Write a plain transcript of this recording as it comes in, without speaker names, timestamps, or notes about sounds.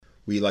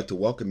We'd like to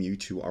welcome you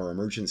to our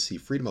emergency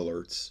freedom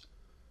alerts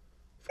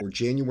for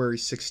January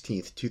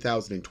 16th,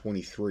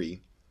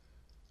 2023.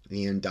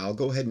 And I'll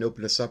go ahead and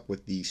open us up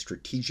with the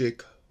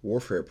strategic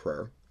warfare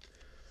prayer.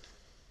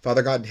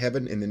 Father God in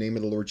heaven, in the name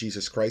of the Lord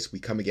Jesus Christ, we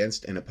come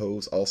against and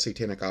oppose all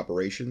satanic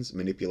operations,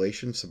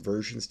 manipulations,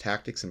 subversions,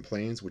 tactics, and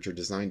plans which are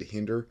designed to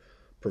hinder,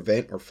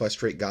 prevent, or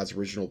frustrate God's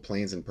original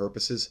plans and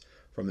purposes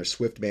from their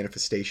swift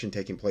manifestation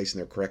taking place in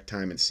their correct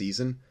time and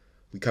season.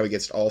 We come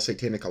against all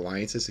satanic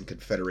alliances and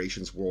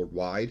confederations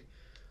worldwide.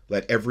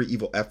 Let every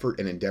evil effort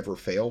and endeavor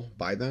fail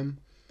by them.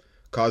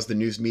 Cause the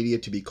news media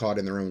to be caught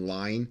in their own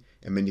lying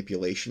and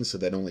manipulation so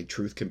that only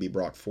truth can be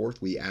brought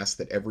forth. We ask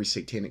that every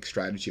satanic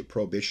strategy of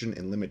prohibition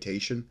and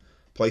limitation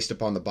placed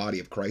upon the body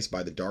of Christ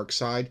by the dark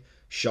side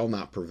shall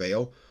not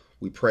prevail.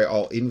 We pray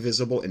all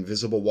invisible and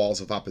visible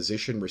walls of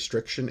opposition,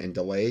 restriction, and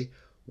delay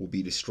will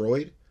be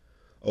destroyed.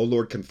 O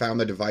Lord, confound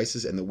the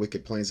devices and the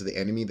wicked plans of the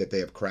enemy that they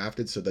have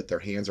crafted so that their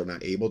hands are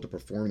not able to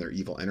perform their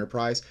evil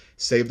enterprise.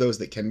 Save those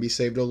that can be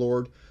saved, O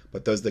Lord,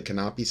 but those that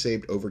cannot be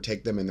saved,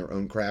 overtake them in their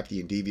own crafty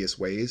and devious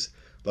ways.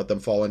 Let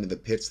them fall into the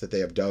pits that they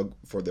have dug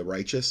for the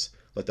righteous.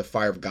 Let the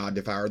fire of God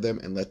devour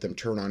them, and let them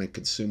turn on and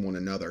consume one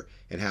another,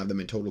 and have them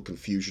in total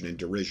confusion and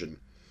derision.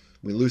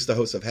 We loose the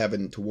hosts of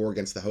heaven to war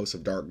against the hosts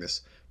of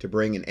darkness, to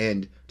bring an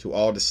end to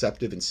all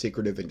deceptive and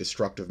secretive and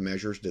destructive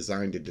measures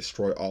designed to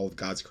destroy all of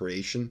God's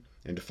creation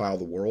and defile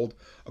the world.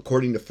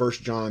 According to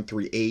 1 John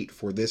 3:8,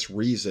 for this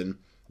reason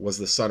was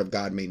the Son of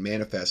God made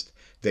manifest,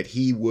 that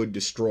he would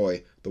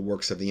destroy the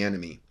works of the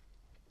enemy.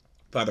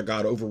 Father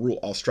God, overrule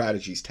all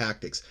strategies,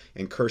 tactics,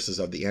 and curses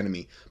of the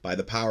enemy by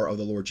the power of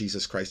the Lord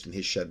Jesus Christ and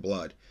his shed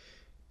blood.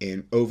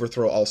 And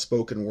overthrow all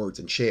spoken words,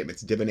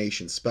 enchantments,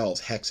 divination,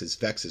 spells, hexes,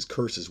 vexes,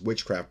 curses,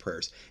 witchcraft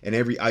prayers, and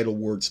every idle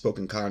word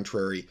spoken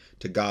contrary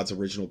to God's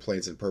original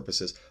plans and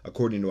purposes,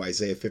 according to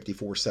Isaiah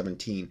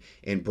 54:17,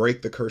 and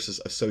break the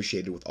curses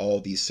associated with all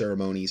these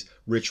ceremonies,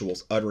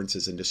 rituals,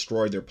 utterances, and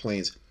destroy their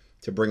plans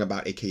to bring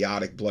about a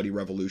chaotic, bloody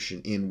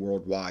revolution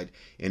worldwide,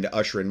 and to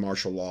usher in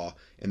martial law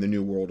and the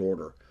New World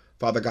Order.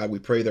 Father God, we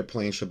pray their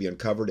plans shall be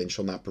uncovered and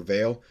shall not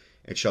prevail,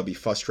 and shall be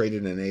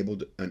frustrated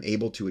and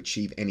unable to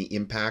achieve any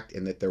impact,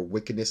 and that their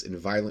wickedness and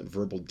violent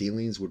verbal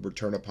dealings would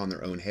return upon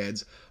their own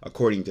heads,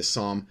 according to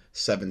Psalm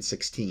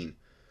 7:16.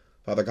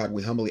 Father God,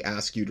 we humbly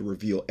ask you to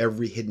reveal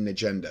every hidden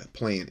agenda,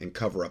 plan, and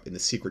cover-up in the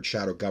secret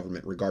shadow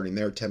government regarding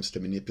their attempts to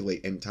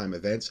manipulate end-time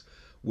events,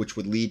 which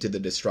would lead to the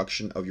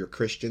destruction of your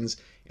Christians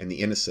and the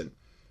innocent.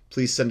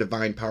 Please send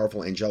divine,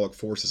 powerful, angelic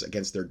forces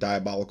against their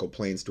diabolical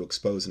plans to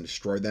expose and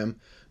destroy them.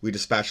 We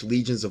dispatch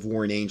legions of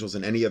warring angels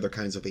and any other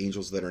kinds of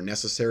angels that are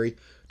necessary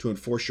to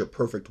enforce your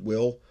perfect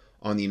will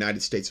on the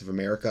United States of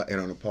America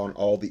and upon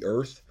all the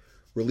earth.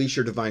 Release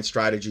your divine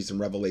strategies and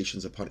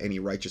revelations upon any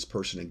righteous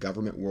person in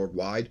government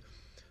worldwide.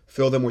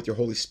 Fill them with your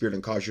Holy Spirit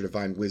and cause your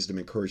divine wisdom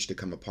and courage to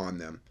come upon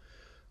them.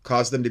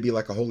 Cause them to be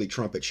like a holy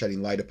trumpet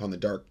shedding light upon the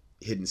dark,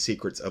 hidden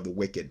secrets of the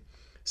wicked.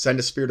 Send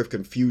a spirit of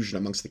confusion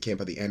amongst the camp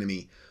of the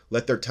enemy.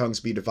 Let their tongues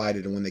be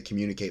divided, and when they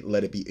communicate,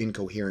 let it be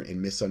incoherent and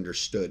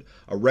misunderstood.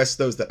 Arrest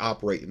those that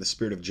operate in the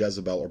spirit of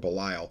Jezebel or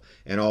Belial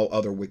and all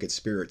other wicked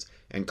spirits,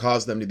 and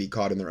cause them to be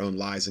caught in their own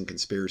lies and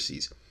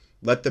conspiracies.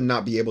 Let them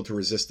not be able to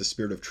resist the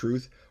spirit of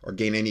truth or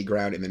gain any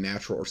ground in the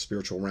natural or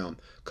spiritual realm.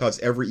 Cause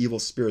every evil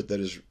spirit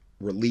that is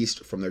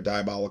released from their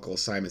diabolical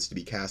assignments to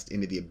be cast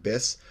into the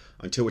abyss,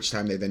 until which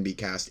time they then be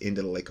cast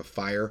into the lake of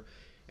fire,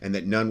 and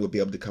that none will be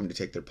able to come to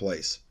take their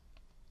place.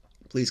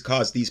 Please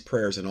cause these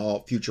prayers and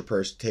all future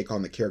prayers to take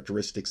on the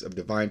characteristics of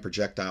divine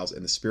projectiles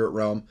in the spirit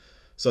realm,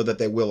 so that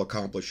they will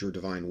accomplish your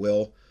divine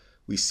will.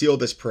 We seal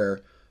this prayer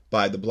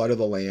by the blood of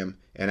the Lamb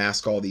and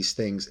ask all these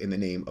things in the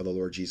name of the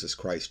Lord Jesus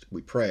Christ.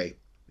 We pray.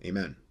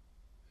 Amen.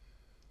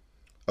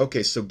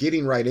 Okay, so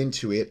getting right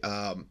into it.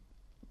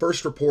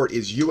 First report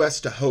is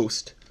U.S. to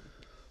host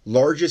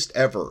largest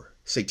ever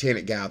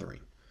satanic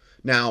gathering.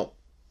 Now,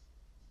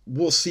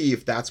 we'll see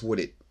if that's what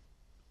it,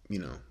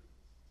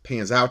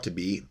 pans out to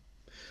be.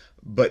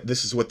 But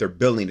this is what they're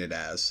billing it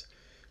as.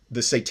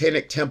 The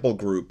Satanic Temple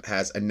Group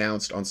has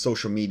announced on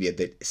social media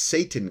that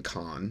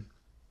SatanCon,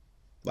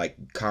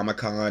 like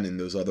Comic-Con and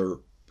those other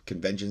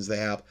conventions they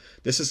have,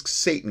 this is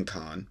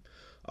SatanCon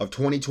of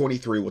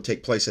 2023 will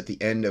take place at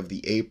the end of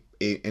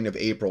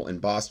April in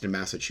Boston,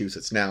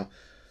 Massachusetts. Now,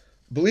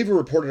 I believe we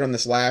reported on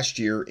this last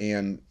year,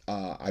 and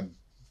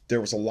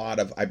there was a lot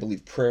of, I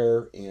believe,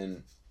 prayer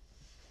and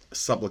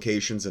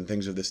supplications and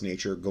things of this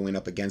nature going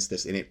up against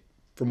this, and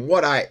from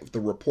the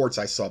reports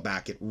I saw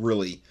back, it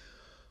really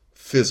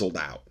fizzled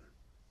out.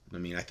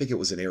 I think it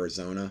was in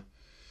Arizona,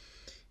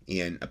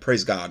 and I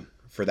praise God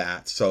for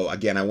that. So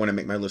again, I want to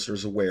make my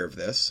listeners aware of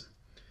this.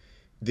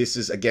 This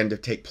is again to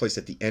take place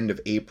at the end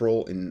of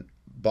April in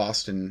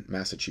Boston,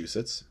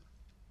 Massachusetts.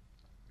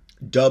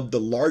 Dubbed the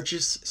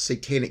largest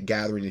satanic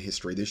gathering in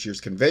history, this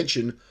year's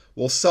convention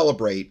will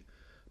celebrate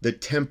the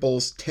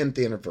temple's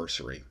 10th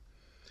anniversary.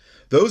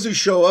 Those who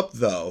show up,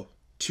 though,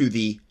 to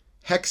the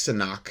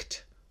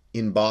Hexanacht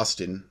in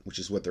Boston, which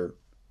is what they're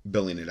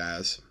billing it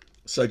as.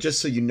 So just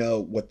so you know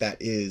what that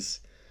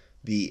is,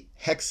 the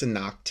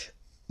Hexanacht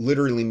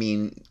literally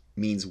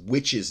means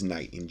witches'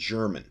 night in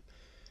German.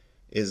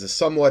 It is a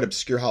somewhat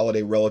obscure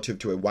holiday relative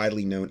to a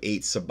widely known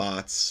 8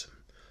 Sabbats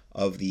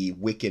of the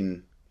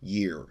Wiccan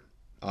year.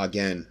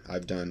 Again,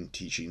 I've done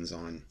teachings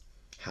on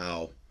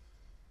how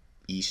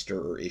Easter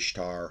or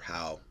Ishtar,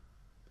 how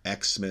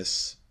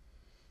Xmas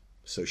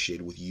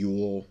associated with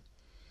Yule,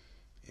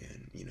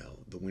 and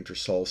the winter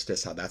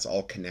solstice, how that's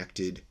all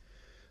connected.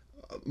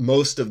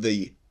 Most of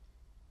the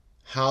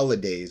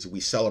holidays we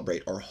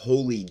celebrate are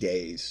holy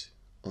days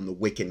on the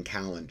Wiccan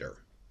calendar.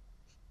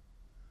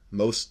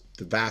 The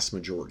vast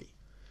majority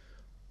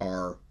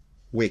are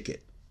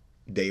wicked.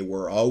 They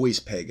were always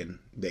pagan.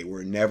 They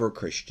were never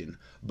Christian,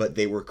 but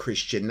they were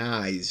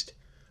Christianized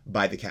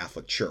by the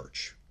Catholic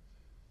Church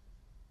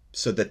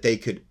so that they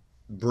could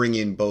bring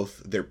in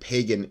both their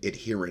pagan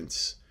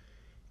adherents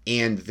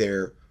and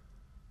their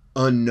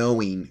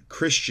unknowing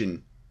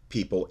Christian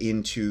people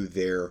into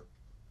their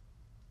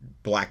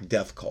Black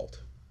Death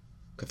cult,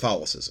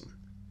 Catholicism,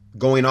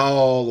 going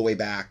all the way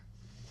back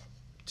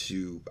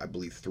to, I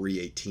believe,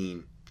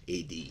 318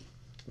 AD,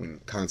 when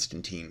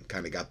Constantine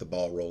kind of got the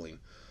ball rolling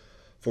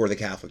for the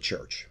Catholic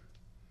Church.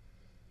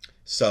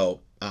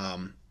 So,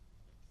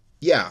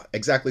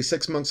 exactly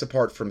 6 months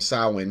apart from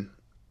Samhain,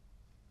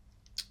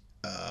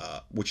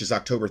 which is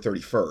October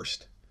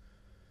 31st.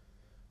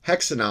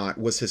 Hexennacht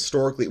was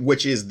historically,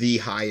 which is the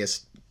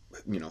highest,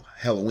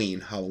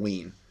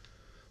 Halloween.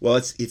 Well,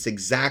 it's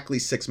exactly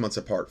 6 months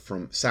apart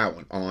from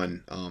Samhain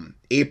on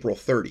April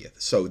 30th.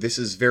 So this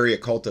is very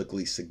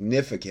occultically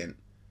significant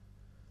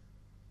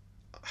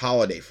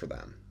holiday for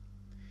them,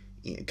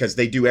 because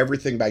they do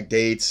everything by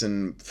dates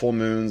and full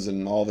moons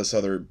and all this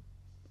other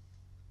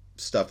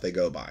stuff they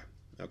go by.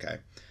 Okay.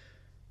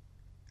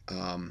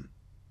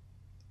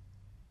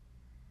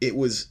 It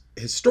was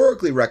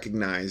historically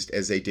recognized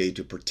as a day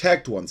to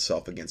protect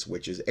oneself against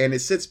witches, and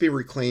has since been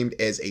reclaimed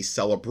as a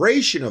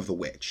celebration of the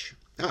witch.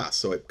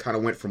 So it kind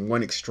of went from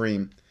one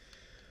extreme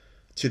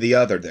to the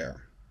other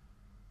there.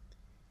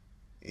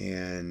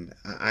 And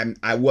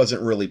I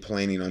wasn't really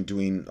planning on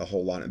doing a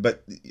whole lot,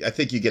 but I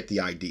think you get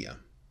the idea.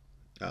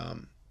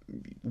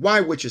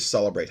 Why witches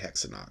celebrate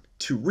Hexennacht?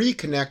 To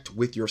reconnect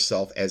with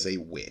yourself as a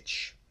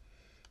witch.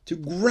 To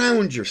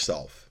ground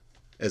yourself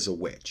as a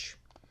witch.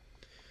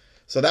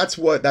 So that's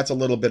a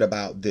little bit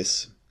about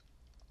this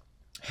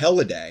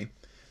holiday,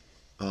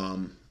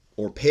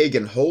 or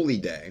pagan holy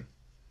day,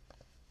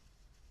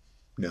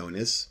 known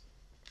as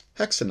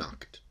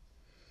Hexennacht.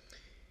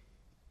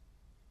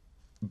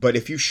 But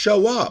if you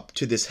show up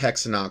to this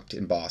Hexennacht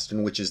in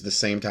Boston, which is the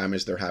same time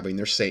as they're having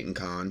their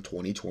SatanCon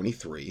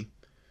 2023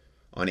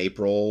 on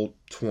April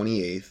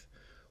 28th,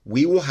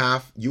 you will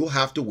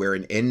have to wear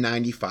an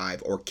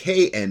N95 or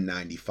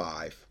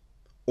KN95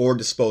 or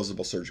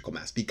disposable surgical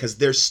mask, because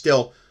they're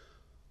still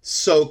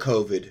so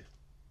COVID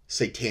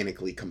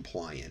satanically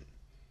compliant.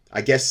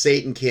 I guess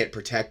Satan can't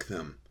protect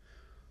them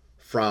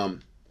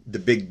from the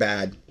big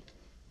bad,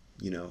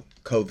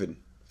 COVID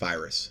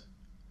virus.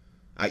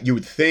 You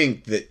would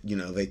think that,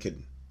 they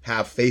could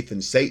have faith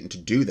in Satan to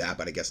do that,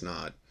 but I guess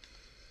not.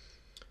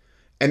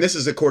 And this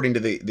is according to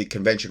the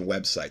convention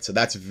website. So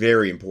that's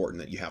very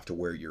important that you have to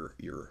wear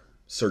your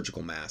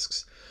surgical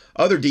masks.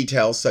 Other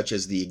details, such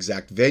as the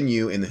exact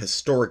venue in the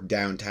historic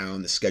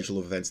downtown, the schedule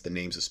of events, the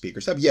names of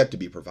speakers, have yet to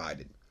be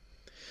provided.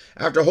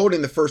 After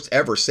holding the first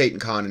ever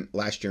SatanCon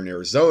last year in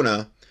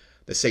Arizona,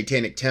 the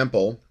Satanic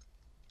Temple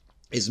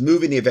is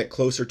moving the event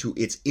closer to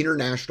its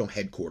international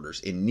headquarters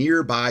in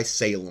nearby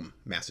Salem,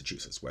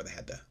 Massachusetts, where they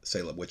had the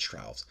Salem witch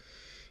trials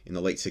in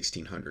the late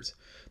 1600s.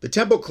 The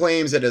temple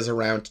claims it has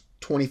around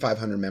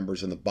 2,500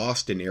 members in the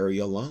Boston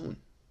area alone.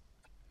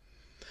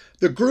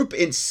 The group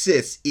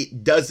insists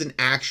it doesn't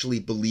actually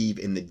believe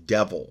in the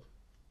devil,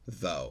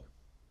 though.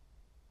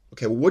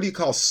 Okay, well, what do you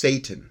call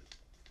Satan?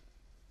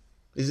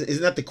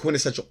 Isn't that the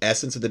quintessential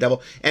essence of the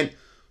devil? And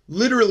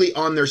literally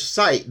on their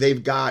site,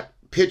 they've got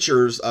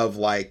pictures of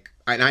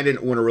and I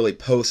didn't want to really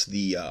post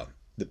the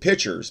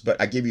pictures, but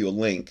I give you a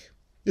link.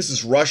 This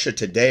is Russia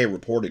Today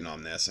reporting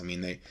on this. I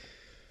mean,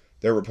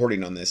 they're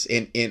reporting on this.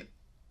 And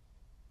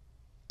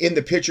in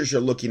the pictures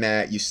you're looking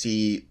at, you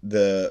see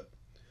the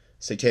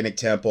Satanic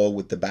Temple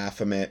with the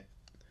Baphomet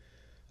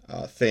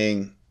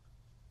thing,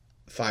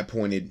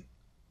 5-pointed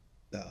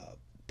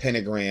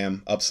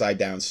pentagram, upside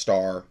down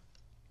star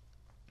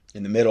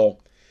in the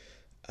middle.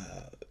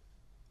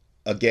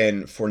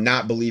 Again, for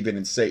not believing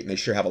in Satan, they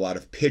sure have a lot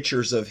of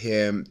pictures of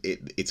him.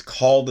 It's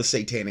called the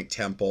Satanic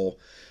Temple.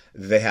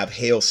 They have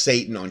Hail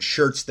Satan on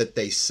shirts that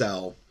they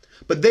sell.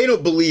 But they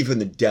don't believe in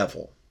the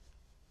devil.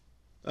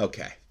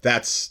 Okay,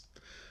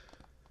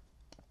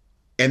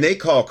 and they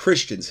call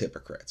Christians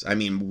hypocrites. I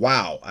mean,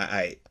 wow,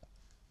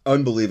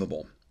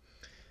 unbelievable.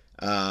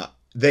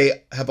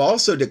 They have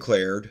also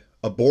declared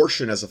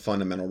abortion as a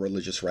fundamental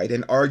religious right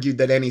and argued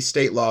that any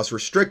state laws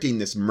restricting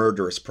this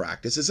murderous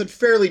practice is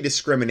unfairly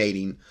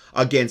discriminating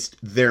against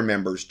their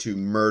members to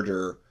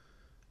murder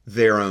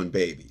their own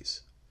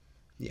babies.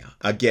 Yeah,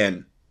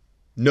 again,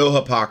 no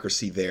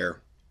hypocrisy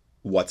there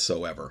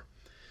whatsoever.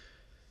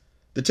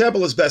 The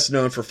temple is best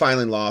known for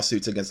filing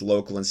lawsuits against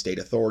local and state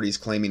authorities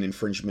claiming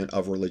infringement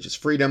of religious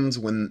freedoms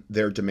when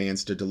their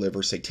demands to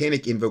deliver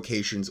satanic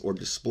invocations or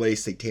display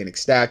satanic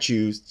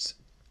statues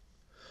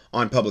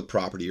on public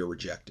property are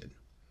rejected.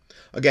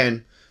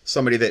 Again,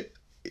 somebody that,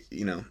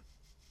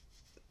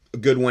 a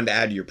good one to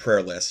add to your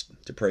prayer list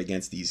to pray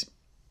against these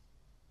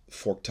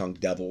fork-tongued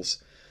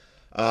devils.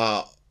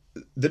 The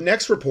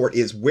next report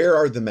is, Where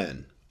Are the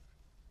Men?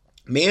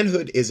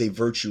 Manhood is a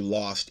virtue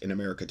lost in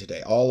America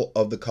today. All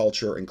of the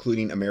culture,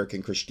 including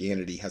American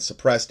Christianity, has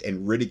suppressed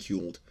and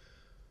ridiculed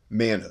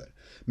manhood.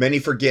 Many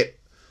forget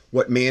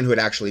what manhood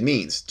actually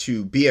means.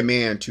 To be a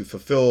man, to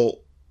fulfill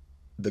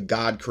the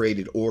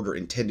God-created order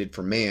intended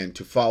for man,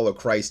 to follow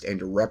Christ and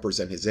to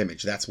represent his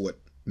image. That's what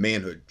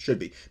manhood should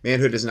be.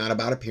 Manhood is not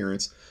about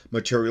appearance,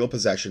 material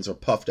possessions, or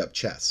puffed up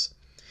chests.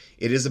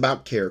 It is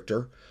about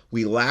character.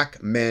 We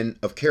lack men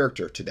of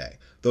character today.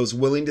 Those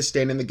willing to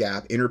stand in the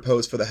gap,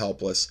 interpose for the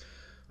helpless.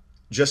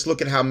 Just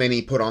look at how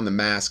many put on the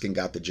mask and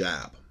got the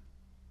jab.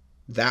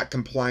 That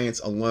compliance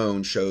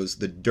alone shows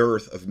the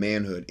dearth of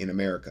manhood in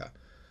America.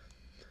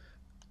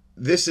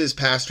 This is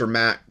Pastor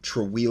Matt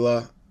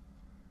Trewhella,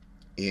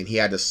 and he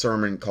had a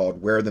sermon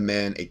called Where Are the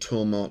Men? A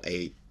Tumult,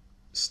 a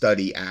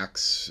Study,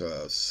 Acts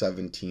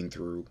 17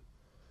 through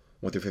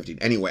 1 through 15.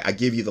 Anyway, I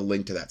give you the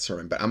link to that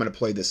sermon, but I'm going to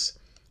play this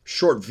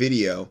short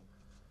video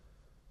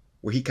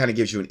where he kind of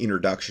gives you an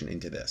introduction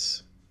into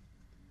this.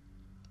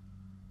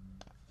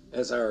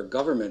 As our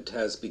government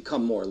has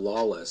become more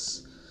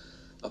lawless,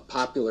 a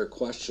popular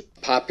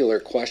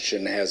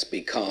question has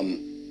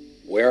become,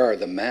 where are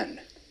the men?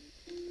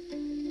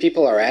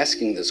 People are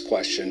asking this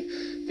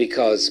question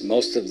because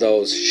most of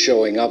those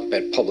showing up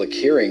at public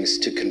hearings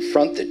to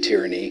confront the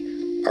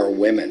tyranny are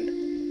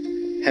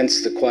women.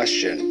 Hence the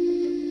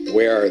question,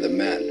 where are the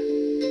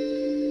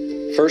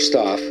men? First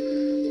off,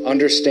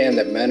 understand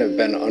that men have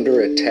been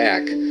under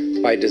attack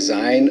by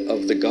design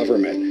of the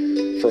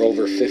government for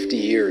over 50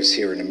 years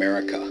here in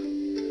America.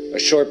 A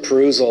short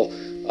perusal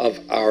of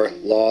our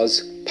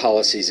laws,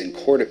 policies, and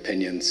court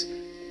opinions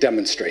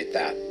demonstrate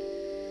that.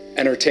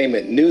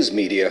 Entertainment news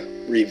media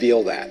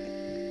reveal that.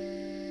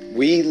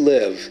 We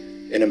live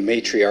in a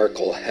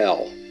matriarchal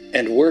hell,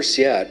 and worse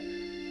yet,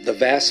 the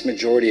vast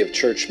majority of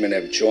churchmen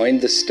have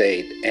joined the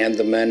state and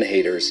the men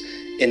haters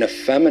in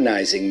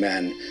effeminizing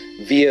men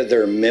via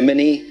their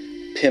miminy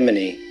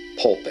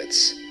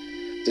pulpits.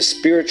 The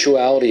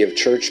spirituality of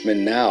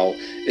churchmen now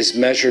is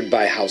measured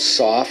by how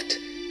soft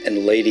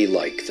and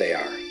ladylike they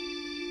are.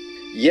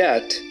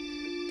 Yet,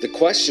 the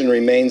question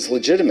remains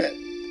legitimate.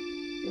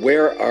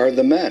 Where are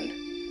the men?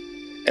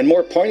 And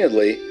more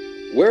pointedly,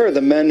 where are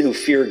the men who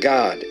fear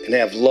God and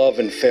have love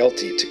and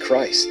fealty to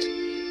Christ?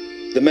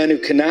 The men who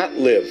cannot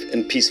live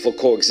in peaceful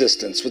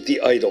coexistence with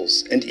the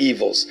idols and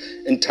evils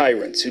and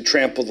tyrants who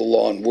trample the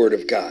law and word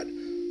of God.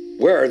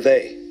 Where are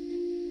they?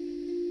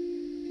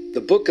 The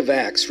book of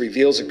Acts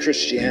reveals a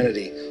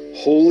Christianity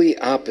wholly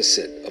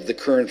opposite of the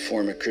current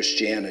form of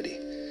Christianity.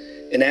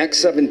 In Acts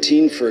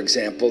 17, for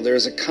example, there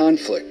is a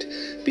conflict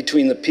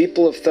between the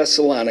people of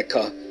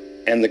Thessalonica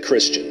and the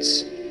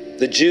Christians.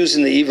 The Jews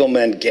and the evil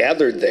men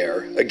gathered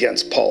there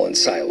against Paul and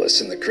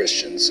Silas and the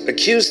Christians,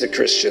 accused the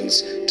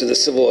Christians to the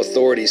civil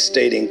authorities,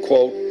 stating,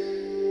 quote,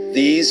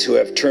 "These who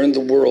have turned the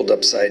world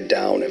upside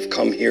down have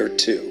come here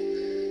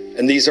too,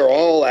 and these are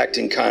all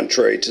acting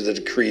contrary to the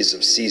decrees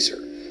of Caesar,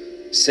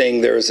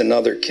 saying there is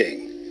another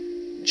king,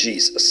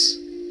 Jesus."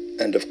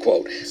 End of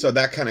quote. So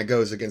that kind of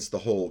goes against the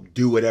whole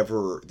do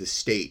whatever the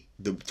state,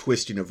 the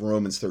twisting of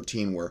Romans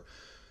 13, where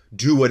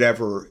do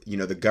whatever,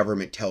 the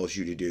government tells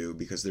you to do,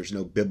 because there's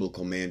no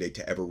biblical mandate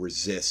to ever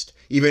resist,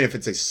 even if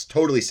it's a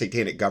totally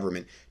satanic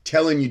government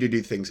telling you to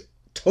do things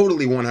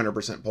totally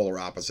 100% polar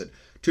opposite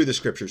to the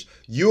scriptures.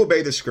 You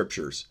obey the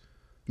scriptures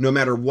no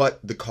matter what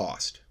the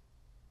cost,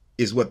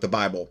 is what the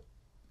Bible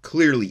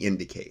clearly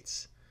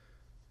indicates.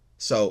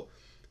 So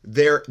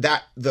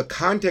the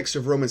context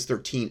of Romans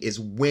 13 is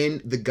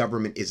when the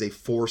government is a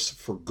force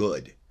for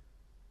good.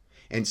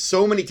 And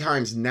so many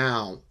times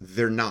now,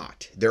 they're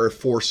not. They're a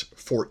force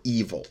for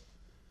evil.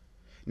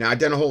 Now, I've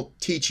done a whole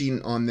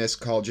teaching on this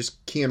called,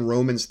 just key in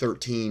Romans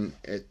 13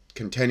 at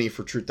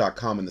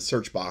contendingfortruth.com in the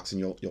search box, and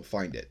you'll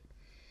find it.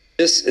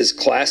 This is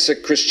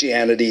classic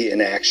Christianity in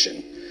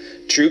action.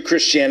 True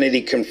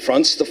Christianity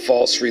confronts the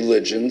false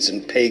religions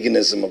and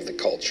paganism of the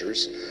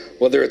cultures,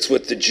 whether it's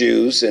with the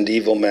Jews and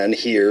evil men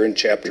here in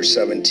chapter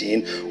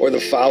 17, or the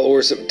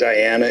followers of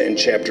Diana in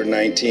chapter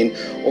 19,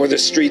 or the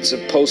streets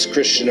of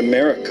post-Christian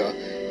America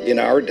in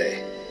our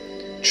day.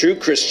 True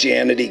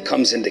Christianity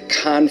comes into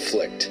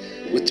conflict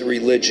with the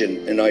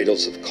religion and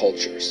idols of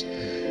cultures.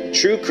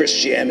 True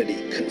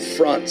Christianity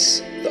confronts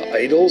the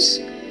idols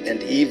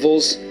and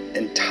evils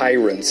and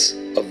tyrants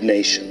of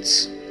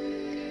nations.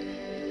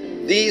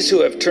 These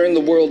who have turned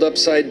the world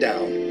upside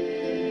down.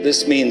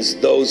 This means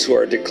those who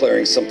are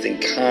declaring something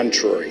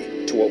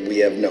contrary to what we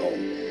have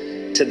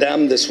known. To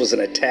them, this was an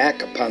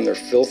attack upon their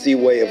filthy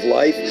way of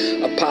life,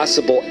 a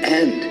possible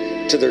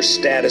end to their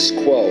status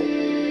quo.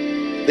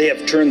 They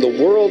have turned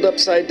the world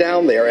upside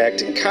down. They are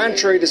acting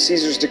contrary to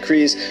Caesar's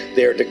decrees.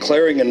 They are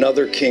declaring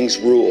another king's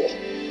rule.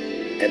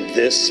 and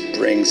this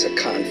brings a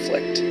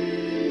conflict.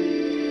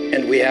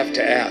 And we have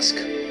to ask,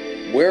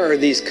 where are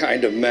these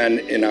kind of men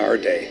in our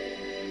day?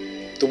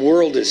 The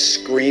world is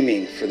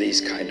screaming for these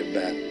kind of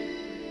men.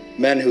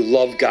 Men who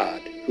love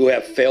God, who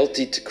have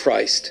fealty to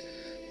Christ,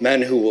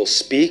 men who will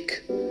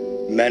speak,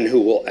 men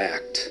who will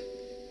act.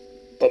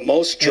 But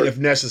most and if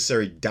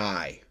necessary,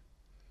 die.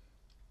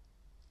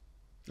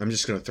 I'm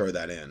just going to throw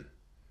that in.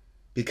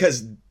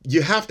 Because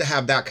you have to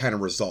have that kind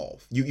of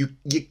resolve. You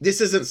this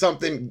isn't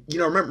something,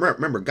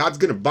 remember, God's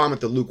going to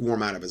vomit the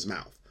lukewarm out of his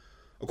mouth,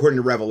 according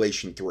to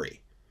Revelation 3.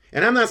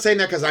 And I'm not saying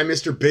that because I'm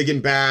Mr. Big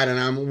and Bad, and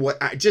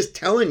I'm just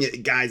telling you,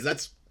 guys,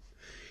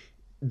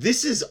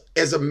 this is,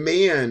 as a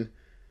man,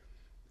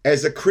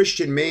 as a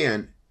Christian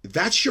man,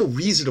 that's your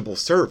reasonable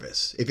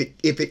service.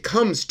 If it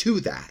comes to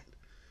that.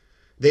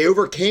 They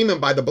overcame him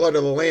by the blood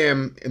of the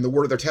Lamb and the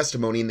word of their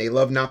testimony, and they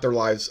loved not their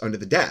lives unto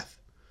the death.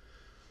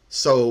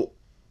 So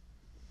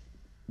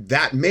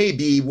that may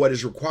be what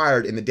is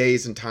required in the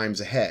days and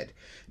times ahead.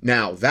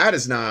 Now, that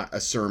is not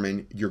a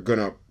sermon you're going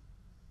to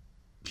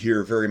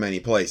hear very many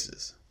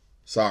places.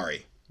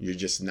 Sorry, you're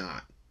just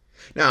not.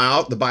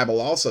 Now, the Bible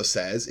also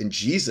says, and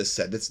Jesus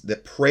said this,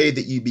 that pray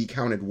that you be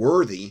counted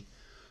worthy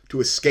to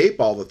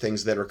escape all the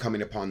things that are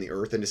coming upon the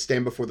earth and to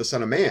stand before the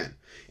Son of Man.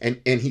 And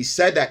he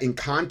said that in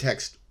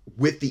context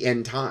with the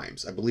end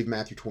times, I believe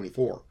Matthew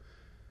 24.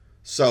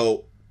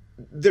 So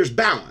there's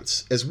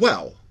balance as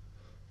well.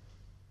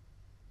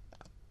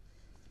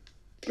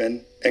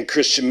 And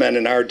Christian men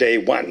in our day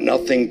want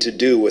nothing to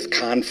do with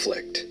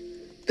conflict.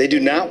 They do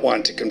not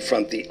want to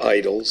confront the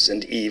idols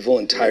and evil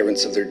and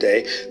tyrants of their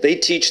day. They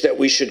teach that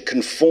we should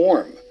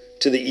conform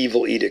to the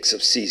evil edicts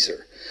of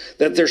Caesar,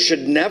 that there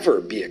should never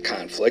be a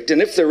conflict.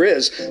 And if there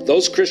is,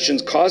 those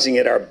Christians causing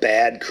it are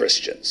bad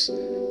Christians,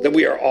 that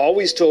we are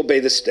always to obey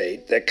the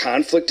state, that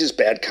conflict is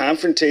bad,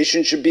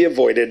 confrontation should be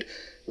avoided,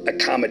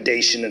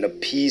 accommodation and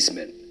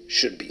appeasement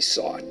should be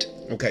sought.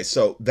 Okay,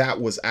 so that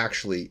was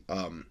actually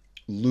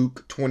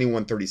Luke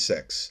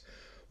 21:36,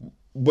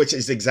 which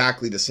is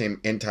exactly the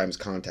same end times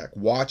contact.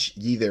 Watch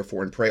ye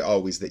therefore and pray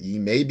always that ye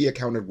may be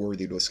accounted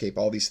worthy to escape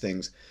all these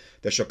things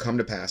that shall come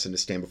to pass and to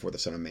stand before the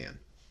Son of Man.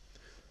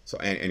 So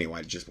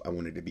anyway, I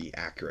wanted to be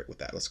accurate with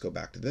that. Let's go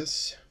back to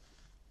this.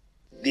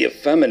 The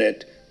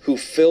effeminate who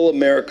fill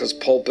America's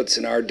pulpits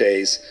in our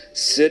days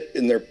sit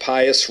in their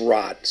pious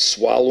rot,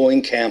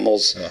 swallowing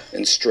camels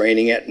and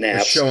straining at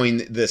gnats. We're showing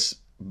this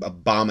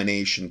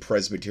abomination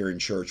Presbyterian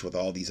church with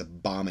all these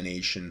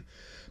abomination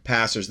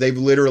pastors. They've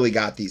literally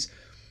got these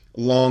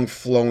long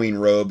flowing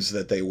robes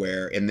that they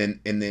wear, and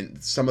then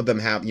some of them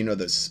have,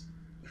 this,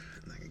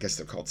 I guess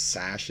they're called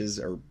sashes,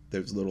 or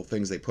those little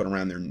things they put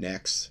around their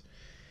necks.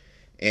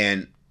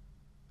 And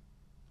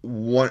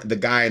the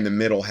guy in the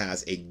middle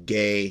has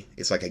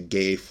it's like a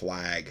gay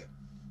flag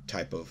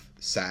type of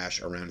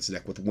sash around his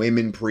neck with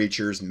women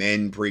preachers,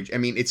 men preach. I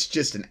mean, it's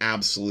just an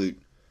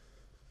absolute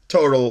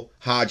total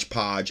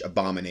hodgepodge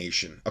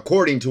abomination,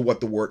 according to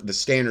what the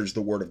standards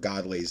the Word of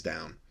God lays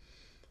down.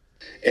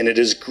 And it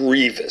is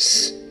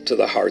grievous to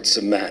the hearts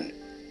of men.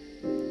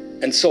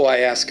 And so I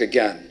ask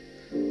again,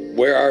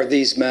 where are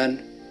these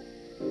men?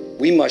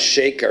 We must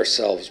shake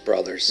ourselves,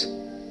 brothers.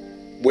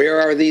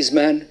 Where are these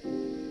men?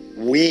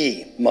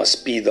 We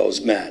must be those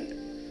men.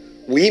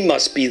 We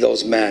must be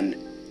those men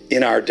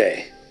in our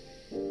day.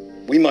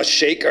 We must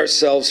shake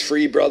ourselves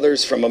free,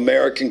 brothers, from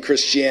American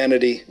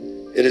Christianity.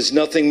 It is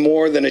nothing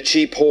more than a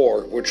cheap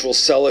whore which will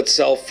sell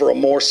itself for a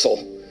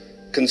morsel,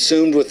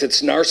 consumed with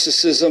its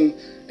narcissism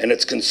and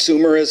its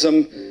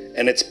consumerism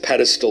and its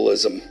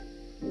pedestalism.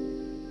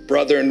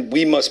 Brethren,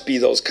 we must be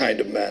those kind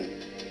of men.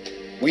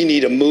 We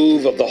need a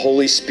move of the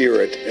Holy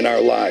Spirit in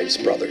our lives,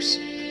 brothers.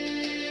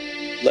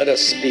 Let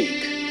us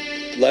speak.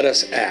 Let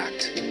us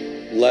act.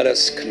 Let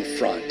us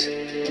confront.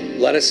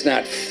 Let us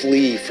not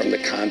flee from the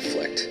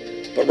conflict,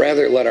 but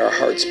rather let our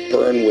hearts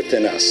burn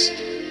within us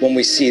when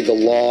we see the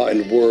law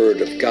and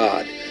word of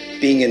God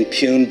being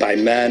impugned by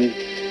men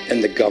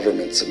and the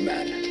governments of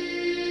men.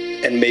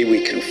 And may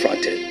we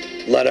confront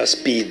it. Let us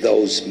be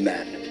those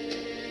men.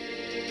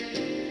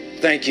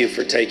 Thank you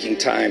for taking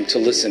time to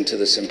listen to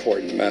this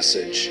important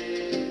message.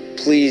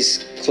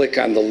 Please click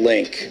on the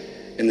link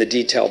in the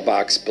detail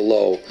box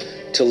below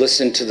to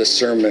listen to the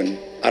sermon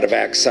out of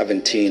Acts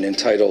 17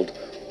 entitled,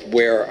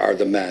 Where Are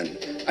the Men?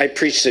 I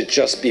preached it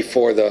just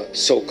before the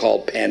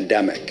so-called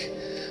pandemic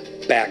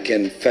back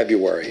in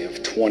February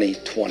of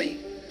 2020.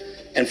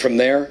 And from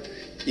there,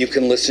 you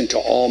can listen to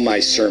all my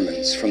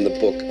sermons from the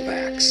book of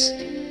Acts.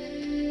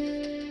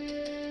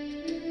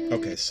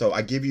 Okay, so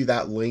I give you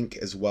that link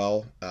as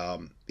well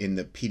in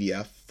the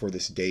PDF for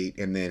this date.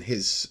 And then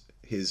his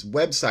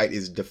website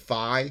is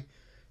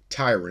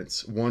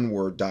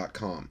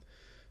defytyrants.com.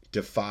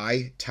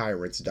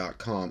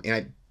 defytyrants.com.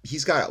 And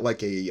he's got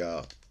like he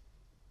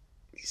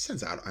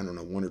sends out, I don't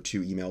know, 1 or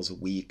 2 emails a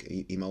week,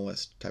 email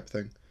list type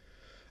thing.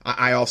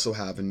 I also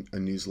have a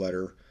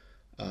newsletter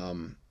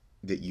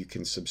that you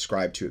can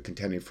subscribe to at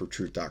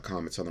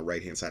contendingfortruth.com. It's on the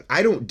right hand side.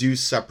 I don't do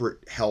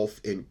separate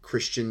health and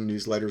Christian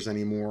newsletters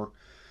anymore.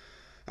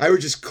 I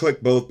would just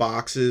click both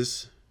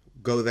boxes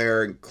go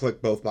there and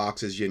click both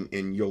boxes,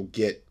 and you'll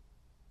get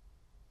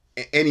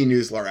any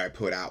newsletter I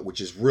put out,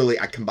 which is really,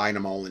 I combine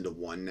them all into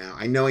one now.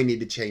 I know I need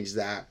to change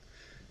that.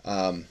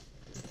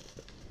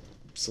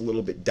 It's a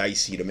little bit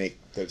dicey to make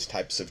those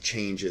types of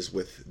changes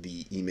with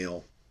the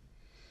email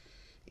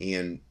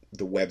and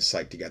the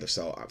website together.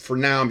 So for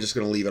now, I'm just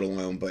going to leave it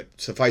alone, but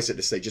suffice it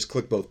to say, just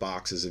click both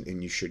boxes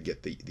and you should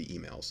get the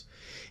emails.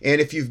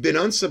 And if you've been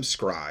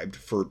unsubscribed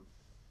for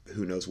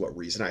who knows what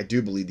reason, I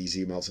do believe these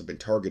emails have been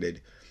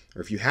targeted,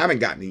 or if you haven't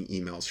gotten any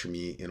emails from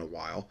me in a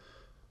while,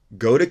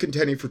 go to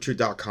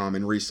contendingfortruth.com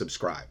and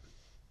resubscribe.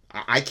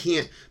 I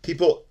can't,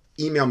 people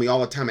email me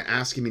all the time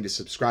asking me to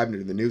subscribe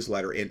to the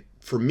newsletter, and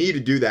for me to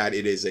do that,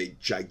 it is a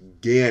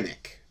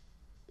gigantic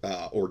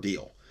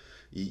ordeal.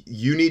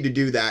 You need to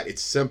do that.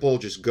 It's simple.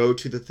 Just go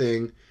to the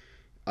thing,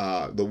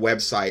 the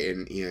website,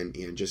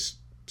 and just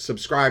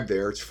subscribe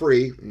there. It's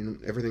free.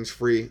 Everything's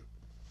free,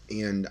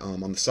 and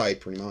on the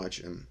site pretty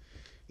much,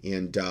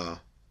 and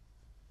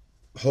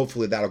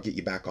hopefully that'll get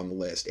you back on the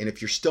list. And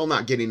if you're still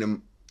not getting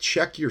them,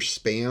 check your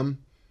spam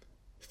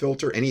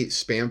filter, any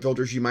spam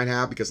filters you might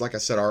have, because like I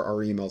said,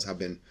 our emails have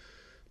been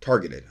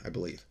targeted, I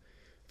believe,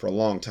 for a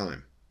long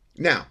time.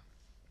 Now,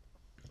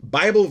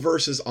 Bible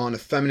verses on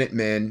effeminate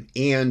men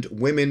and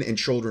women and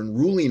children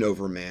ruling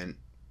over men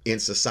in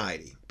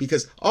society,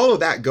 because all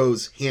of that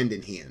goes hand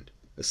in hand,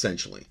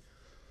 essentially.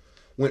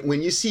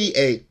 When you see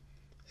a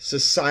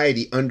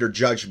society under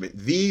judgment,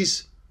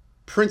 these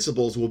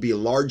principles will be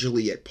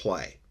largely at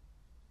play.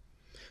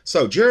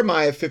 So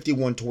Jeremiah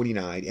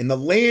 51:29, and the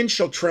land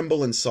shall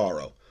tremble in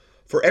sorrow,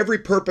 for every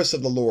purpose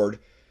of the Lord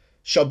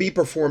shall be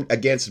performed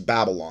against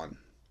Babylon.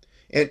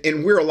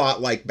 And we're a lot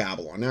like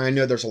Babylon. Now I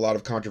know there's a lot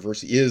of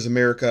controversy. Is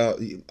America,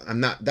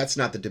 that's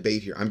not the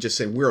debate here. I'm just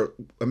saying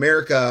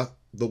America,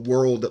 the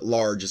world at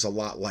large, is a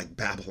lot like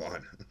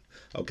Babylon.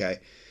 Okay?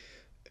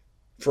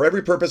 For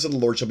every purpose of the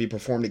Lord shall be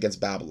performed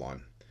against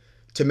Babylon,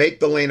 to make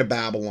the land of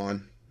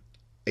Babylon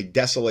a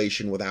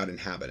desolation without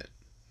inhabitant.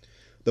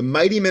 The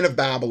mighty men of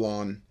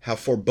Babylon have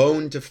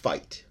forbone to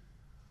fight.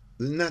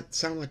 Doesn't that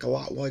sound like a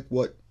lot like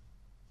what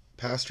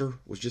Pastor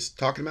was just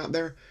talking about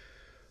there?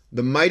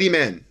 The mighty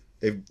men,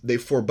 they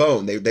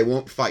forbone, they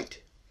won't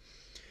fight.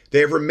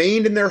 They have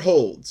remained in their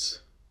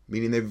holds,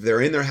 meaning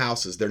they're in their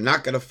houses. They're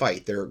not going to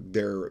fight.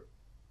 They're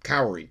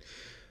cowering.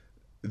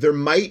 Their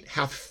might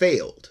hath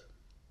failed.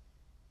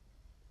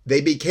 They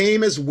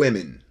became as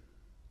women.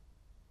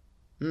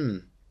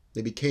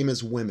 They became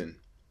as women.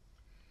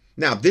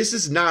 Now, this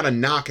is not a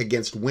knock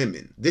against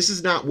women. This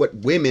is not what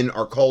women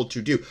are called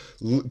to do.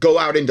 Go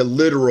out into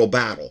literal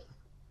battle.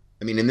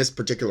 I mean, in this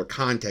particular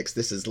context,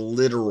 this is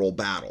literal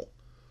battle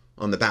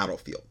on the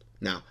battlefield.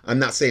 Now, I'm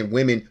not saying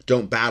women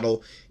don't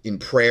battle in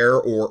prayer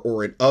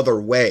or in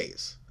other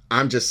ways.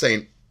 I'm just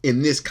saying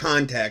in this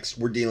context,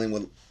 we're dealing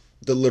with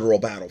the literal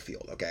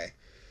battlefield, okay?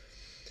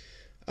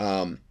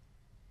 1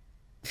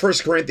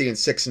 Corinthians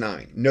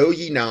 6:9, know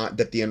ye not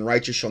that the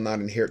unrighteous shall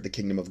not inherit the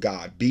kingdom of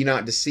God? Be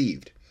not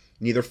deceived.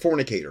 Neither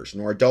fornicators,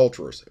 nor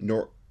adulterers,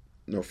 nor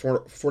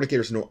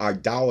fornicators, nor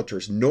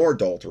idolaters, nor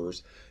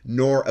adulterers,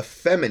 nor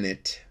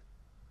effeminate,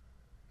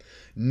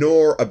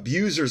 nor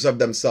abusers of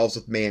themselves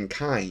with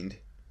mankind.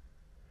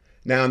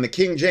 Now, in the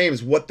King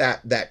James, what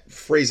that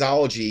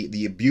phraseology,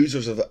 the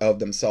abusers of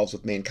themselves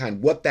with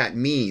mankind, what that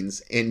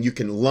means, and you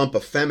can lump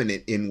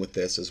effeminate in with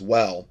this as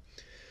well,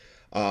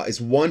 is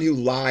one who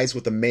lies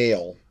with a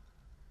male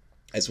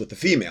as with a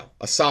female,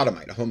 a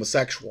sodomite, a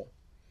homosexual.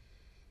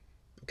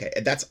 Okay,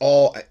 that's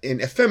all.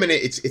 In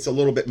effeminate, it's a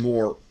little bit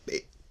more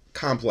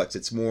complex.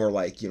 It's more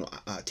like,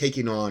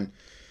 taking on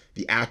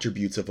the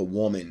attributes of a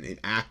woman and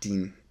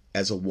acting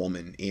as a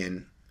woman.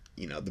 And,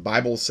 the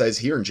Bible says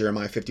here in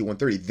Jeremiah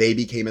 51:30, they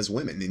became as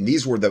women. And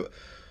these were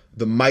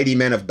the mighty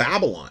men of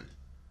Babylon.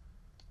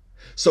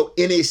 So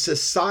in a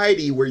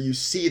society where you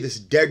see this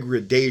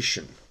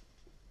degradation,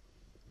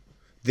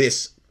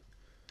 this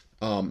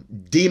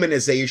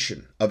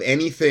demonization of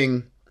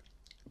anything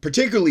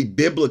particularly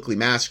biblically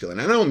masculine.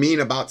 I don't mean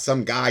about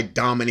some guy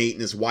dominating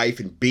his wife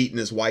and beating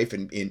his wife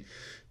and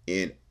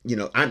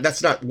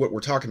that's not what we're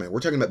talking about. We're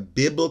talking about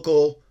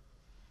biblical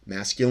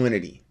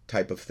masculinity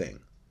type of thing,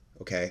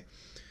 okay?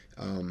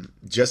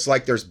 Just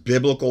like there's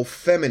biblical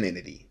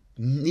femininity.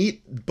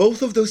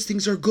 Both of those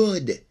things are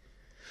good.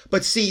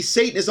 But see,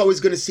 Satan is always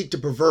going to seek to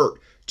pervert,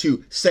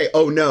 to say,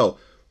 oh no,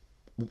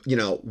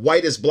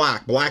 white is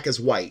black, black is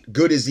white,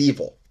 good is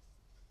evil.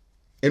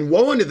 And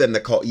woe unto them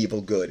that call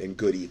evil good and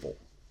good evil,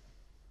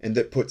 and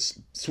that puts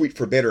sweet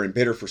for bitter and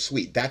bitter for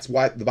sweet. That's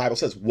why the Bible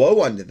says,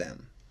 woe unto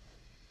them.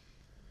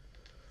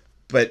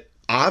 But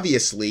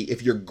obviously,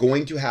 if you're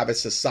going to have a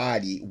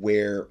society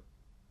where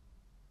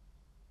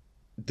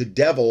the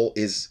devil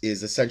is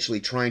essentially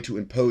trying to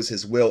impose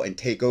his will and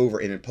take over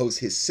and impose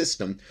his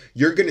system,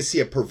 you're going to see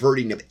a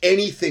perverting of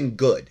anything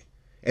good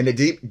and a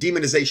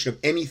demonization of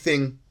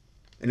anything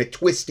and a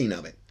twisting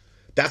of it.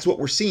 That's what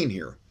we're seeing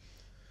here.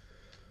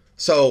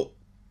 So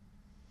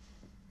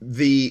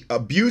the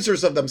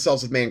abusers of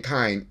themselves with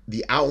mankind,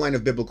 the outline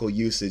of biblical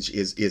usage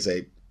is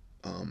a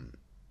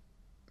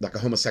like a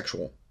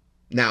homosexual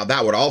Now,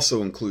 that would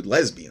also include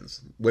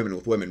lesbians, women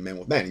with women, men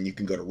with men, and you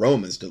can go to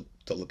Romans to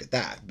look at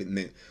that.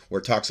 Where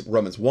it talks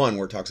Romans 1,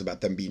 where it talks about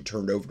them being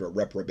turned over to a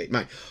reprobate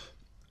mind.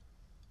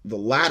 The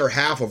latter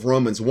half of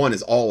Romans 1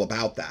 is all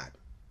about that.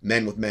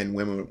 Men with men,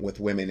 women with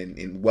women,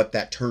 and what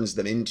that turns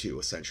them into,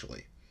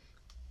 essentially.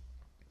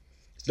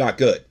 It's not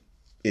good.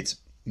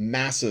 It's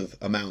massive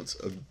amounts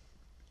of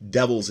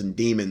devils and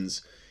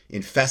demons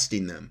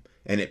infesting them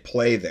and at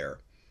play there.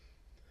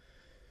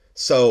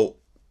 So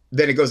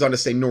then it goes on to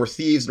say, nor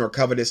thieves, nor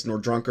covetous, nor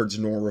drunkards,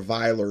 nor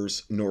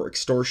revilers, nor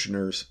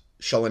extortioners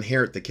shall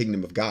inherit the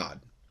kingdom of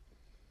God.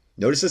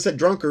 Notice I said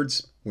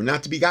drunkards. We're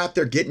not to be out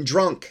there getting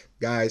drunk,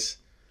 guys.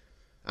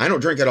 I don't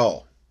drink at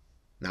all.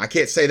 Now, I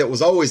can't say that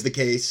was always the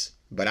case,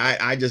 but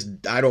I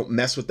don't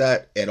mess with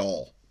that at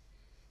all.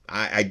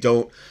 I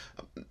don't.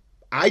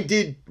 I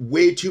did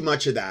way too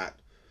much of that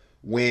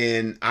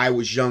when I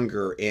was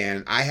younger,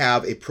 and I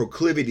have a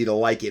proclivity to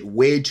like it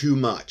way too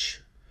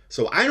much.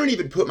 So I don't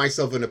even put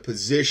myself in a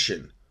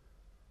position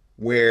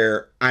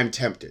where I'm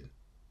tempted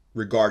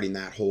regarding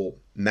that whole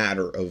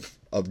matter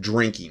of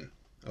drinking,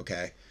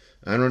 okay?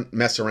 I don't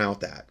mess around with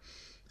that.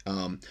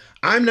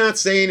 I'm not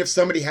saying if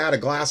somebody had a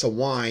glass of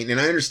wine, and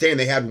I understand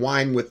they had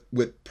wine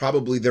with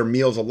probably their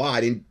meals a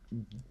lot in,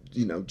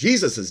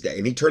 Jesus's day,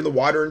 and he turned the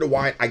water into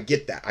wine. I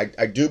get that.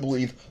 I do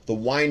believe the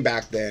wine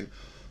back then,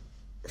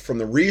 from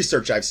the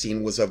research I've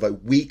seen, was of a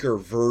weaker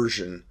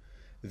version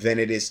than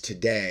it is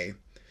today.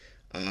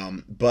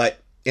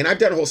 And I've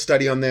done a whole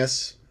study on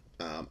this,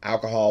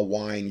 alcohol,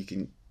 wine, you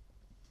can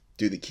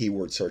do the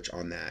keyword search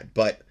on that.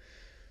 But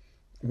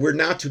we're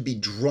not to be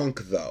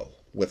drunk, though,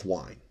 with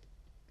wine.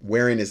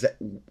 Therein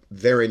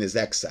is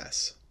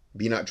excess.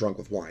 Be not drunk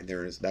with wine.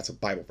 That's a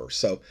Bible verse.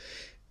 So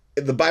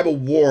the Bible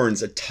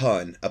warns a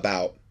ton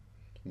about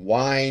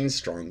wine,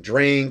 strong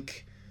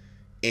drink,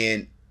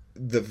 and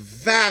the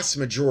vast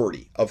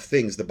majority of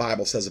things the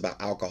Bible says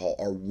about alcohol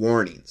are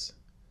warnings.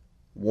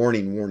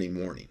 Warning, warning,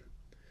 warning.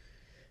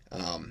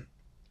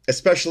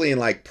 Especially in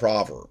like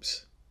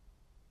Proverbs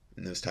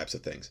and those types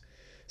of things.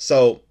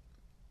 So,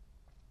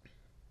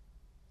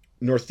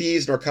 nor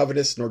thieves, nor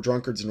covetous, nor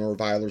drunkards, nor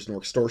revilers, nor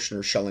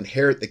extortioners shall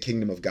inherit the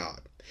kingdom of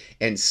God.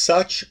 And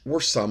such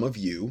were some of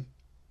you,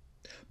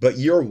 but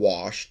you're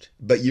washed,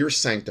 but you're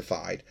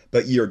sanctified,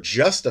 but you're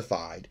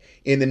justified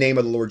in the name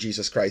of the Lord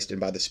Jesus Christ and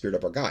by the Spirit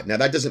of our God. Now,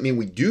 that doesn't mean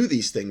we do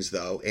these things,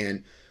 though,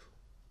 and,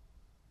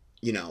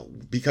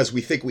 because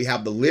we think we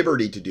have the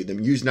liberty to do them.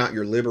 Use not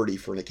your liberty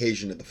for an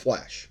occasion of the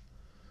flesh.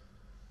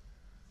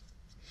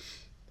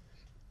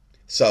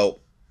 So,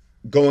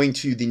 going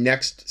to the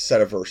next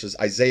set of verses,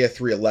 Isaiah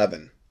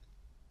 3:11.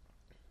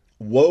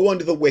 Woe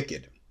unto the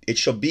wicked, it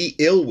shall be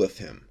ill with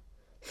him,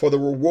 for the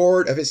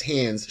reward of his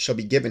hands shall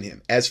be given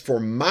him. As for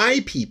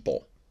my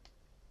people.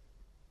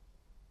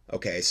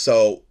 Okay,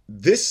 so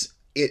this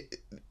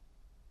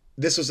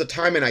was a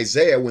time in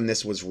Isaiah when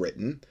this was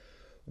written,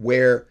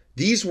 where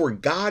these were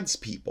God's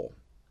people.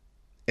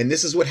 And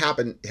this is what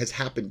has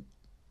happened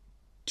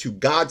to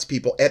God's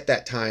people at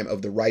that time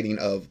of the writing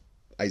of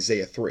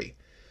Isaiah 3.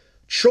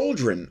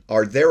 Children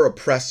are their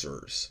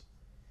oppressors,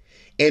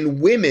 and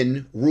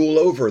women rule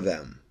over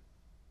them.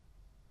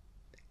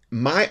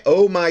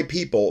 My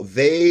people,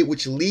 they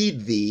which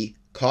lead thee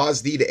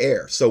cause thee to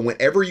err. So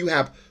whenever you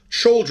have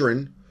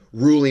children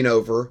ruling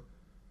over,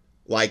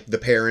 like the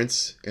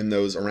parents and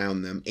those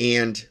around them,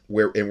 and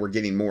we're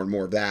getting more and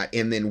more of that,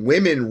 and then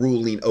women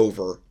ruling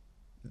over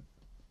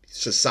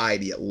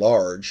society at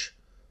large,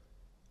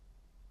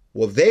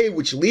 well, they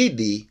which lead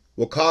thee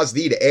will cause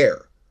thee to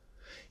err.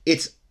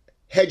 It's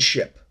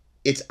headship.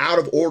 It's out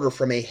of order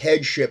from a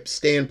headship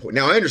standpoint.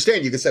 Now, I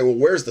understand you can say, well,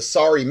 where's the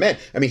sorry men?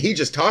 I mean, he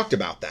just talked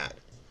about that.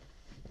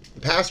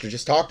 The pastor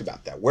just talked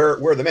about that. Where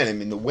are the men? I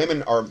mean, the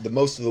women are the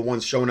most of the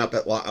ones showing up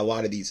at a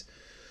lot of these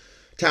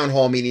town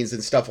hall meetings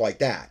and stuff like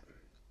that.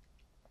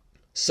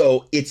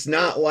 So it's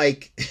not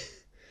like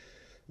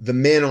the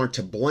men are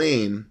to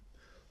blame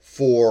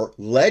for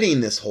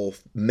letting this whole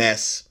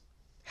mess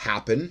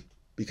happen,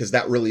 because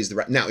that really is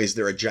the... Now, is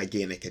there a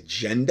gigantic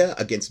agenda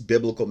against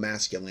biblical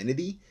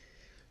masculinity?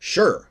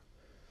 Sure.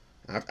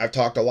 I've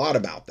talked a lot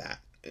about that.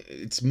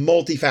 It's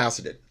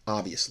multifaceted,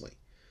 obviously.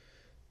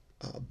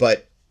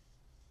 But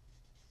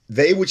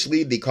they which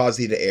lead thee cause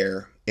thee to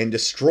err and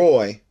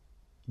destroy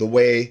the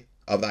way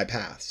of thy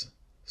paths.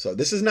 So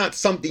this is not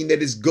something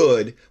that is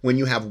good when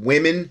you have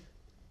women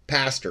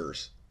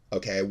pastors,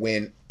 okay,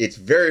 when it's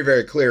very,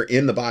 very clear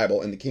in the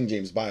Bible, in the King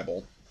James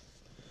Bible,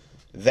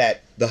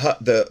 that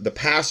the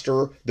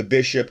pastor, the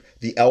bishop,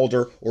 the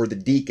elder, or the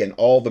deacon,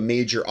 all the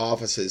major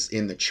offices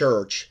in the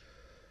church,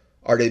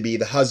 are to be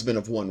the husband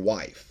of one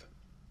wife.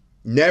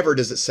 Never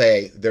does it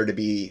say they're to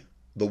be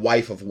the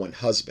wife of one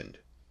husband.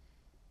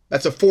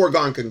 That's a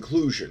foregone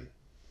conclusion.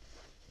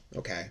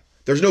 Okay?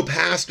 There's no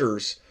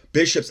pastors,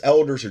 bishops,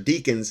 elders, or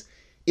deacons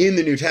in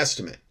the New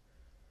Testament.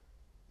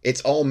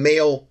 It's all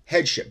male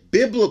headship,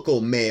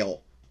 biblical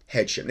male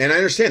headship. And I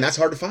understand that's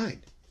hard to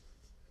find.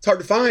 It's hard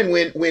to find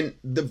when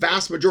the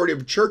vast majority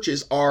of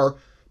churches are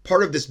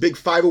part of this big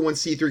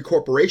 501c3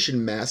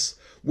 corporation mess,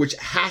 which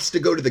has to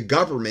go to the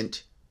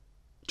government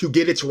to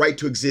get its right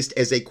to exist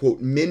as a, quote,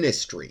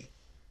 ministry.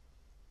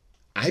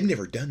 I've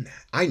never done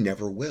that. I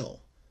never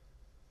will.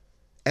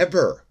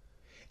 Ever.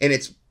 And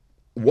it's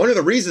one of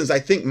the reasons I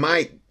think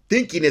my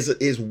thinking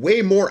is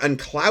way more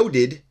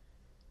unclouded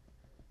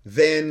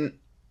than,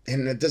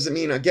 and it doesn't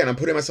mean, again, I'm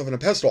putting myself on a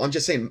pedestal. I'm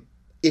just saying,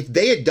 if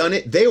they had done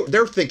it,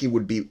 their thinking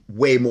would be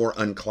way more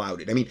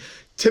unclouded. I mean,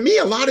 to me,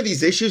 a lot of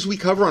these issues we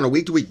cover on a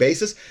week-to-week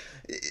basis,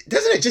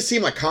 doesn't it just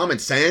seem like common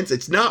sense?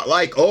 It's not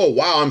like, oh,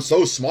 wow, I'm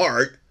so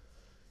smart.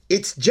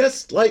 It's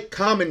just like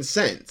common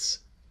sense.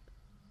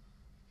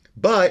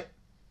 But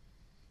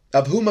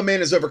of whom a man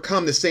has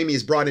overcome, the same he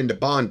is brought into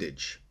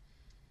bondage.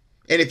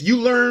 And if you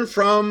learn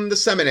from the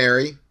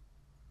seminary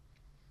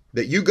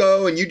that you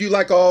go and you do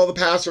like all the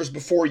pastors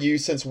before you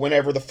since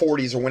whenever the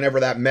 40s or whenever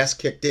that mess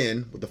kicked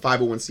in with the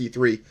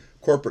 501c3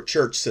 corporate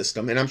church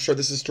system, and I'm sure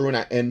this is true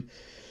in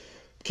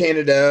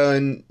Canada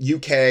and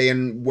UK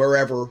and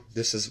wherever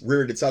this has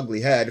reared its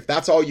ugly head, if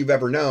that's all you've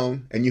ever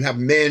known and you have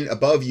men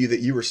above you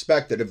that you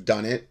respect that have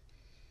done it,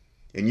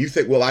 and you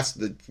think, well, that's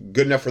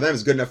good enough for them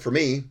is good enough for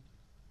me.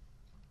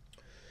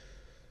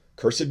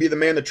 Cursed be the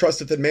man that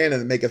trusteth in man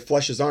and that maketh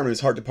flesh his arm and his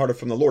heart departed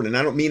from the Lord. And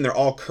I don't mean they're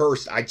all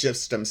cursed. I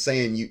just am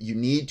saying you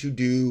need to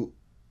do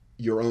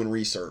your own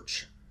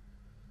research.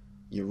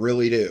 You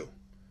really do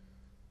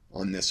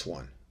on this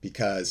one.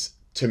 Because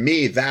to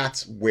me,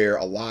 that's where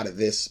a lot of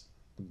this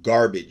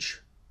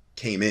garbage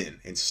came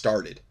in and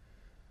started.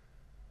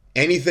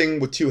 Anything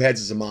with two heads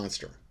is a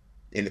monster.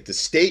 And if the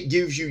state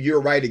gives you your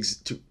right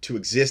to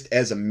exist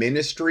as a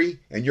ministry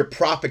and you're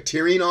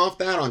profiteering off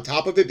that on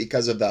top of it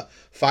because of the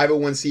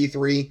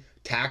 501c3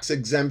 tax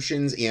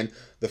exemptions and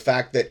the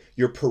fact that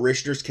your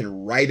parishioners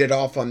can write it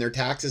off on their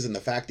taxes and the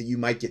fact that you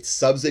might get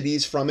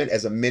subsidies from it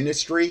as a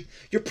ministry,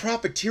 you're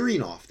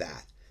profiteering off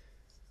that.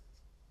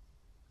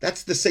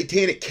 That's the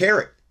satanic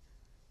carrot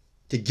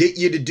to get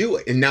you to do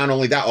it. And not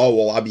only that, oh,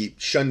 well, I'll be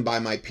shunned by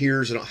my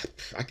peers and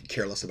I could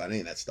care less about any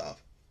of that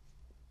stuff.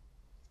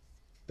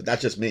 But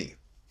that's just me.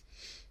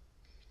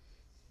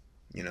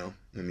 You know,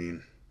 I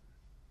mean,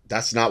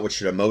 that's not what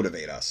should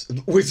motivate us.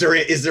 Is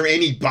there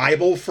any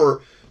Bible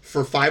for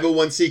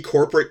 501c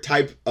corporate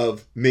type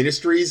of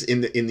ministries in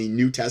the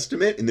New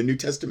Testament, in the New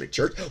Testament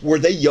church? Were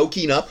they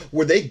yoking up?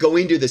 Were they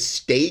going to the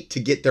state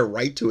to get their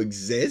right to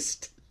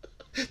exist?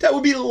 That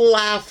would be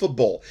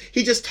laughable.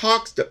 He just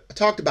talked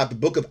about the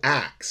book of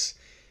Acts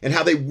and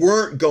how they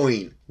weren't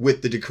going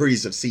with the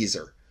decrees of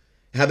Caesar,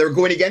 how they were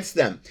going against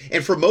them.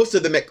 And for most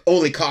of them, it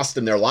only cost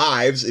them their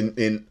lives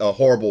in a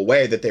horrible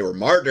way that they were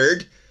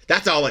martyred.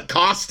 That's all it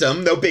cost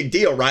them. No big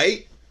deal,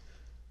 right?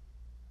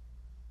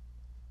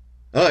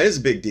 Oh, it is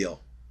a big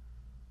deal.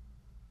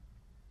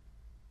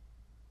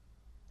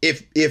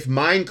 If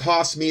mine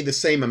costs me the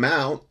same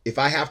amount, if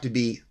I have to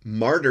be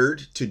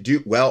martyred to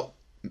do, well,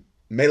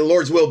 may the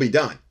Lord's will be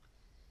done.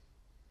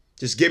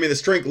 Just give me the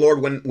strength,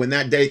 Lord, when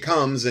that day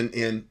comes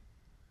and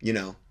you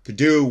know, to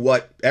do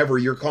whatever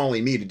you're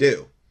calling me to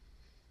do.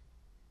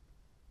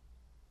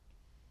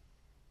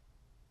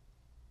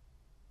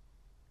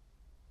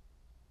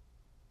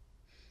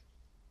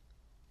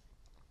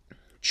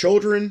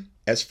 Children,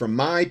 as for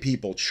my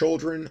people,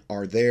 children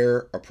are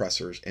their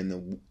oppressors,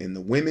 and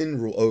the women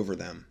rule over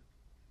them.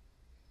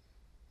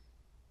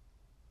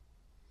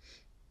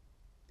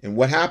 And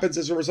what happens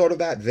as a result of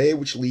that? They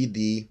which lead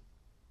thee,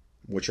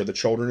 which are the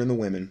children and the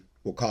women,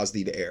 will cause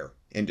thee to err,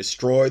 and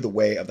destroy the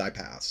way of thy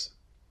paths.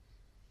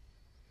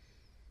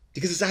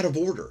 Because it's out of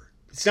order.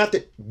 It's not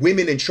that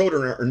women and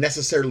children are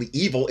necessarily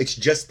evil, it's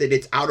just that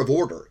it's out of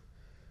order.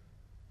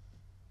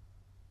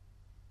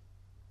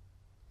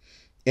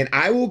 And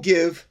I will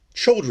give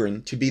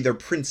children to be their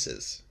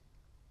princes,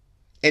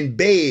 and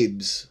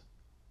babes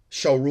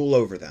shall rule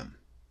over them.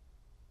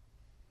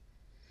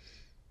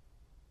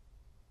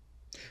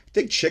 I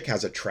think Chick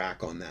has a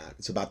track on that.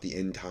 It's about the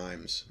end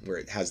times, where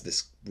it has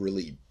this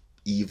really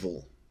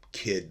evil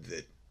kid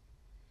that,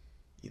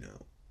 you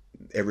know,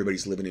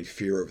 everybody's living in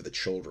fear over the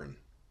children.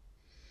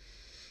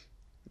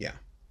 Yeah.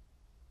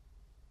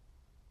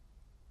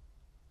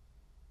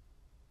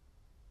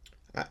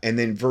 And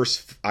then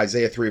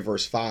Isaiah 3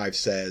 verse 5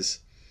 says,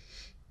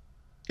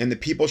 and the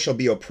people shall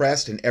be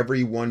oppressed, and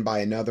every one by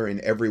another, and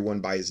every one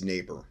by his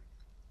neighbor.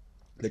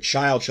 The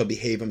child shall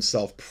behave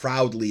himself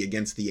proudly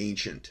against the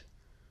ancient,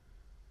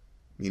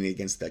 meaning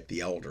against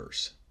the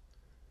elders,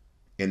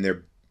 and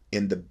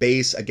the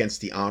base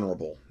against the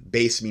honorable.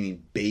 Base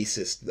meaning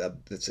basest.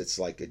 It's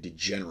like a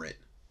degenerate.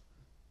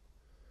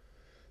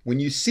 When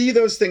you see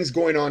those things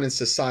going on in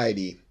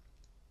society,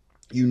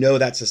 you know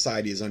that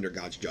society is under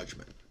God's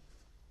judgment.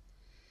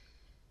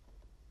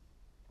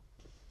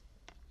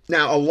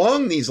 Now,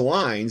 along these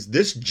lines,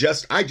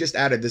 I just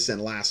added this in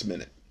last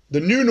minute. The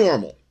new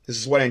normal. This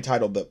is what I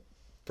entitled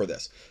for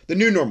this. The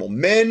new normal.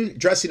 Men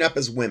dressing up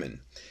as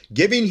women,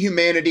 giving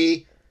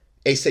humanity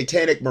a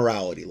satanic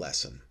morality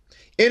lesson.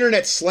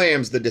 Internet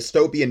slams the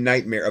dystopian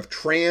nightmare of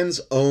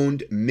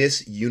trans-owned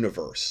Miss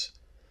Universe.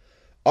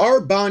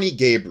 Our Bonnie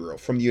Gabriel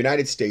from the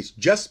United States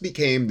just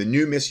became the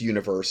new Miss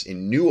Universe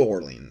in New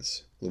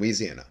Orleans,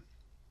 Louisiana,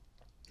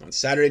 on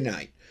Saturday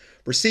night.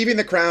 receiving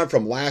the crown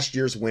from last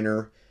year's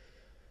winner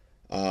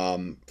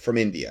from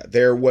India.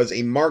 There was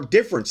a marked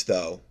difference,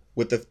 though,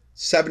 with the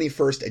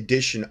 71st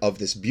edition of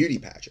this beauty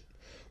pageant.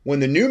 When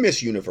the new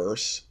Miss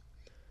Universe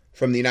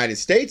from the United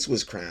States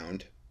was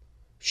crowned,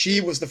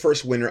 she was the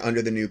first winner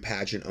under the new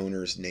pageant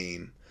owner's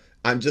name.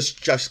 I'm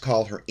just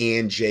call her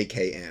Ann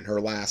JKN. Her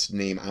last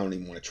name, I don't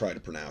even want to try to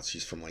pronounce.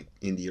 She's from like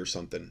India or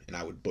something, and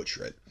I would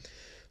butcher it.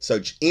 So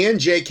Ann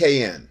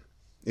JKN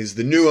is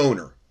the new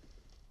owner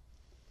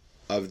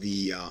of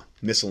the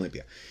Miss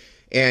Olympia.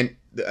 And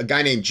a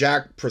guy named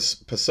Jack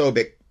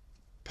Posobiec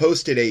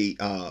posted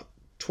a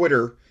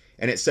Twitter,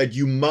 and it said,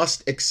 "You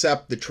must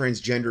accept the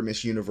transgender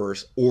Miss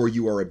Universe or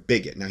you are a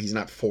bigot." Now, he's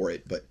not for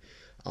it, but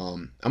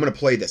I'm going to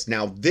play this.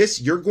 Now, this,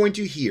 you're going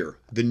to hear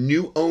the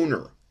new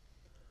owner,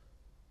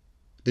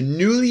 the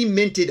newly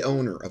minted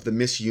owner of the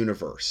Miss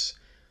Universe.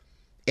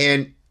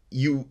 And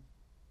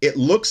it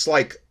looks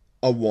like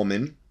a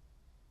woman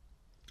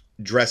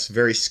dressed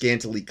very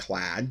scantily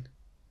clad,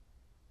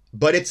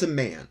 but it's a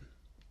man.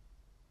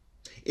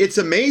 It's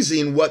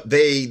amazing what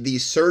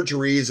these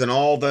surgeries and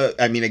all the,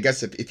 I mean, I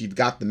guess if you've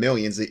got the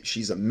millions,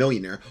 she's a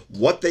millionaire,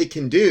 what they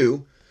can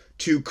do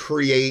to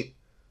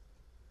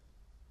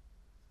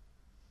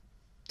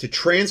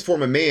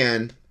transform a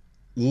man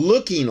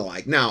looking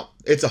like, now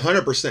it's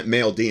 100%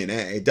 male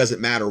DNA. It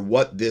doesn't matter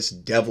what this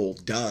devil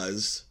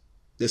does,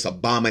 this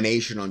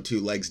abomination on two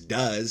legs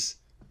does.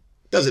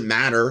 It doesn't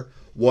matter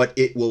what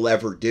it will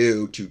ever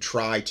do to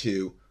try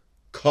to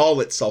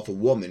call itself a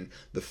woman.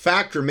 The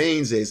fact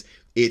remains is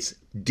its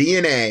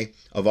DNA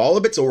of all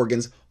of its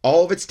organs,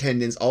 all of its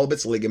tendons, all of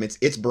its ligaments,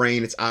 its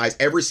brain, its eyes,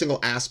 every single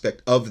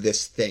aspect of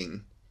this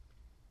thing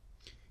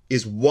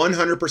is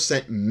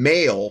 100%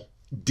 male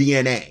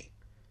DNA.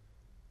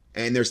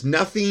 And there's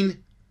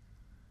nothing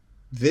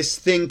this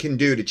thing can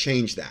do to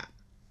change that.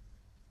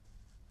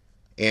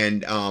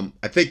 And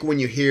I think when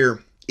you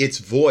hear its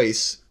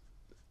voice,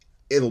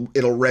 it'll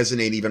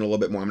resonate even a little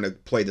bit more. I'm going to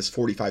play this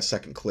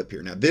 45-second clip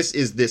here. Now, this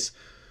is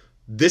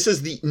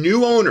the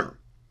new owner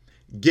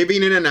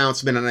giving an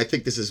announcement, and I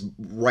think this is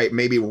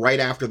maybe right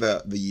after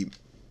the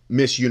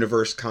Miss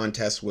Universe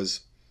contest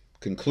was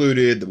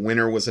concluded, the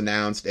winner was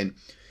announced, and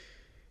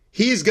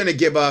he's going to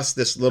give us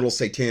this little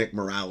satanic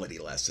morality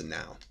lesson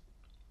now.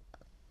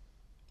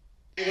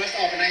 U.S.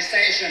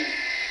 organization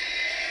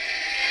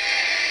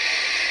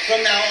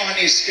from now on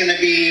is going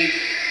to be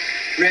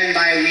ran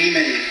by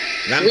women.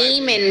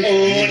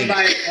 Owned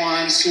by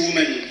trans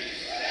women.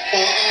 For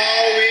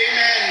all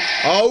women.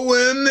 All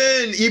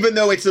women, even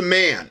though it's a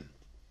man.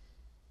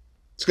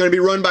 It's going to be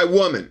run by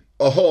women.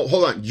 Oh,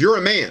 hold on. You're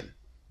a man.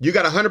 You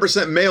got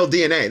 100% male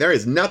DNA. There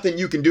is nothing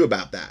you can do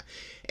about that.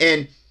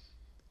 And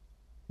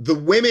the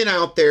women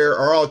out there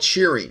are all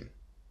cheering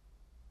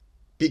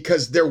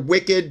because they're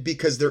wicked,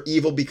 because they're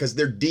evil, because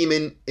they're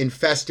demon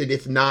infested,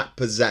 if not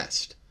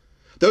possessed.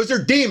 Those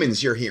are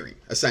demons you're hearing,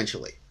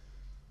 essentially.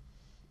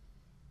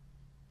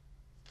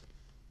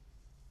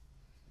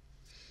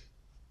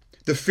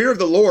 The fear of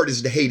the Lord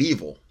is to hate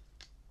evil.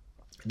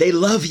 They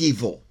love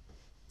evil.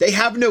 They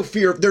have no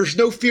fear. There's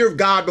no fear of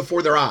God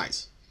before their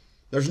eyes.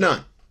 There's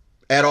none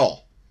at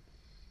all.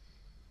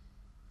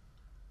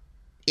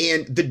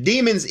 And the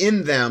demons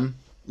in them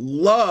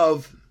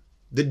love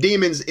the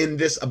demons in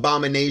this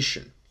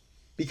abomination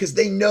because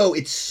they know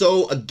it's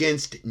so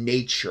against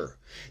nature.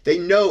 They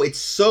know it's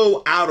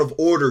so out of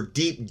order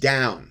deep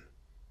down.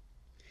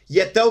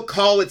 Yet they'll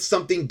call it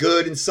something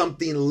good and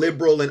something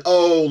liberal and,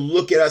 oh,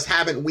 look at us,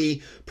 haven't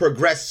we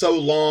progressed so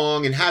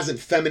long, and hasn't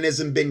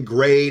feminism been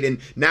great, and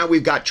now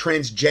we've got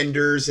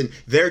transgenders and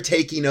they're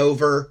taking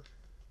over.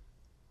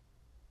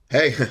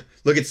 Hey,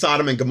 look at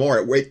Sodom and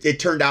Gomorrah. It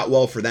turned out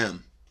well for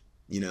them,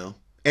 you know.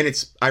 And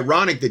it's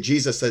ironic that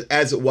Jesus says,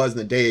 as it was in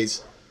the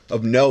days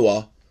of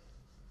Noah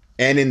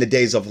and in the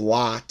days of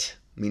Lot,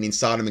 meaning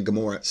Sodom and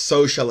Gomorrah,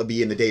 so shall it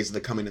be in the days of the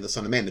coming of the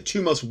Son of Man. The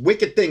two most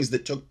wicked things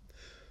that took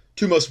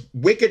two most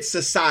wicked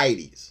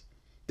societies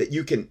that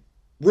you can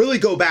really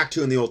go back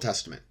to in the Old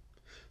Testament.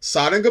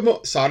 Sodom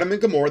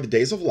and Gomorrah, the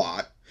days of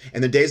Lot,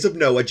 and the days of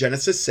Noah,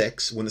 Genesis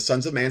 6, when the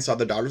sons of man saw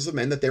the daughters of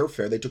men that they were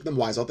fair, they took them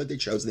wives out that they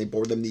chose, and they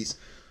bore them these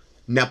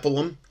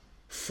Nephilim,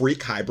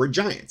 freak hybrid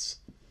giants.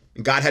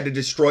 And God had to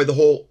destroy the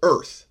whole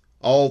earth,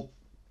 all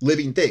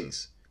living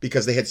things,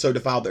 because they had so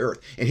defiled the earth,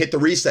 and hit the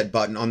reset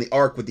button on the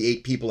ark with the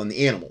 8 people and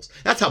the animals.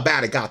 That's how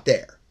bad it got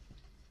there.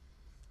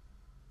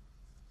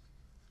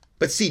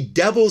 But see,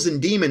 devils and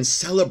demons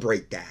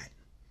celebrate that.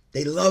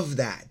 They love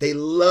that. They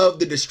love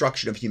the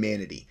destruction of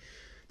humanity.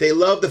 They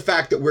love the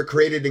fact that we're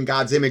created in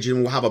God's image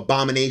and we'll have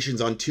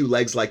abominations on 2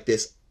 legs like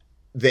this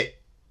that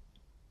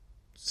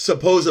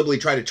supposedly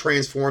try to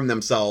transform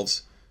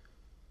themselves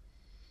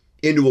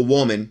into a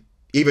woman,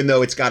 even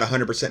though it's got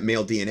 100%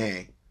 male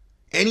DNA.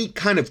 Any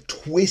kind of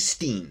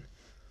twisting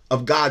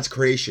of God's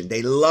creation,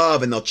 they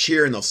love and they'll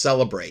cheer and they'll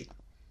celebrate.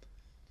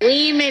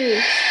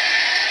 Women.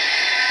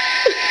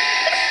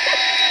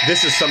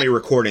 This is somebody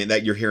recording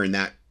that you're hearing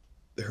that,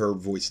 her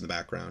voice in the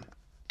background.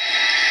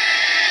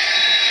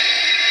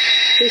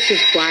 This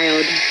is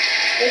wild.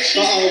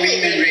 for all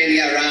women really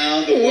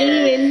around the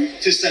world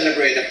to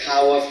celebrate the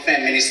power of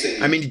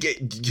feminism. I mean,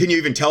 can you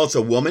even tell it's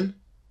a woman?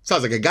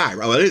 Sounds like a guy,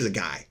 right? Well, it is a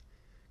guy.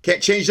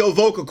 Can't change those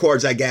vocal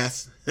cords, I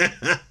guess.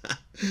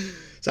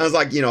 Sounds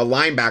like, a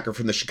linebacker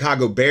from the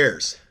Chicago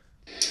Bears.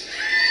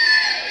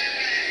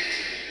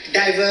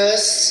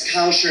 Diverse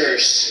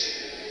cultures,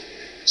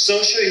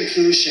 social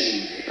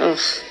inclusion,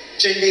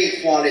 gender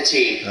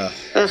equality,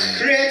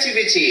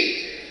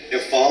 creativity, the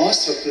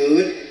force for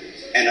good,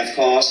 and of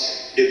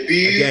course, the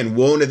beauty. Again,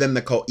 one of them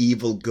they call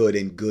evil good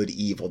and good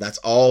evil. That's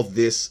all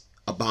this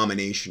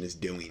abomination is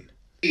doing.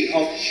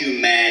 Of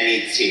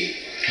humanity.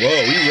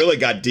 Whoa, we really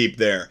got deep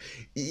there.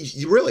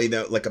 You really,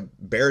 like a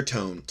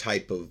baritone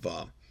type of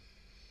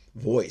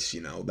voice,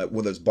 that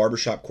with those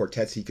barbershop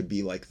quartets, he could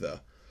be like the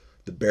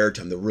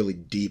baritone, the really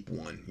deep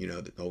one,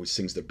 that always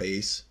sings the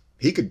bass.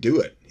 He could do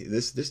it.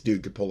 This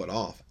dude could pull it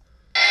off.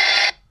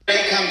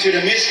 Welcome to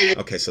the mission.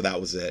 Okay, so that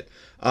was it.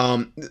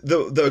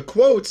 The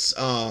quotes,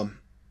 are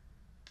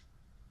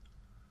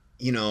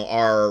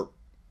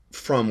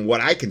from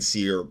what I can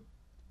see are,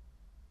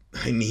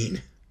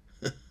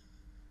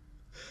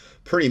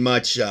 pretty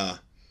much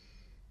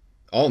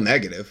all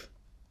negative.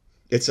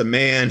 It's a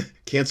man,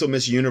 cancel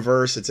Miss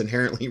Universe, it's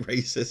inherently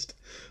racist.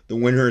 The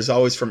winner is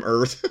always from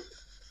Earth.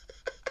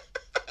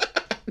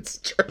 It's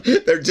true.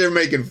 They're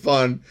making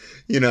fun,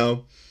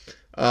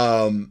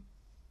 Oh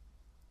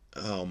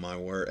my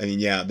word.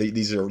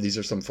 These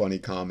are some funny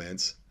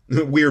comments.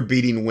 We're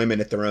beating women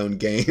at their own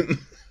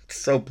game. It's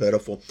so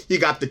pitiful. You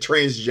got the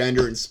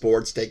transgender in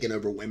sports taking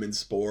over women's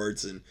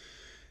sports, and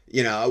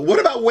what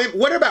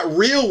about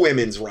real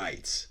women's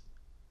rights?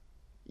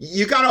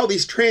 You got all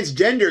these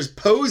transgenders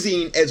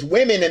posing as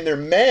women and they're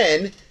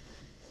men, and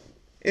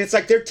it's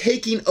like they're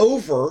taking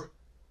over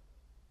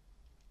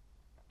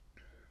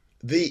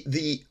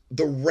the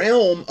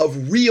realm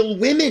of real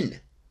women.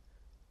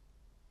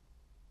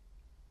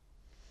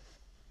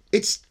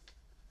 It's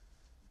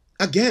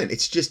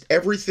just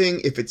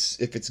everything. If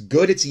it's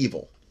good, it's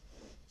evil.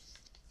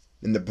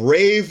 In the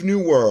brave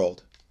new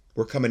world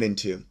we're coming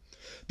into.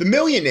 The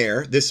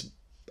millionaire, this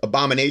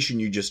abomination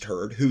you just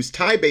heard, whose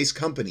Thai-based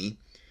company,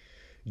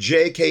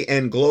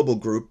 JKN Global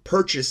Group,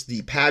 purchased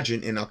the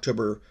pageant in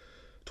October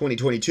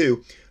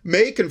 2022,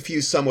 may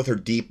confuse some with her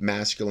deep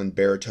masculine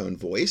baritone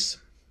voice.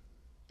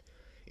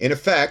 In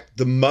effect,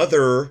 the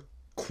mother,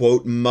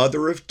 quote,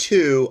 mother of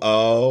two,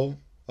 oh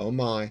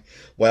my.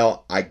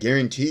 Well, I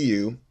guarantee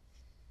you,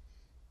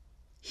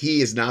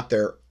 he is not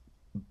their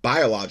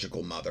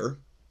biological mother.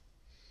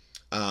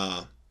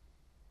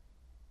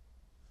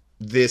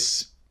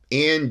 This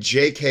and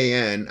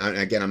JKN,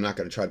 again, I'm not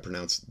going to try to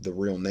pronounce the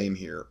real name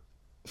here,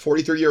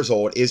 43 years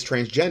old, is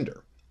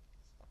transgender.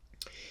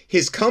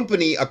 His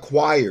company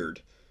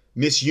acquired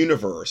Miss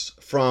Universe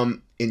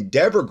from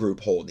Endeavor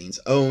Group Holdings,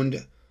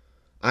 owned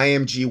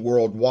IMG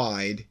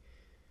Worldwide,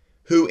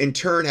 who in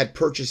turn had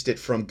purchased it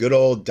from good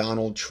old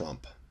Donald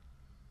Trump.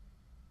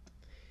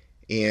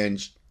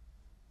 And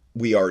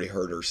we already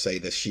heard her say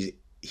this.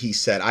 He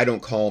said, I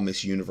don't call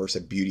Miss Universe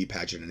a beauty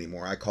pageant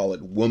anymore. I call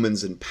it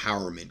women's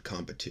empowerment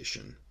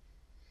competition.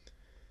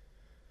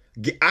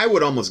 I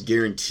would almost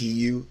guarantee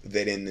you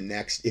that in the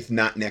next, if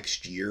not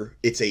next year,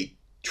 it's a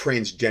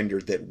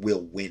transgender that will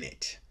win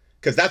it.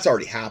 Because that's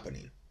already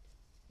happening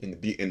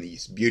in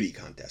these beauty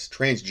contests.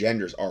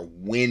 Transgenders are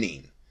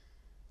winning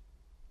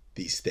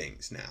these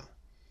things now.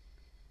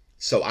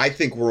 So I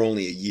think we're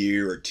only a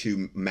year or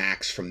two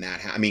max from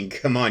that.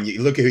 Come on,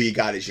 you look at who you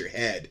got as your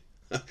head.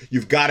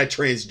 You've got a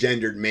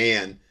transgendered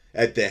man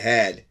at the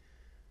head.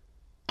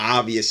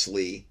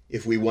 Obviously,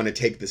 if we want to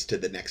take this to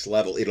the next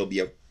level, it'll be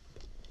a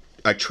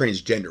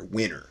transgender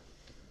winner.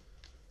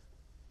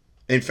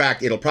 In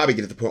fact, it'll probably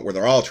get to the point where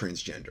they're all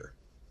transgender.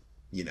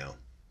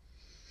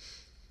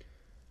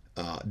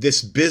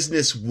 This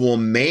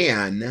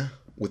businesswoman,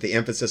 with the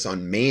emphasis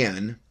on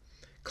man,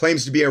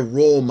 claims to be a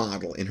role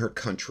model in her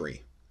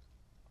country,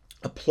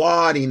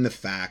 applauding the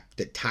fact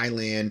that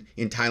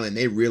in Thailand,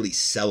 they really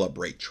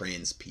celebrate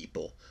trans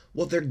people.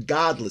 Well, they're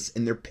godless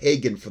and they're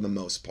pagan for the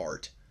most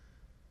part.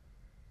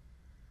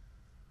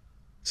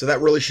 So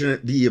that really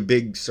shouldn't be a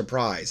big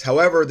surprise.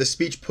 However, the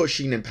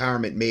speech-pushing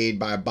empowerment made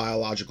by a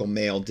biological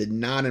male did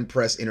not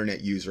impress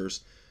internet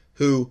users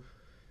who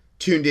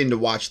tuned in to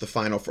watch the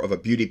final of a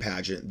beauty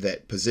pageant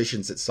that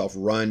positions itself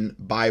run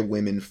by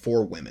women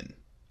for women.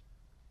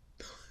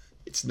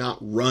 It's not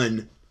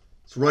run,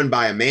 it's run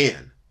by a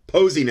man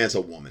posing as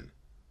a woman.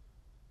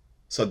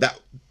 So that,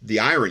 the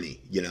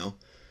irony,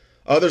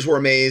 Others were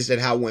amazed at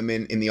how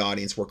women in the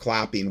audience were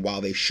clapping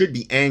while they should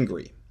be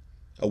angry.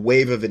 A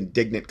wave of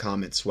indignant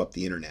comments swept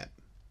the internet.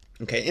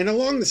 Okay, and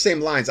along the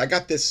same lines, I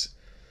got this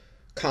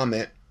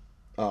comment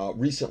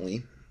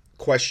recently,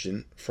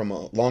 question from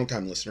a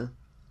longtime listener,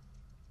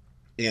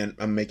 and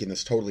I'm making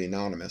this totally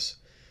anonymous,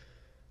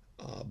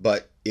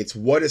 but it's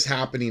what is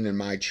happening in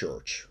my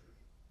church.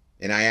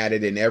 And I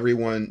added in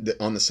everyone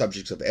on the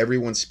subjects of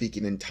everyone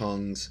speaking in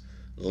tongues,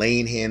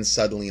 laying hands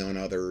suddenly on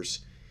others,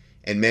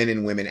 and men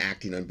and women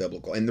acting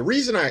unbiblical. And the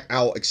reason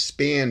I'll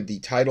expand the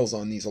titles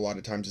on these a lot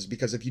of times is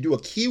because if you do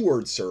a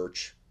keyword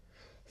search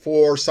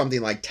for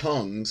something like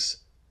tongues,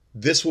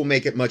 this will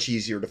make it much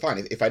easier to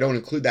find. If I don't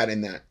include that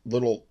in that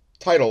little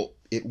title,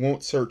 it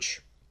won't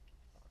search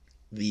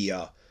the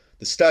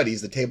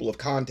studies, the table of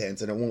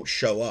contents, and it won't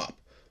show up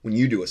when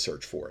you do a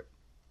search for it.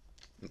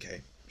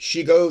 Okay.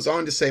 She goes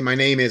on to say, my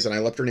name is, and I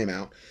left her name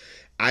out,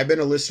 I've been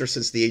a listener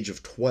since the age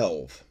of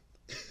 12.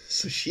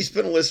 So she's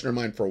been a listener of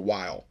mine for a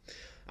while.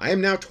 I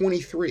am now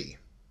 23.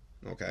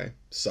 Okay.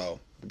 So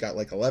we got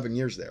like 11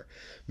 years there.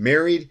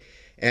 Married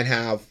and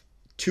have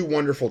 2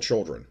 wonderful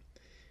children.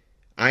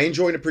 I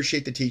enjoy and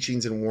appreciate the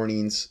teachings and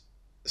warnings.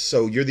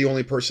 So you're the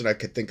only person I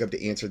could think of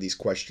to answer these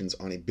questions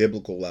on a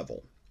biblical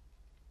level.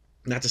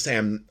 Not to say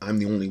I'm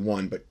the only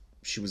one, but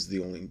she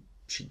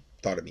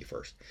thought of me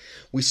first.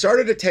 We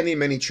started attending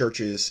many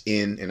churches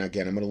and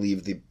again, I'm going to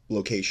leave the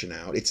location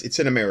out. It's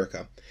in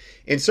America,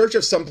 in search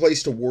of some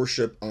place to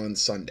worship on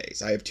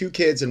Sundays. I have 2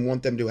 kids and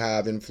want them to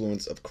have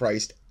influence of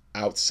Christ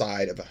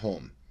outside of a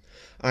home.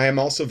 I am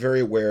also very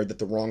aware that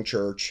the wrong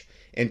church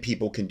and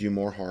people can do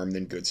more harm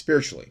than good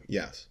spiritually.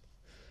 Yes.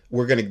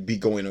 We're going to be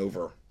going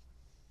over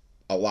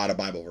a lot of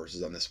Bible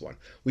verses on this one.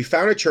 We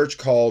found a church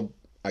called,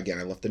 again,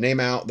 I left the name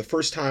out. The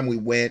first time we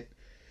went,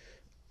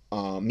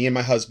 me and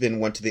my husband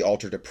went to the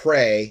altar to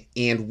pray,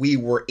 and we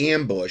were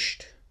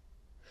ambushed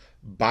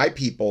by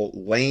people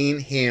laying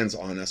hands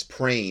on us,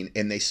 praying,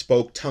 and they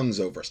spoke tongues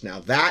over us. Now,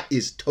 that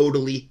is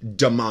totally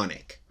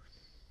demonic.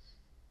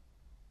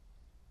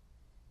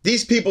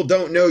 These people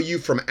don't know you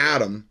from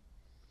Adam,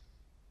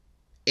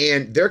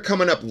 and they're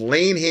coming up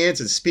laying hands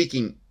and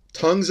speaking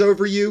tongues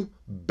over you.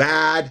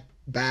 Bad,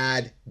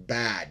 bad,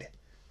 bad.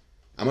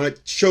 I'm going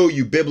to show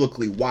you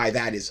biblically why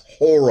that is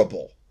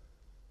horrible.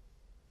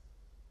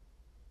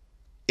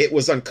 It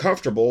was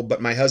uncomfortable,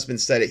 but my husband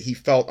said he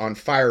felt on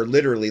fire,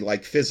 literally,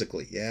 like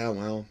physically. Yeah,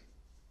 well,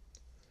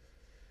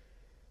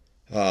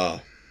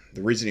 the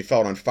reason he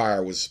felt on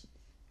fire was,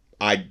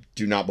 I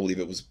do not believe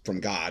it was from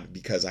God,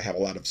 because I have a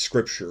lot of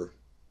scripture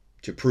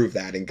to prove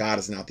that, and God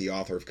is not the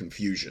author of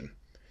confusion.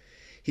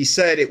 He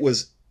said it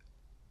was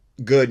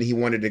good and he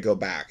wanted to go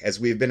back. As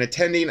we've been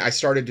attending, I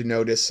started to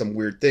notice some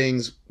weird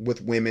things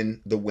with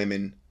the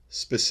women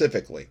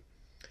specifically.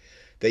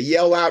 They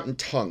yell out in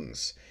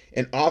tongues,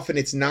 and often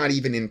it's not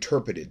even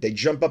interpreted. They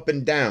jump up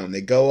and down.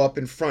 They go up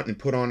in front and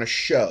put on a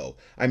show.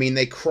 I mean,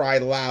 they cry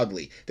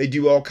loudly. They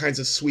do all kinds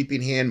of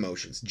sweeping hand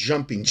motions,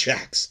 jumping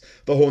jacks,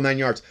 the whole 9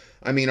 yards.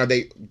 I mean,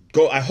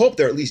 I hope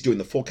they're at least doing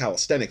the full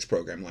calisthenics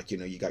program. Like,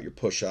 you got your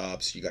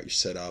push-ups, you got your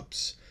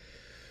sit-ups.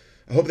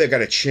 I hope they've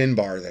got a chin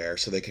bar there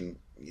so they can,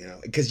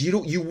 because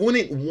you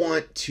wouldn't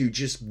want to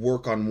just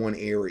work on one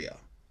area.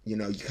 You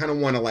kind of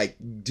want to like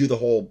do the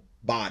whole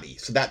body.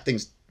 So that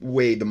thing's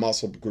way the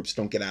muscle groups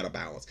don't get out of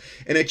balance.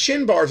 And a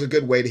chin bar is a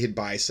good way to hit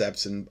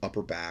biceps and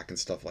upper back and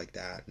stuff like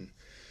that. And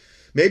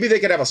maybe they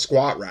could have a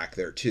squat rack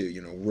there too,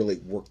 really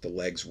work the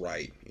legs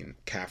right,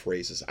 calf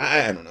raises.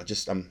 I don't know, I'm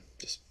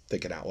just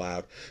thinking out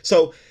loud.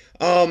 So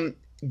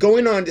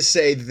going on to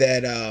say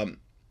that,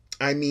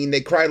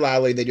 they cry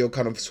loudly, they do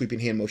kind of sweeping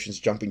hand motions,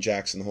 jumping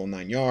jacks, and the whole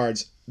 9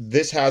 yards.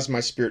 This has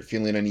my spirit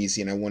feeling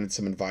uneasy, and I wanted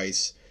some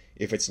advice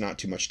if it's not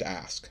too much to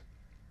ask.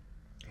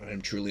 I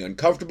am truly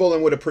uncomfortable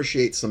and would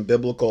appreciate some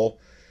biblical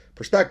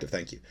perspective.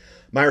 Thank you.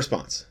 My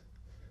response: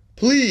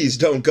 please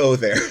don't go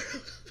there.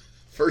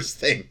 First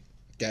thing,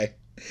 okay?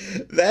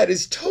 That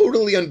is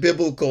totally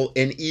unbiblical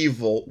and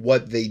evil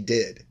what they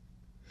did.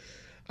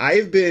 I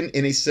have been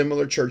in a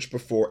similar church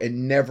before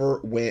and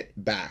never went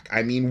back.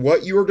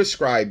 What you are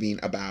describing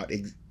about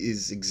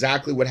is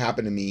exactly what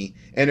happened to me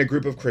and a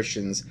group of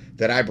Christians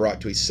that I brought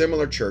to a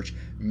similar church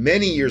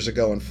many years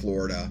ago in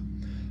Florida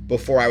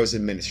before I was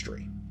in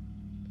ministry.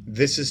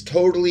 This is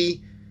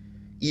totally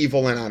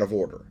evil and out of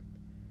order.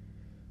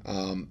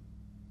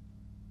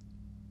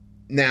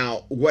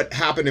 Now, what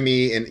happened to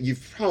me, and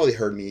you've probably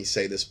heard me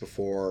say this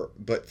before,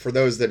 but for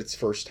those that it's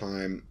first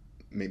time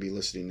maybe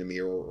listening to me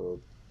or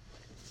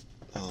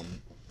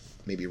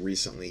maybe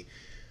recently,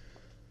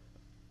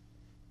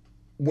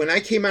 when I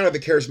came out of the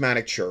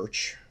charismatic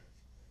church,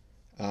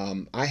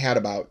 I had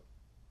about,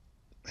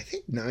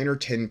 9 or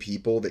 10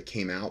 people that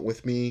came out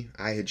with me.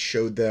 I had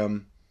showed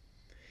them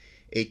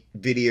a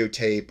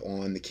videotape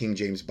on the King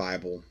James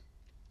Bible,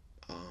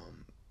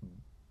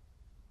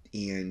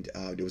 and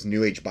it was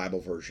New Age Bible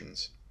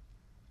versions,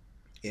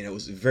 and it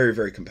was very,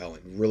 very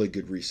compelling, really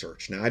good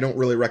research. Now, I don't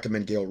really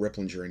recommend Gail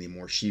Ripplinger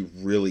anymore. She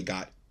really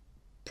got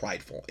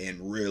prideful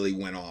and really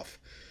went off.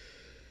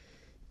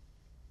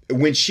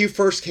 When she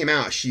first came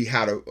out, she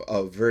had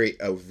a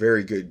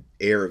very good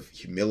air of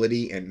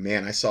humility, and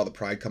man, I saw the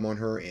pride come on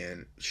her,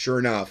 and sure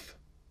enough,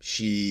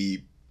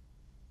 she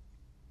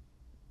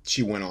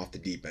went off the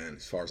deep end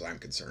as far as I'm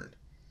concerned.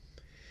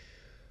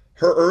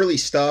 Her early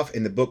stuff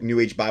in the book New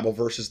Age Bible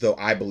Verses, though,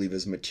 I believe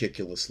is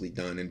meticulously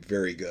done and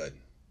very good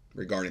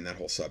regarding that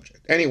whole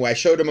subject. Anyway, I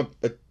showed him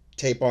a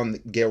tape on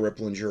Gail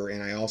Ripplinger,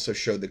 and I also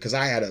showed that because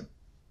I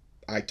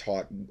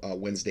taught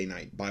Wednesday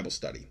night Bible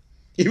study,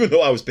 even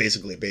though I was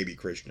basically a baby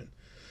Christian.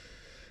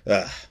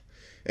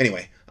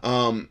 Anyway,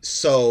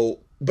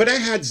 but I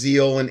had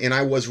zeal, and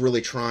I was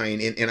really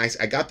trying, and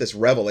I got this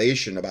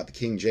revelation about the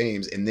King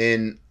James, and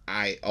then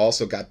I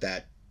also got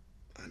that,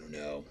 I don't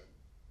know,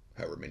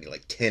 however many,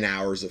 like 10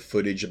 hours of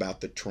footage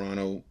about the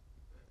Toronto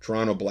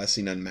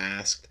Blessing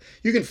Unmasked.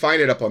 You can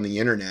find it up on the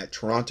internet,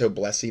 Toronto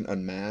Blessing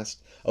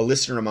Unmasked. A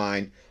listener of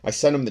mine, I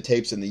sent him the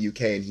tapes in the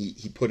UK, and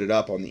he put it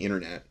up on the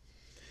internet.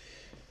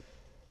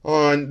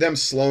 On them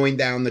slowing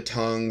down the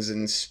tongues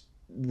and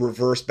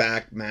reverse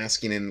back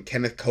masking, and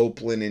Kenneth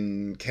Copeland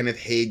and Kenneth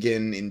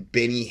Hagin and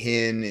Benny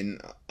Hinn and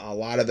a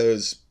lot of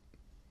those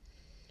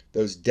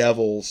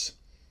devils,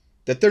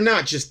 that they're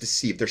not just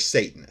deceived, they're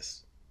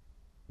Satanists.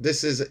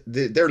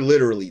 They're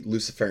literally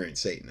Luciferian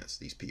Satanists,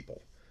 these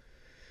people.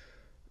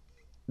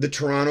 The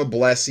Toronto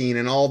Blessing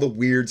and all the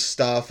weird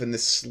stuff and the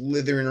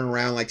slithering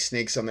around like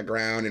snakes on the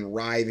ground and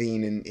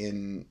writhing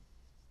and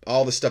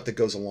all the stuff that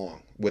goes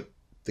along with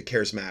the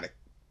charismatic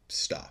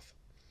stuff.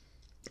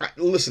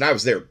 Listen, I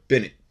was there,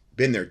 been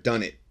there,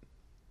 done it,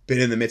 been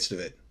in the midst of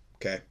it,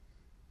 okay?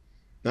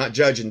 Not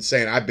judging,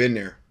 saying I've been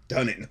there,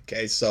 done it,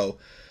 okay? So,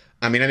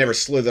 I mean, I never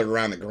slithered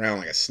around the ground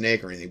like a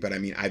snake or anything, but I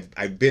mean,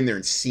 I've been there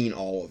and seen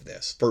all of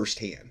this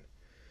firsthand.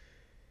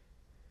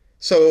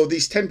 So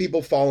these 10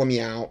 people follow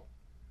me out.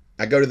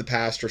 I go to the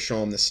pastor,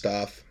 show him this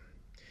stuff.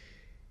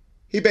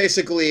 He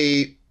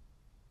basically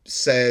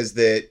says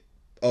that,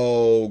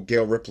 oh,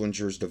 Gail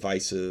Riplinger's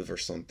divisive or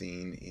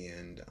something,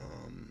 and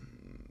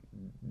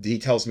he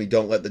tells me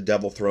don't let the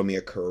devil throw me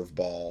a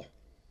curveball.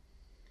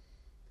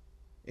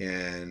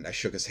 And I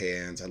shook his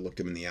hands. I looked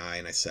him in the eye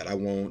and I said, I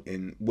won't.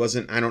 And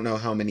I don't know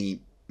how many,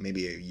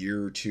 maybe a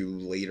year or two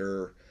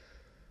later,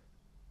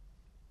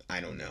 I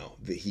don't know,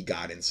 that he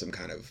got in some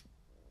kind of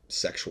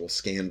sexual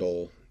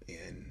scandal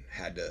and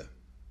had to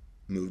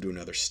move to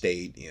another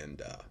state. And,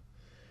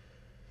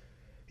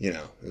 it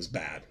was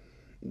bad.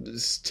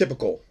 It's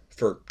typical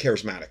for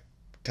charismatic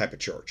type of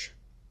church.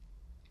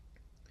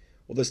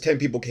 Well, those 10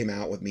 people came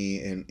out with me,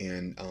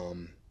 and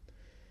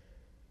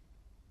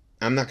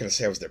I'm not going to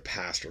say I was their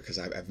pastor, because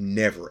I've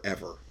never,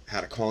 ever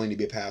had a calling to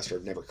be a pastor.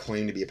 I've never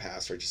claimed to be a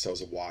pastor. I just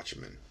was a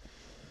watchman.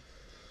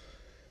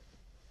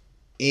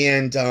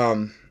 And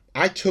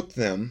I took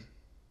them.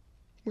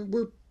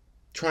 We're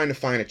trying to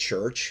find a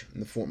church in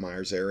the Fort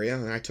Myers area,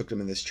 and I took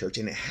them in this church,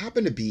 and it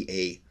happened to be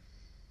a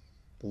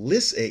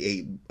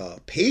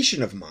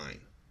patient of mine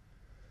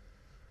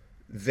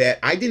that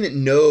I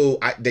didn't know.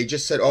 They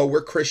just said, oh,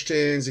 we're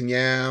Christians, and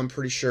yeah, I'm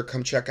pretty sure,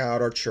 come check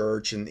out our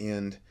church.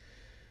 And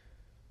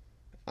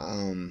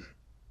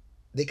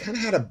they kind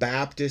of had a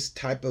Baptist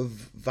type of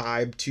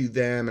vibe to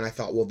them. And I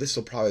thought, well, this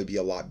will probably be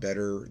a lot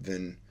better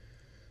than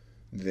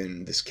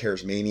this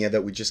charismania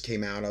that we just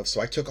came out of.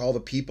 So I took all the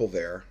people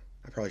there.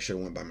 I probably should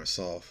have went by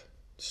myself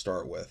to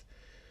start with.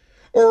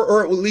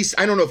 Or at least,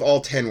 I don't know if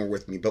all 10 were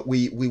with me, but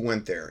we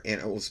went there,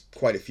 and it was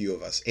quite a few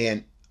of us.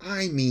 And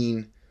I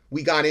mean,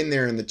 we got in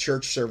there and the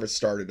church service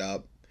started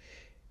up,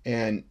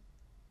 and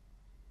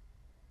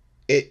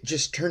it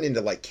just turned into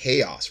like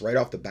chaos right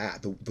off the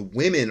bat. The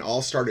women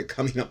all started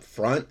coming up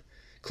front,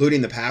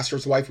 including the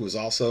pastor's wife, who was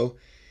also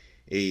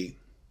a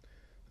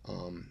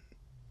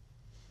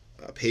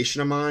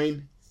patient of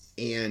mine.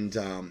 And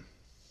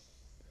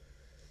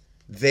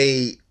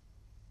they're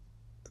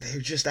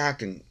just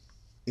acting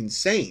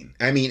insane.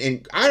 I mean,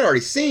 and I'd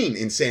already seen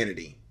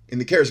insanity in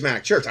the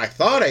charismatic church. I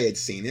thought I had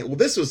seen it. Well,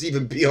 this was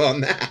even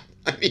beyond that.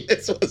 I mean,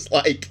 this was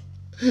like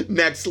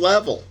next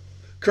level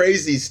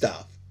crazy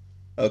stuff.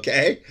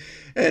 Okay?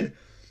 And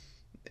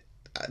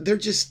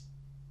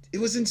it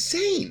was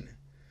insane.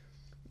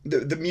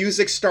 The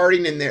music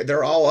starting in there,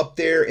 they're all up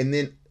there, and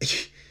then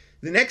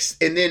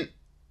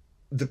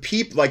the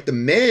people, like the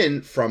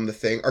men from the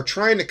thing, are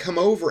trying to come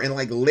over and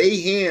like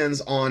lay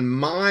hands on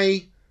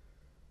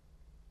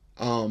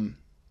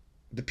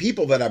the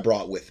people that I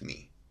brought with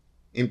me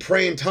and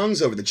pray in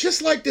tongues over them,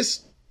 just like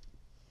this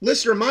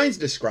listener of mine's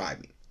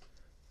describing.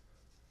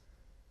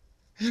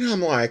 And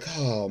I'm like,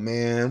 oh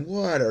man,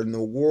 what in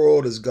the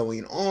world is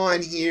going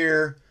on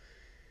here?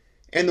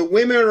 And the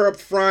women are up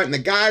front and the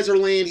guys are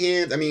laying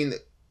hands. I mean,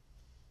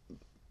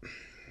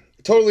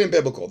 totally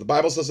unbiblical. The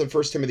Bible says in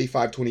 1 Timothy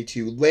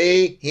 5:22,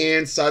 lay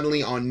hands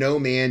suddenly on no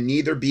man,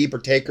 neither be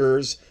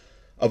partakers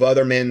of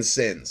other men's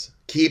sins.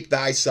 Keep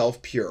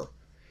thyself pure.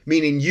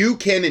 Meaning you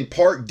can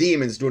impart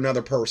demons to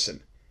another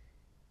person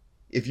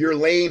if you're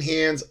laying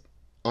hands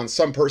on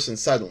some person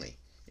suddenly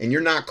and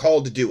you're not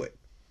called to do it.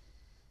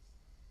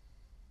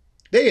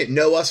 They didn't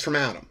know us from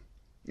Adam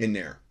in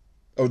there.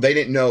 Or they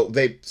didn't know,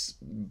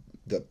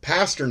 the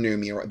pastor knew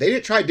me. Or they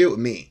didn't try to do it with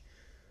me.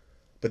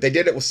 But they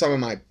did it with some of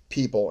my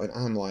people. And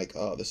I'm like,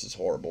 oh, this is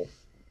horrible.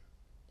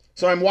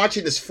 So I'm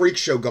watching this freak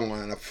show going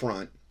on up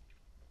front.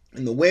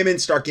 And the women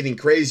start getting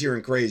crazier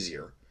and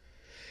crazier.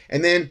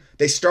 And then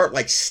they start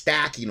like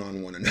stacking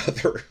on one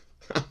another.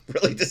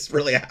 This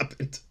really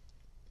happened.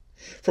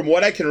 From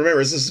what I can remember,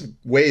 this is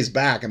ways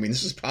back. I mean,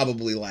 this was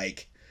probably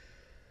like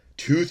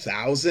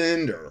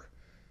 2000 or,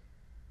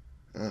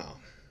 oh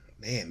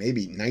man,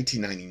 maybe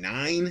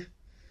 1999.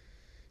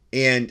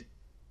 And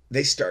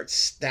they start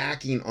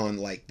stacking on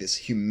like this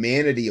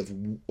humanity of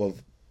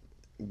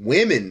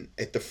women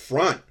at the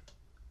front.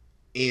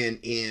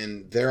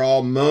 And they're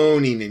all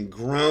moaning and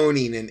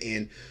groaning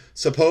and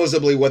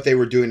supposedly what they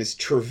were doing is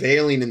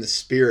travailing in the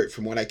spirit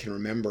from what I can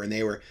remember. And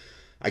they were,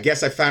 I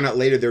guess I found out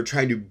later, they were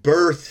trying to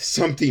birth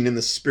something in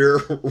the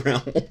spirit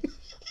realm.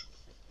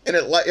 And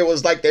it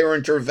was like they were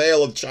in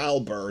travail of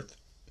childbirth.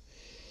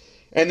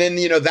 And then,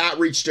 that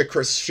reached a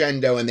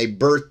crescendo and they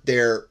birthed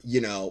their,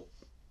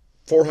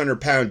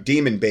 400-pound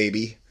demon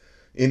baby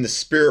in the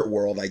spirit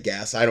world, I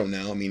guess. I don't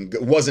know. I mean,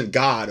 it wasn't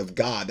God of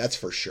God, that's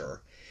for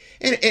sure.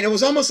 And it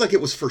was almost like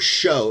it was for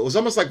show. It was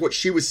almost like what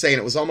she was saying.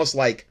 It was almost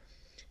like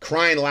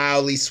crying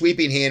loudly,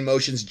 sweeping hand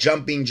motions,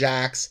 jumping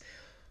jacks,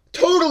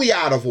 totally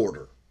out of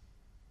order.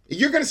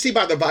 You're going to see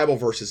by the Bible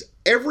verses,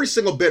 every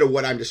single bit of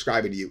what I'm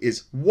describing to you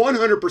is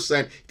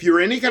 100%. If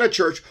you're in any kind of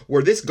church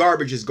where this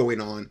garbage is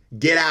going on,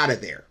 get out of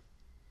there.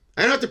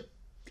 I don't have to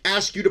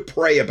ask you to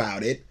pray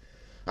about it.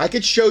 I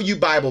could show you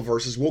Bible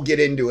verses. We'll get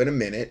into it in a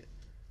minute.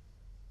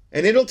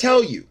 And it'll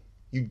tell you,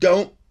 you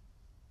don't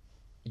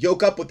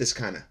yoke up with this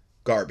kind of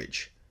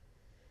garbage.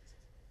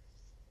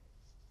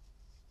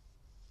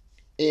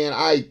 And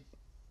I,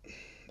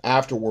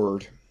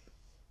 afterward,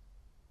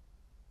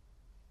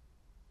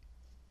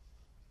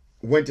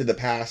 went to the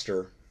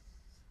pastor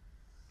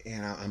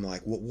and I'm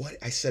like, well, what?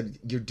 I said,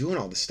 you're doing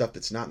all this stuff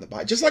that's not in the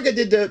Bible. Just like I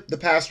did to the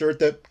pastor at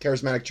the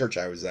charismatic church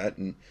I was at.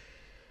 And,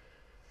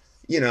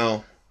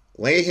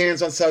 lay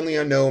hands on suddenly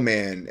on no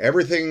man.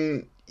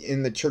 Everything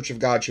in the church of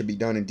God should be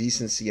done in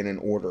decency and in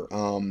order.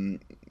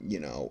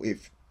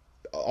 If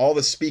all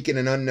the speaking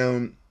in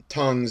unknown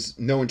tongues,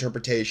 no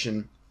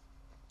interpretation,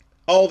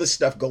 all this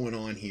stuff going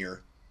on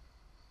here.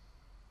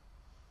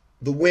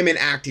 The women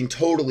acting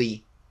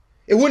totally,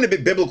 it wouldn't have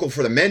been biblical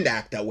for the men to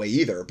act that way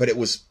either, but it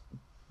was,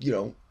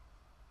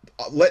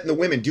 letting the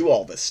women do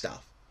all this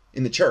stuff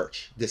in the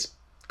church, this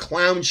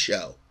clown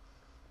show.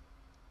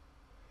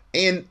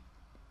 And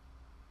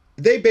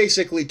they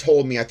basically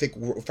told me, I think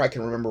if I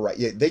can remember right,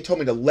 they told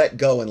me to let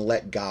go and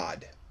let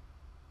God.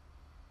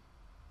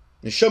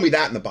 And show me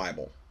that in the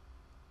Bible.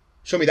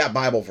 Show me that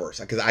Bible verse,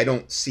 because I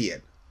don't see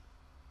it.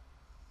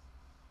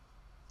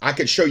 I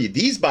could show you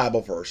these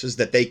Bible verses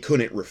that they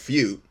couldn't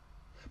refute.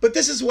 But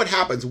this is what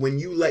happens when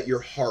you let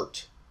your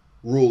heart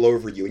rule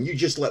over you and you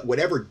just let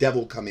whatever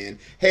devil come in.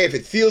 Hey, if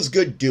it feels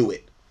good, do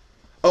it.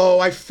 Oh,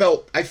 I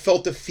felt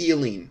a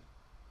feeling.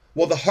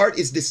 Well, the heart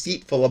is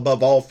deceitful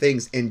above all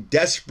things and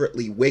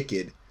desperately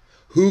wicked.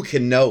 Who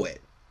can know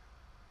it?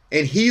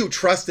 And he who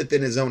trusteth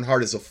in his own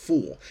heart is a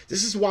fool.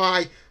 This is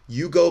why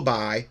you go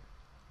by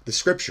the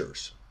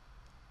scriptures.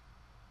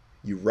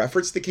 You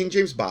reference the King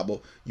James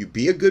Bible. You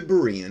be a good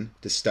Berean,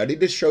 to study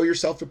to show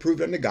yourself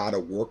approved unto God, a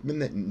workman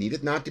that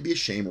needeth not to be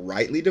ashamed,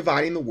 rightly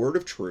dividing the word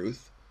of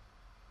truth.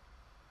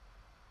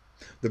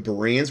 The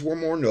Bereans were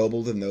more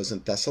noble than those in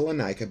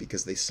Thessalonica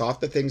because they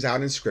sought the things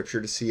out in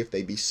Scripture to see if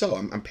they be so.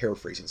 I'm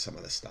paraphrasing some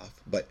of this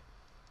stuff, but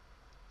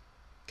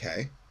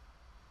okay.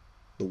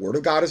 The Word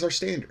of God is our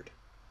standard.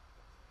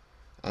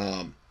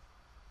 But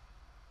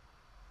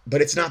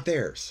it's not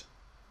theirs.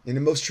 And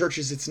in most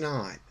churches, it's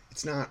not.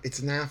 It's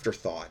an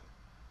afterthought.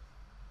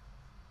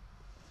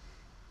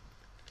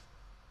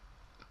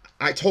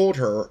 I told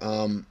her,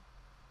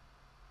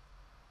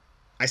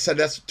 I said,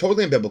 that's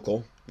totally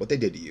unbiblical, what they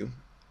did to you.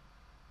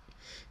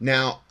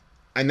 Now,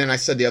 and then I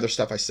said the other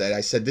stuff I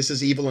said, this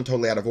is evil and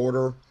totally out of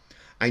order.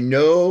 I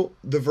know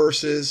the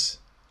verses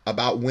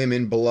about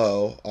women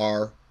below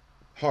are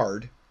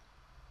hard,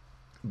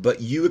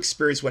 but you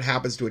experience what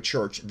happens to a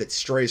church that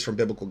strays from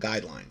biblical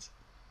guidelines.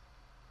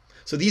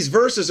 So these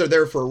verses are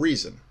there for a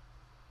reason.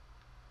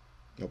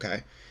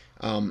 Okay?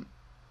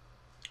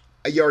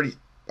 You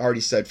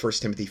already said 1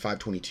 Timothy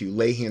 5:22,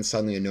 lay hands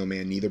suddenly on no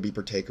man, neither be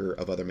partaker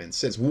of other men's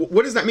sins.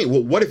 What does that mean?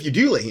 Well, what if you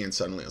do lay hands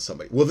suddenly on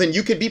somebody? Well, then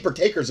you could be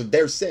partakers of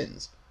their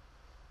sins.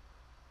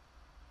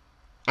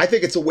 I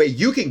think it's a way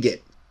you can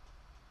get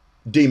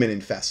demon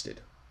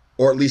infested,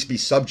 or at least be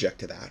subject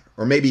to that,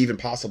 or maybe even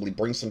possibly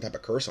bring some type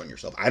of curse on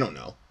yourself. I don't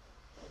know.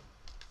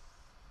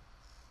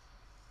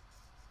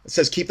 It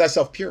says, keep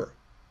thyself pure.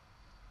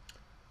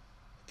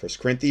 1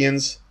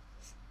 Corinthians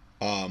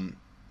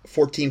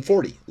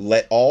 14:40,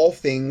 let all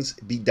things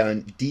be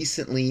done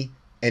decently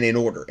and in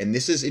order. And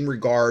this is in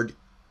regard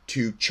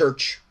to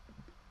church,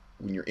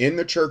 when you're in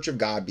the church of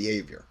God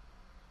behavior.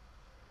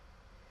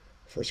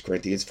 1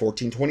 Corinthians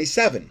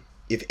 14:27,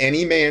 if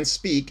any man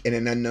speak in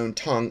an unknown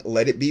tongue,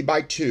 let it be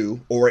by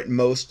two, or at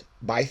most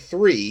by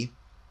three.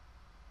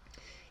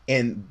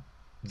 And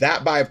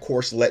that by, of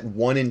course, let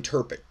one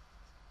interpret.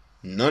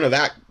 None of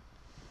that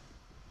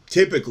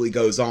typically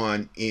goes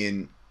on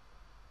in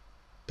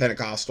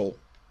Pentecostal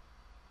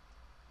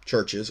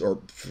churches,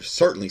 or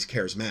certainly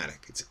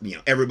charismatic. It's,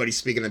 everybody's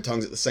speaking in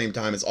tongues at the same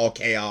time. It's all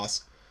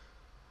chaos.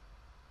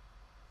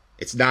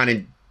 It's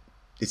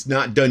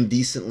not done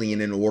decently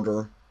and in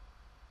order.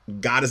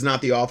 God is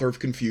not the author of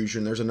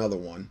confusion. There's another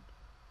one.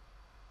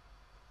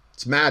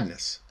 It's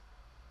madness.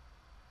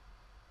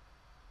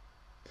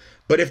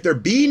 But if there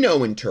be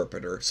no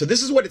interpreter, so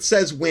this is what it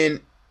says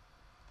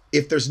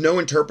if there's no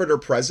interpreter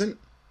present,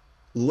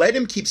 let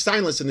him keep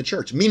silence in the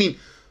church. Meaning,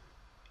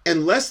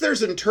 unless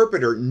there's an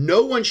interpreter,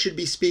 no one should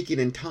be speaking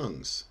in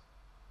tongues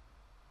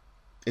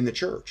in the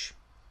church.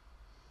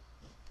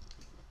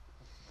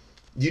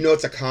 You know,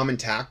 it's a common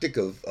tactic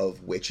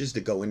of witches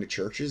to go into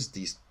churches.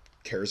 These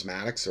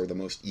charismatics are the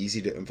most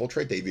easy to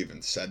infiltrate. They've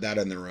even said that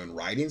in their own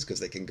writings because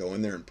they can go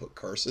in there and put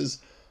curses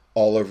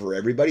all over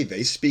everybody.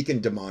 They speak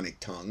in demonic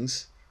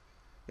tongues.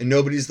 And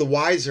nobody's the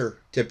wiser,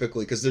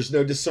 typically, because there's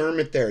no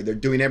discernment there. They're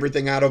doing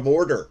everything out of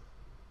order.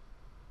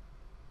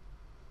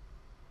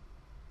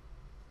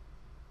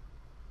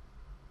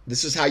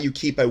 This is how you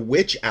keep a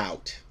witch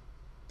out.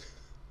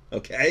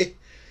 Okay?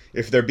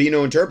 If there be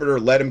no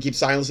interpreter, let him keep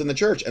silence in the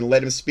church and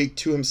let him speak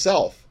to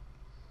himself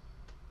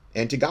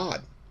and to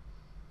God.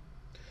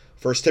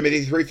 1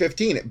 Timothy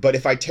 3:15, but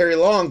if I tarry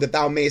long, that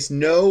thou mayest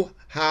know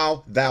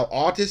how thou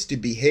oughtest to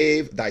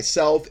behave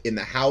thyself in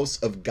the house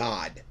of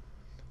God.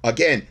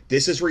 Again,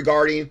 this is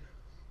regarding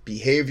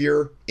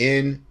behavior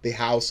in the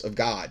house of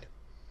God,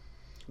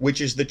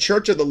 which is the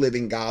church of the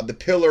living God, the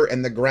pillar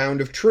and the ground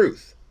of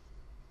truth.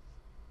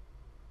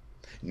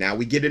 Now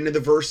we get into the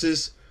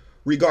verses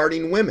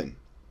regarding women.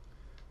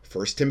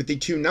 1 Timothy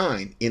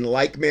 2:9, in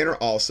like manner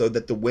also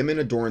that the women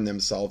adorn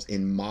themselves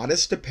in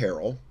modest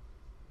apparel,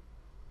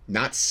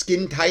 not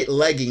skin-tight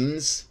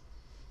leggings,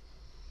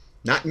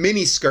 not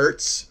mini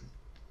skirts,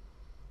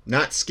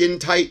 not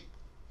skin-tight,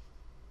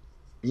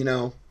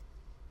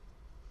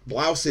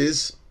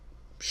 blouses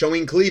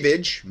showing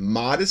cleavage,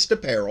 modest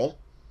apparel.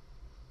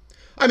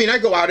 I mean, I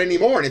go out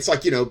anymore and it's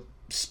like,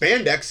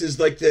 spandex is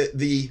like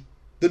the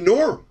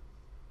norm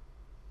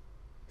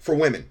for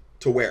women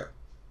to wear.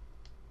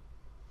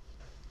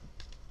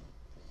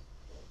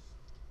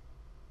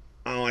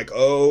 I'm like,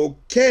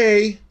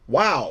 okay,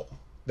 wow,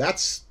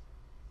 that's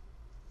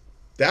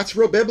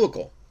real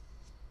biblical.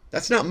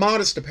 That's not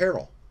modest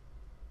apparel.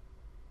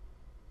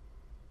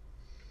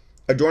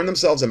 Adorn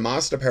themselves in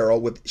modest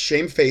apparel with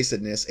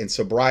shamefacedness and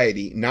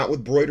sobriety, not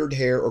with broidered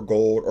hair or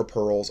gold or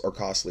pearls or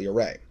costly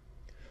array.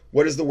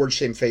 What does the word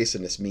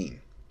shamefacedness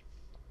mean?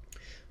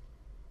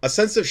 A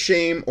sense of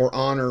shame or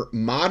honor,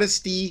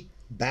 modesty,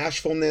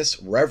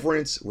 bashfulness,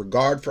 reverence,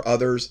 regard for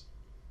others,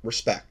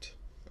 respect.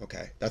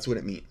 Okay, that's what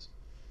it means.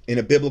 In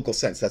a biblical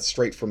sense, that's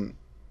straight from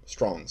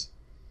Strong's.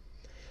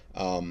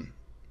 But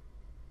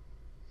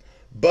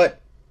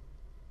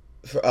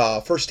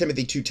 1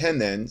 Timothy 2:10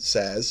 then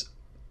says,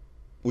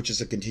 which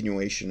is a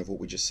continuation of what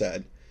we just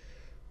said.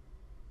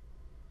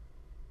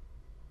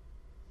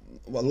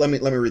 Well, let me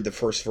read the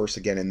first verse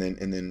again, and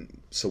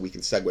then so we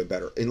can segue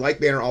better. In like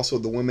manner, also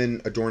the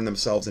women adorn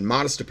themselves in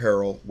modest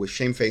apparel, with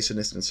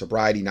shamefacedness and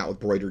sobriety, not with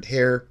braided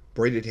hair,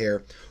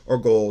 or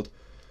gold,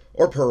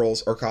 or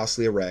pearls, or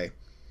costly array,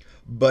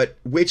 but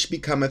which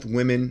becometh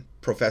women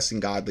professing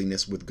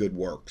godliness with good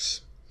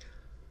works.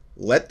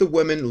 Let the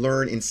women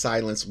learn in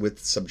silence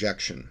with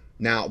subjection.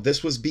 Now,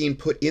 this was being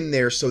put in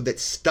there so that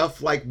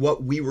stuff like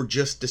what we were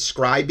just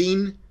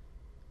describing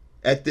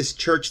at this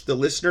church the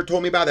listener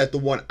told me about, at the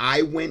one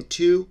I went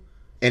to,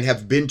 and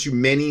have been to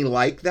many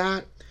like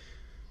that,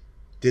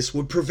 this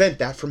would prevent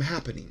that from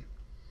happening.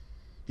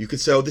 You could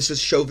say, oh, this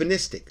is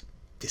chauvinistic.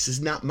 This is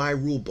not my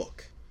rule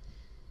book.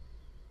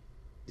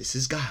 This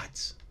is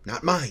God's,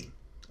 not mine.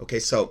 Okay,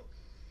 so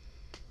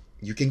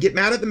you can get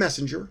mad at the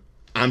messenger.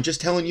 I'm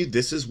just telling you,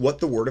 this is what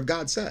the word of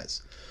God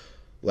says.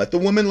 Let the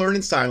woman learn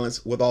in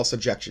silence with all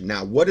subjection.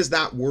 Now, what is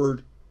that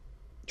word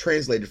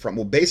translated from?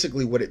 Well,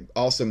 basically what it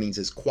also means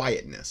is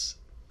quietness.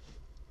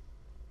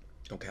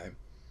 Okay.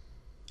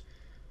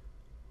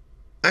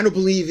 I don't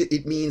believe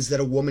it means that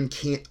a woman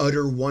can't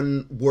utter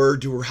one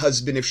word to her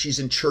husband if she's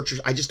in church.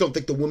 I just don't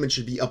think the woman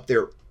should be up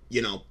there,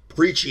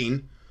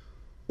 preaching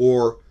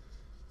or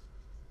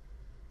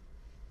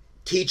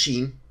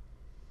teaching,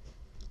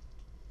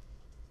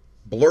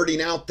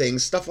 blurting out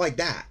things, stuff like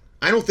that.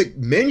 I don't think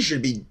men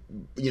should be,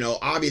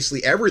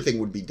 obviously everything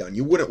would be done.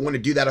 You wouldn't want to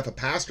do that if a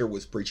pastor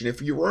was preaching,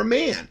 if you were a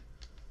man.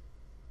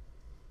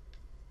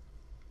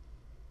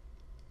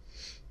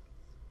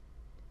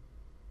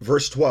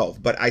 Verse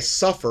 12, but I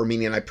suffer,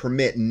 meaning I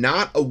permit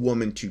not a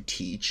woman to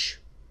teach,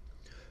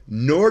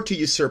 nor to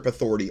usurp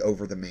authority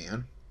over the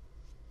man.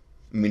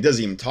 I mean, it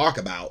doesn't even talk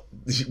about,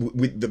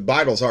 the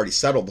Bible's already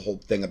settled the whole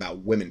thing about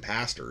women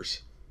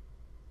pastors,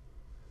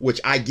 which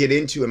I get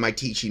into in my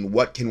teaching,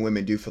 What Can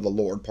Women Do for the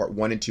Lord, part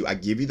 1 and 2. I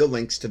give you the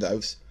links to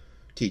those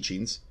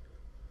teachings.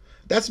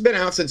 That's been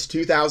out since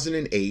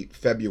 2008,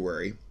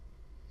 February.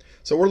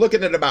 So we're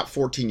looking at about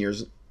 14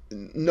 years.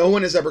 No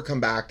one has ever come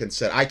back and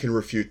said, I can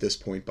refute this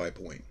point by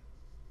point.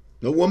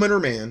 No woman or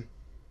man.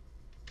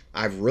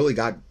 I've really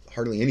got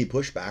hardly any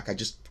pushback. I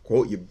just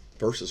quote you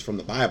verses from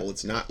the Bible.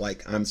 It's not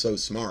like I'm so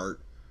smart.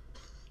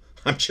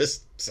 I'm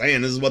just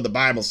saying this is what the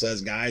Bible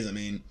says, guys. I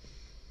mean,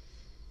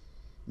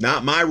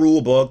 not my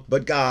rule book,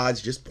 but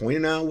God's, just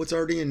pointing out what's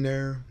already in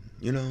there,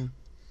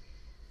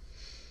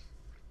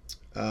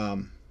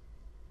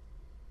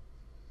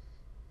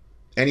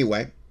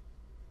 Anyway,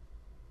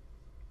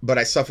 but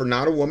I suffer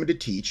not a woman to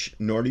teach,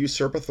 nor to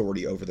usurp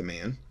authority over the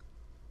man.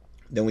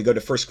 Then we go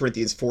to 1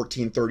 Corinthians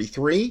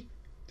 14:33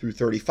 through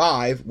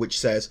 35, which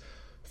says,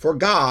 for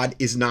God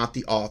is not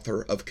the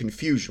author of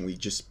confusion. We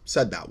just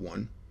said that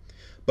one.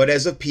 But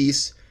as of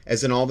peace,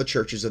 as in all the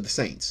churches of the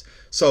saints.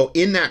 So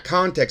in that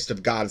context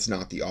of God is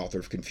not the author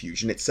of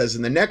confusion, it says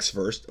in the next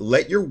verse,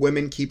 let your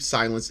women keep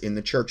silence in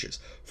the churches,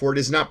 for it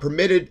is not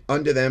permitted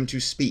unto them to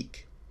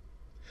speak,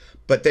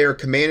 but they are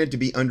commanded to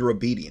be under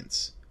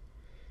obedience.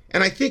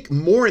 And I think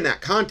more in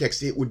that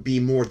context, it would be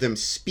more them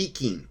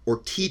speaking or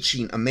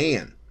teaching a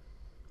man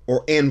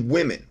and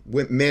women,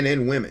 men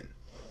and women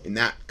in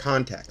that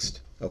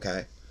context,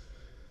 okay?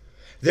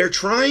 They're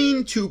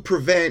trying to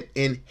prevent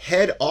and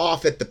head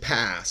off at the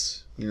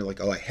pass. You know,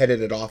 like, oh, I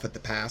headed it off at the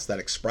pass, that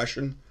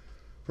expression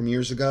from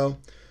years ago.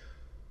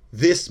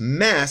 This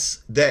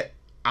mess that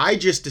I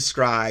just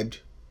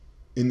described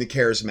in the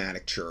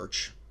charismatic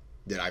church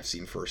that I've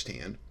seen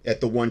firsthand,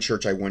 at the one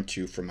church I went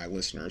to for my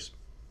listeners,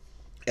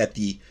 at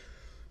the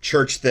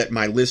church that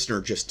my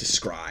listener just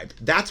described.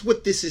 That's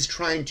what this is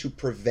trying to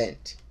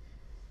prevent.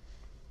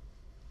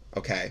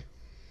 Okay?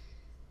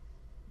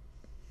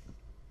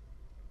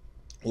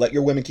 Let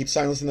your women keep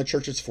silence in the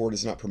churches, for it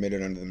is not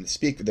permitted unto them to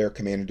speak. They are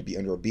commanded to be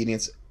under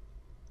obedience,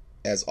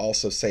 as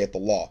also saith the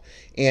law.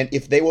 And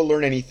if they will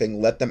learn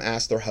anything, let them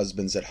ask their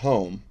husbands at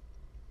home,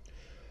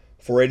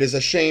 for it is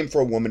a shame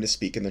for a woman to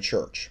speak in the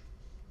church.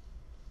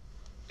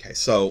 Okay,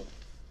 so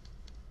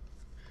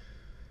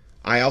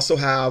I also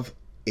have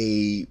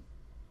a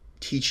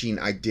teaching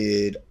I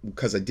did,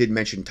 because I did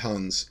mention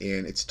tongues,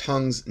 and it's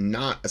tongues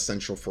not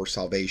essential for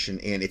salvation,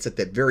 and it's at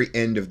the very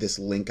end of this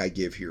link I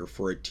give here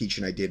for a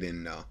teaching I did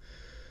in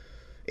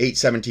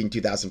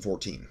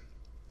 8/17/2014.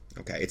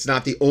 Okay, it's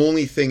not the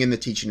only thing in the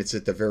teaching, it's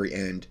at the very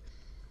end,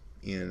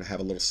 and I have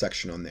a little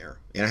section on there,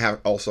 and I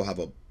also have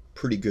a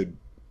pretty good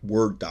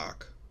Word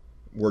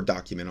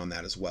document on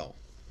that as well.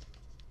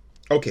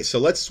 Okay, so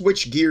let's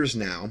switch gears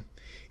now,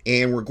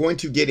 and we're going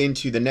to get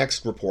into the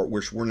next report,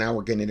 which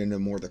we're getting into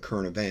more of the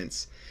current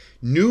events.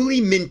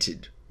 Newly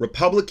minted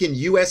Republican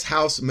U.S.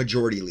 House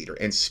Majority Leader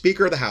and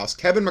Speaker of the House,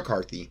 Kevin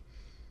McCarthy,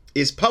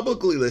 is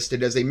publicly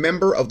listed as a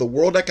member of the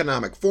World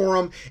Economic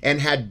Forum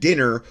and had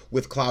dinner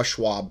with Klaus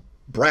Schwab,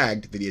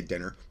 bragged that he had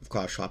dinner with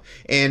Klaus Schwab,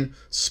 and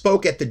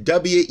spoke at the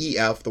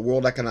WEF, the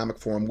World Economic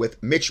Forum,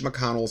 with Mitch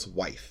McConnell's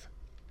wife.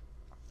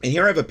 And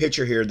here I have a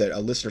picture here that a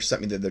listener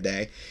sent me the other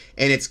day,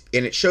 and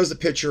it shows a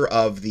picture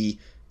of the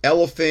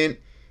elephant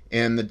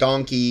and the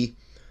donkey,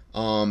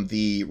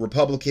 the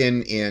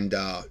Republican and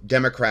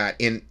Democrat,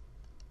 and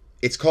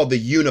it's called the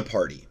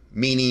Uniparty,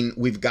 meaning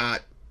we've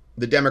got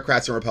the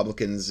Democrats and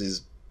Republicans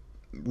is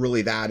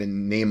really that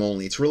in name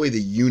only. It's really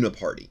the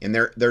Uniparty, and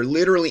they're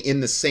literally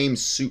in the same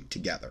suit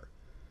together.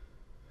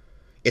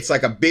 It's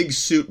like a big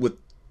suit with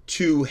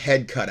two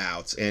head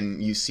cutouts,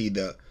 and you see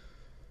the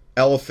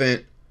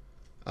elephant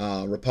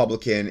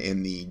Republican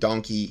and the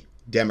donkey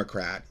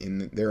Democrat,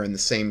 and they're in the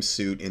same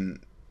suit, and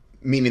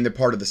meaning they're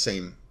part of the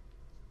same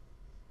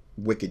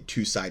wicked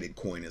two-sided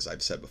coin, as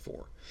I've said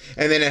before.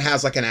 And then it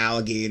has like an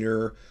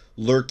alligator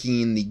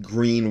lurking the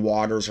green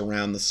waters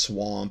around the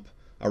swamp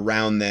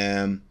around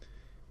them,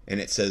 and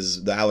it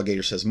says, the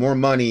alligator says, more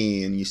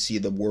money, and you see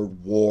the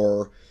word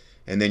war,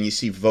 and then you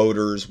see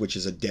voters, which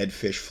is a dead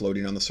fish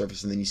floating on the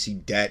surface, and then you see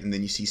debt, and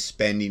then you see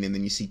spending, and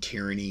then you see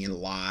tyranny and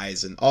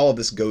lies, and all of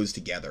this goes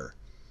together.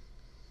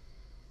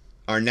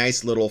 Our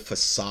nice little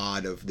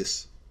facade of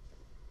this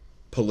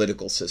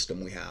political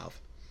system we have.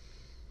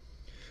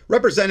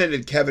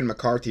 Representative Kevin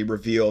McCarthy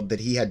revealed that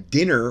he had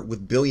dinner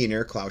with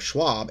billionaire Klaus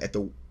Schwab at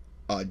the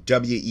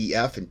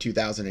WEF in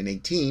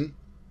 2018.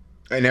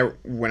 And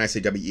when I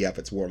say WEF,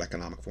 it's World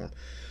Economic Forum.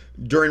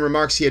 During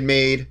remarks he had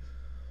made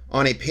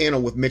on a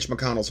panel with Mitch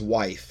McConnell's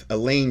wife,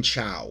 Elaine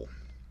Chao,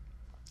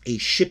 a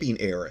shipping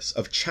heiress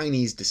of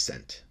Chinese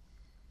descent.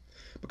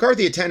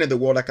 McCarthy attended the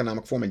World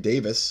Economic Forum in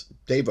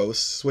Davos,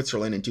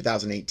 Switzerland in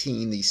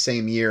 2018, the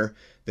same year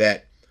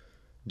that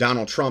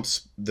Donald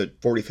Trump's, the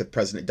 45th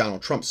president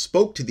Donald Trump,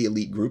 spoke to the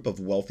elite group of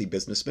wealthy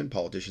businessmen,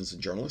 politicians,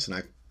 and journalists. And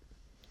I've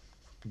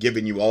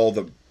given you all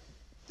the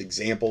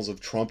examples of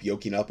Trump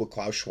yoking up with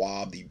Klaus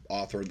Schwab, the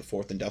author of the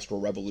Fourth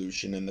Industrial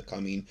Revolution and the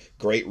coming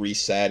Great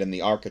Reset, and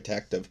the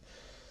architect of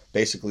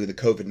basically the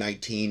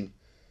COVID-19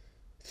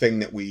 thing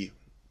that we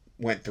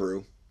went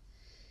through.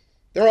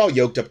 They're all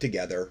yoked up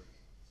together.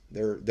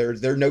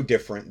 They're no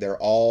different. They're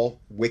all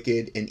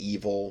wicked and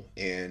evil,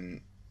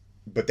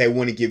 but they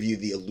want to give you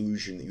the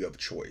illusion that you have a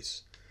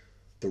choice.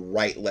 The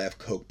right-left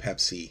Coke,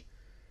 Pepsi,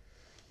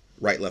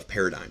 right-left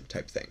paradigm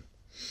type thing.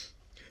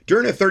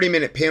 During a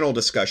 30-minute panel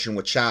discussion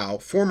with Chao,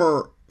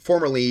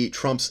 formerly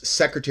Trump's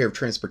Secretary of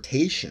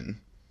Transportation,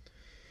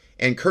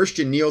 and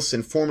Kirstjen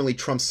Nielsen, formerly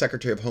Trump's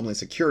Secretary of Homeland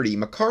Security,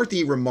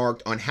 McCarthy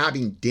remarked on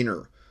having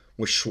dinner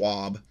with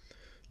Schwab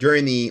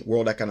during the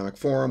World Economic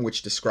Forum,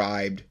 which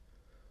described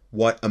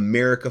what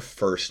America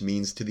First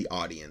means to the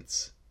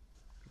audience.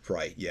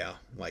 Right, yeah,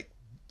 like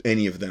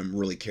any of them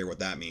really care what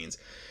that means.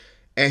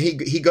 And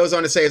he goes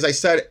on to say, as I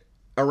said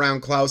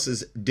around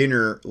Klaus's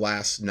dinner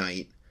last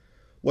night,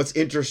 what's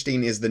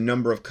interesting is the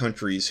number of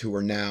countries who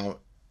are now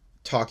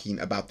talking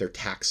about their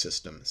tax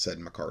system, said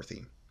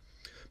McCarthy.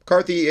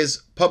 McCarthy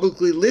is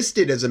publicly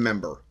listed as a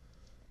member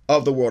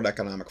of the World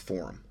Economic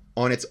Forum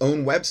on its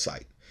own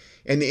website.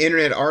 And the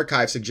Internet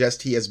Archive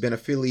suggests he has been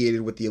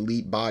affiliated with the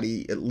elite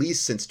body at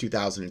least since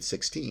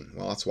 2016.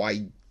 Well, that's why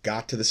he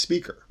got to the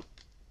speaker.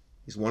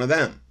 He's one of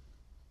them.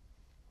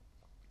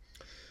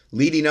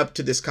 Leading up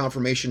to this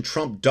confirmation,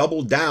 Trump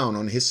doubled down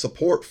on his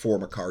support for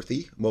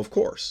McCarthy, well, of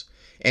course,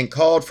 and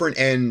called for an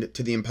end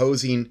to the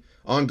imposing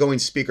ongoing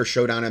speaker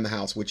showdown in the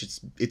House, which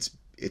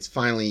it's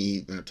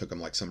finally, it took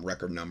him like some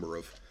record number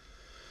of,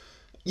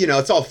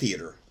 it's all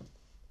theater.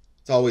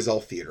 It's always all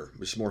theater.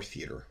 There's more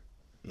theater,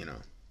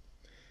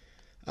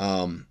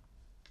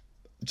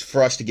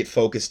 for us to get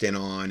focused in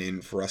on,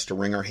 and for us to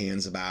wring our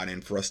hands about,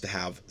 and for us to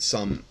have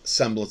some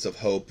semblance of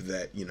hope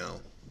that,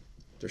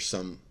 there's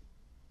some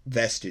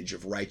vestige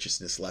of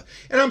righteousness left.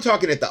 And I'm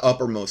talking at the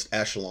uppermost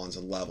echelons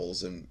and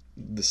levels, and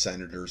the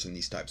senators and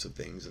these types of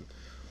things and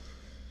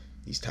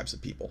these types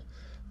of people.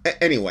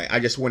 Anyway, I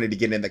just wanted to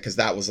get in that because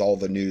that was all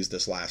the news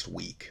this last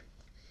week.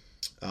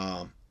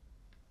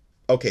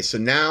 Okay, so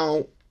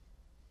now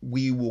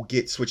we will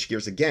switch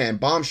gears again.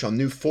 Bombshell: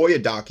 new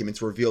FOIA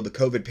documents revealed the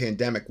COVID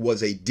pandemic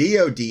was a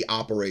DoD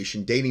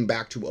operation dating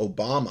back to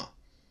Obama.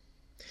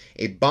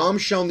 A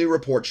bombshell new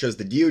report shows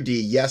the DoD,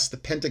 yes, the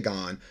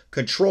Pentagon,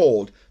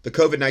 controlled the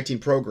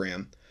COVID-19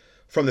 program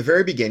from the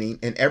very beginning,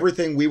 and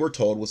everything we were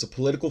told was a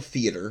political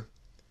theater,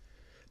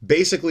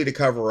 basically to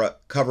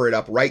cover it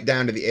up right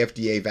down to the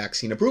FDA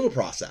vaccine approval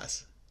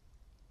process.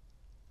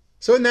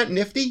 So isn't that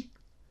nifty?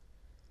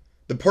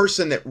 The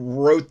person that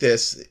wrote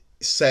this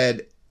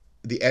said,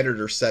 the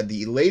editor said,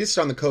 the latest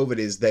on the COVID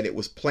is that it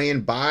was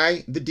planned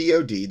by the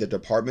DoD, the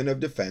Department of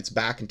Defense,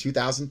 back in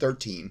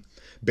 2013,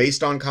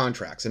 based on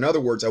contracts. In other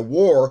words, a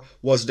war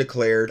was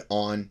declared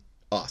on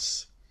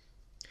us.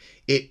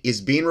 It is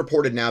being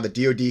reported now that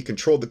DoD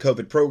controlled the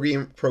COVID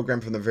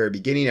program from the very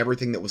beginning.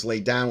 Everything that was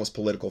laid down was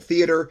political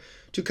theater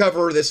to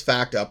cover this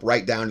fact up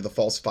right down to the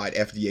falsified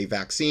FDA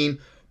vaccine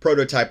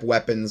prototype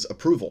weapons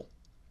approval,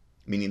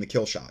 meaning the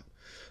kill shot.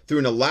 Through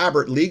an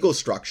elaborate legal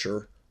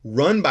structure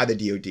run by the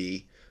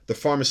DoD, the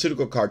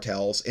pharmaceutical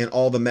cartels and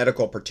all the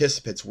medical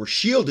participants were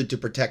shielded to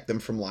protect them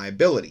from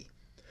liability.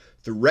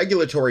 Through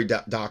regulatory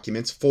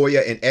documents,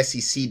 FOIA and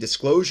SEC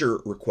disclosure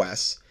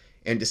requests,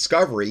 and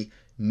discovery,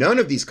 none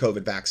of these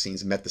COVID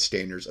vaccines met the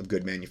standards of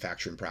good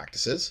manufacturing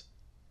practices.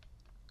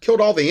 Killed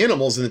all the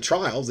animals in the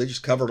trials. They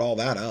just covered all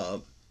that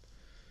up.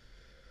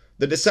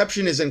 The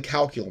deception is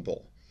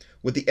incalculable,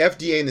 with the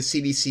FDA and the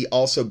CDC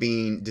also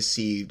being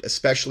deceived,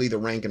 especially the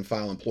rank and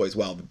file employees.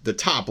 Well, the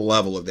top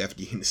level of the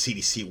FDA and the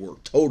CDC were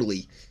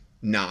totally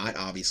not.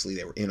 Obviously,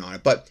 they were in on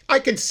it. But I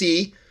could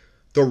see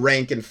the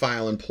rank and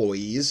file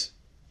employees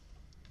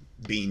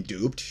being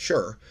duped,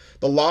 sure.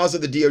 The laws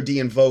of the DoD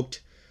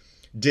invoked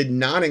did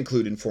not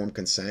include informed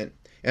consent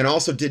and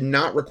also did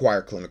not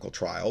require clinical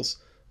trials.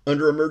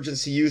 Under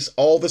emergency use,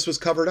 all this was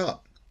covered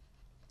up.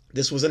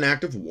 This was an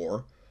act of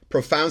war,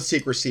 profound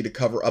secrecy to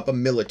cover up a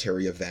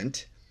military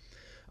event,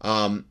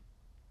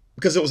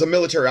 because it was a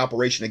military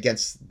operation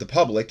against the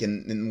public.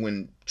 And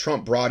when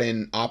Trump brought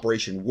in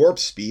Operation Warp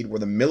Speed, where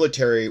the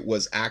military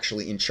was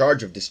actually in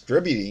charge of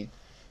distributing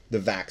the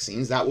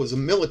vaccines, that was a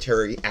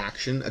military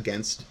action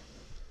against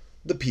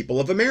the people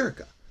of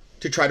America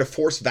to try to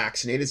force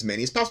vaccinate as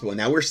many as possible. And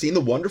now we're seeing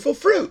the wonderful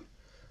fruit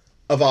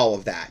of all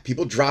of that.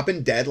 People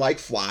dropping dead like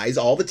flies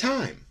all the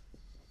time.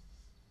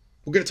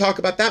 We're going to talk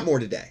about that more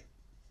today.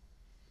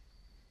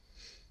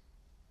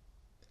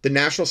 The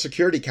National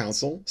Security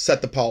Council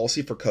set the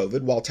policy for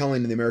COVID while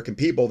telling the American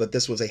people that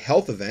this was a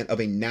health event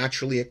of a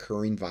naturally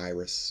occurring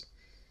virus.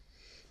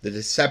 The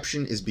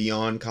deception is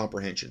beyond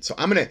comprehension. So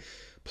I'm going to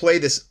play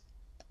this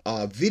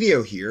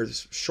video here,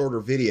 this shorter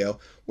video,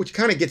 which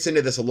kind of gets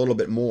into this a little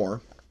bit more.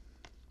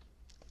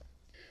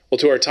 Well,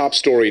 to our top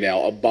story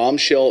now, a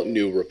bombshell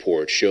new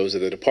report shows that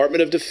the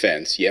Department of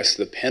Defense, yes,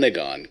 the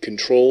Pentagon,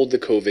 controlled the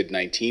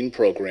COVID-19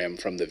 program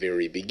from the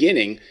very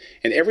beginning,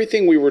 and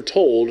everything we were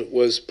told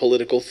was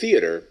political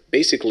theater,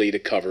 basically to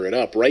cover it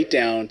up, right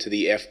down to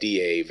the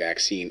FDA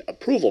vaccine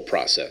approval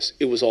process.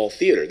 It was all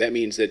theater. That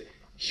means that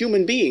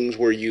human beings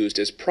were used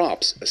as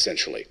props,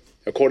 essentially.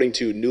 According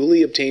to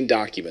newly obtained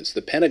documents,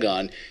 the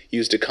Pentagon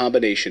used a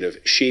combination of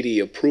shady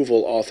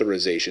approval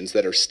authorizations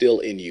that are still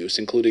in use,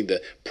 including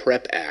the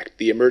PrEP Act,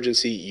 the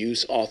Emergency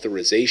Use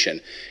Authorization,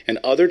 and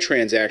other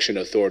transaction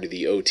authority,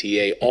 the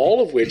OTA,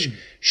 all of which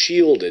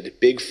shielded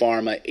big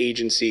pharma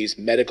agencies,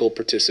 medical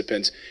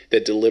participants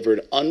that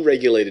delivered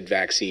unregulated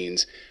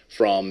vaccines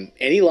from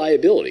any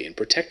liability and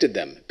protected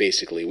them,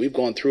 basically. We've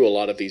gone through a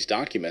lot of these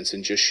documents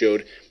and just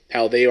showed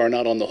how they are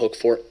not on the hook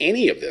for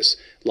any of this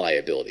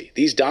liability.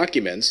 These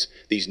documents,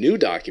 these new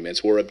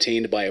documents, were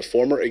obtained by a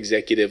former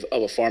executive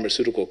of a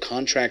pharmaceutical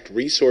contract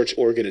research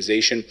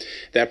organization.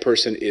 That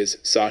person is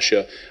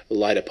Sasha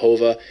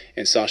Latypova,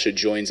 and Sasha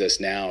joins us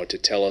now to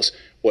tell us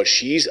what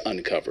she's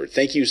uncovered.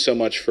 Thank you so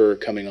much for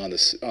coming on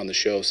the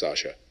show,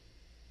 Sasha.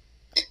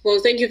 Well,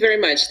 thank you very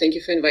much. Thank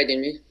you for inviting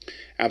me.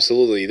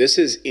 Absolutely. This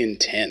is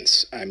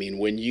intense. I mean,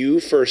 when you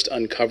first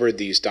uncovered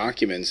these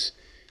documents,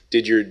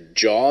 did your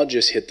jaw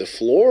just hit the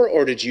floor,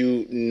 or did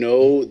you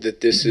know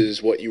that this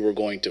is what you were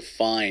going to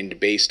find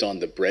based on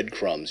the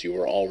breadcrumbs you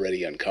were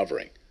already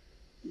uncovering?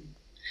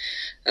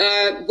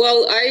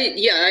 Well,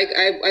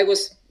 I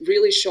was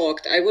really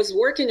shocked. I was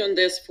working on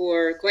this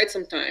for quite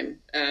some time.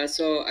 My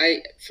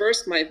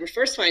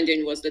first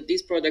finding was that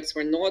these products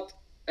were not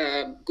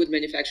good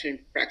manufacturing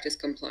practice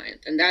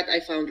compliant. And that I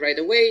found right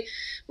away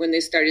when they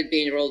started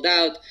being rolled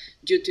out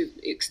due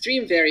to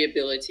extreme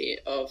variability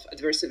of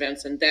adverse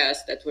events and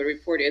deaths that were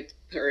reported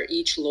per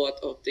each lot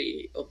of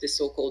the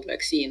so-called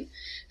vaccine.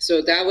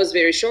 So that was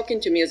very shocking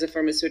to me as a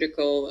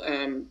pharmaceutical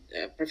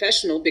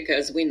professional,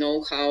 because we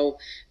know how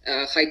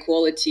high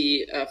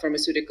quality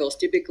pharmaceuticals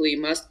typically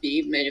must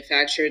be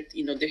manufactured.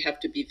 They have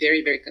to be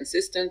very, very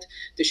consistent.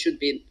 There should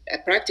be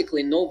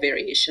practically no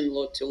variation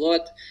lot to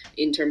lot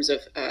in terms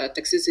of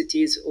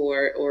toxicities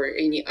or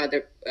any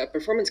other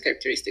performance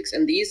characteristics.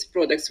 And these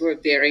products were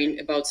varying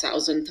about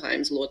 1,000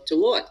 times lot to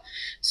lot.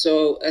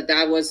 So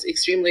that was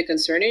extremely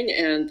concerning.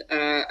 And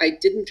I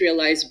didn't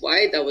realize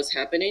why that was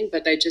happening,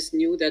 but I just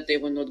knew that they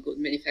were not good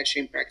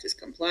manufacturing practice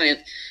compliant.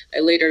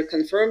 I later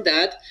confirmed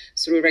that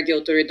through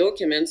regulatory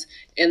documents.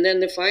 And then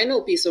the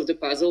final piece of the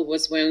puzzle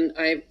was when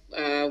I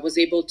was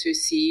able to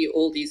see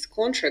all these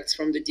contracts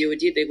from the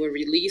DoD. They were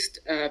released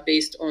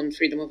based on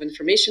Freedom of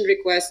Information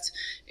requests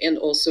and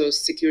also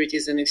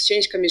Securities and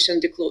Exchange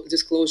Commission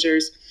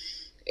disclosures.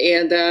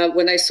 And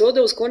when I saw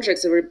those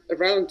contracts, there were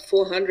around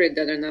 400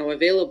 that are now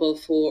available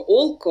for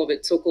all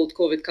so-called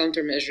COVID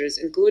countermeasures,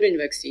 including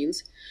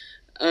vaccines.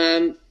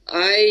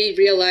 I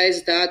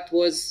realized that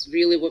was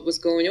really what was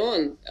going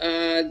on.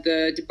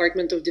 The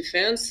Department of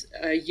Defense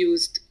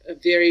used a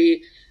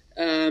very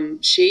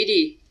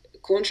shady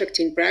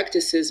contracting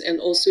practices and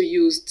also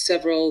used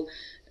several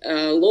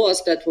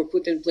laws that were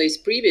put in place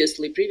previous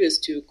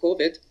to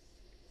COVID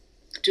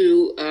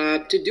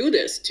to do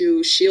this,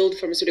 to shield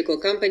pharmaceutical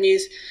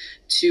companies,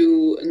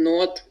 to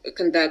not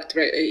conduct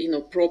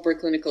proper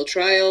clinical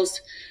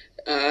trials,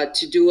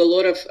 to do a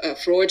lot of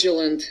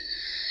fraudulent,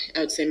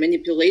 I would say,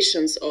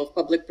 manipulations of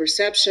public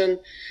perception,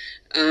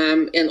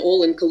 and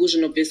all in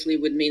collusion, obviously,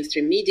 with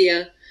mainstream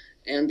media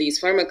and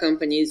these pharma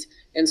companies.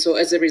 And so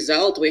as a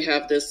result, we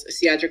have this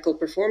theatrical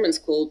performance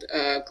called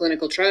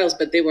clinical trials,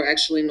 but they were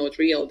actually not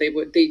real. They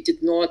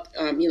did not,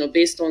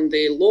 based on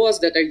the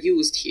laws that are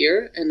used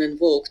here and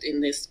invoked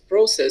in this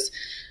process,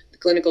 the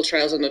clinical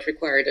trials are not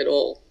required at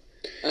all.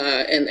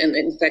 And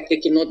in fact, they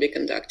cannot be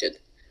conducted.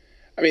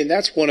 I mean,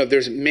 that's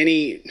there's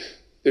many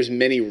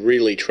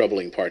really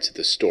troubling parts of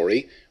the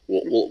story.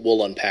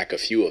 We'll unpack a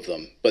few of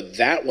them, but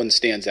that one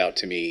stands out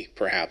to me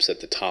perhaps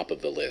at the top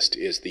of the list,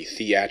 is the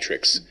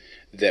theatrics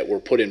that were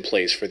put in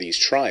place for these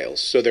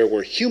trials. So there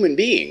were human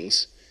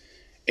beings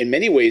in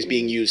many ways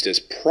being used as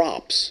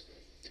props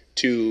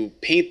to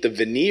paint the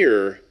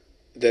veneer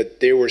that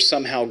they were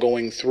somehow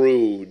going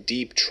through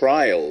deep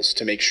trials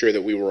to make sure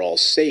that we were all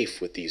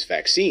safe with these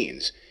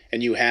vaccines.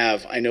 And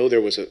I know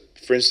there was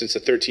for instance, a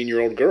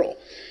 13-year-old girl.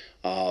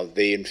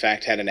 They in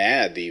fact had an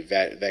ad, the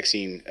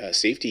Vaccine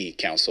Safety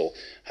Council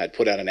had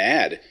put out an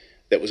ad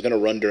that was going to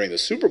run during the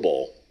Super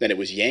Bowl. Then it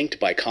was yanked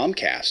by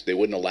Comcast. They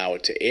wouldn't allow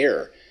it to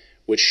air,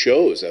 which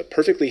shows a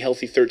perfectly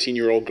healthy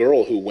 13-year-old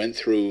girl who went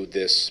through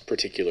this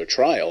particular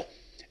trial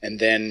and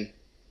then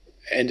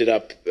ended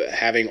up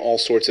having all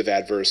sorts of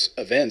adverse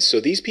events. So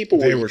these people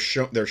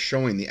they're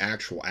showing the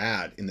actual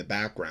ad in the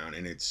background,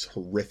 and it's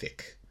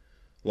horrific.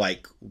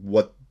 Like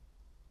what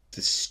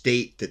the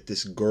state that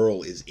this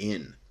girl is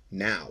in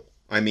now.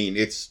 I mean,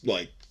 it's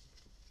like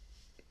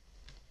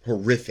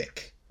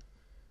horrific.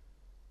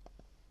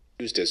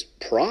 Used as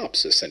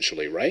props,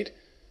 essentially, right?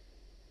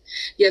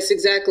 Yes,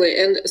 exactly.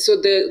 And so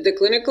the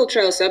clinical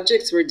trial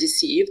subjects were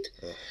deceived.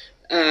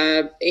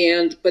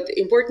 But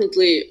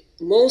importantly,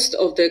 most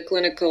of the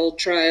clinical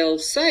trial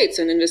sites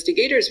and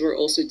investigators were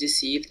also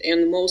deceived.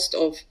 And most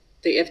of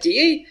the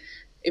FDA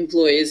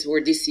employees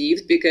were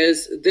deceived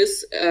because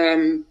this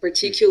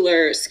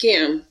particular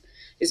scam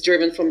is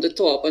driven from the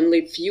top.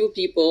 Only few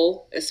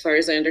people, as far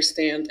as I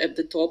understand, at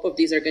the top of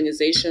these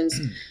organizations,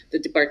 the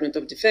Department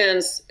of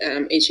Defense,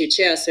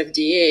 HHS,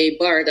 FDA,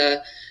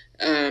 BARDA,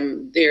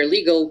 their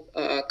legal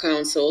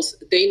counsels,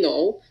 they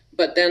know.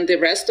 But then the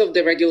rest of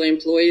the regular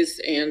employees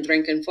and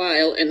rank and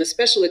file, and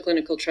especially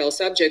clinical trial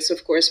subjects,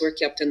 of course, were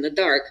kept in the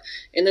dark.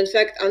 And in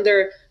fact,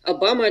 under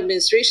Obama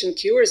administration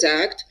Cures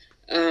Act,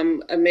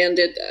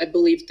 amended, I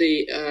believe,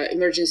 the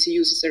emergency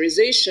use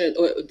authorization,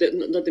 or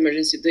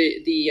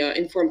the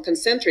informed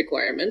consent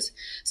requirements,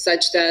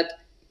 such that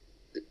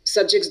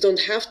subjects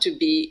don't have to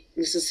be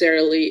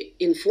necessarily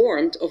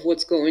informed of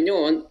what's going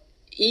on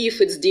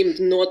if it's deemed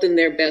not in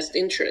their best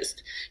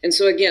interest. And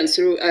so again,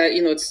 through,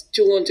 it's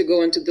too long to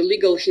go into the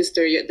legal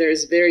history.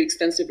 There's very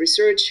extensive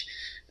research,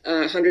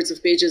 hundreds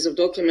of pages of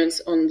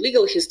documents on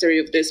legal history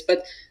of this,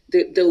 but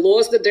the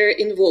laws that they're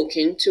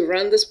invoking to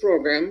run this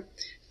program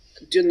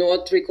do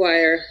not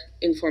require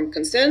informed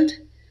consent,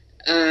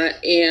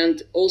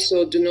 and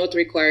also do not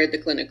require the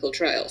clinical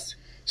trials.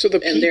 So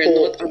and they're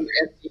not under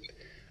FDA.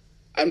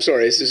 I'm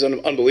sorry, this is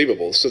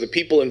unbelievable. So the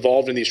people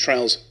involved in these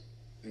trials,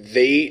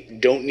 they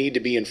don't need to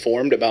be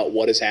informed about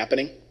what is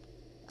happening?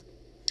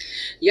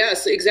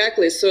 Yes,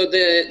 exactly. So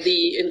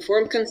the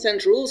informed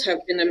consent rules have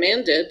been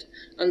amended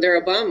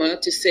under Obama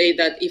to say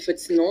that if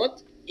it's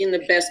not in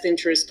the best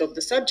interest of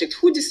the subject.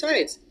 Who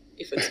decides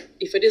if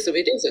it is or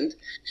it isn't?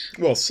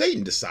 Well,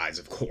 Satan decides,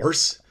 of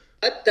course.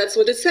 But that's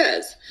what it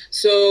says.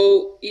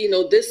 So,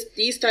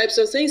 these types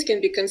of things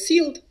can be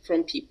concealed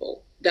from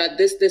people. That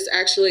this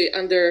actually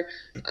under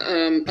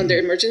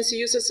emergency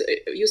use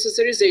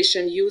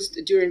authorization used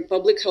during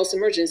public health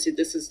emergency,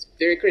 this is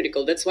very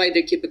critical. That's why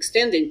they keep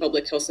extending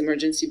public health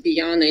emergency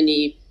beyond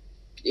any.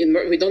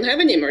 We don't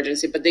have any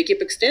emergency, but they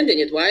keep extending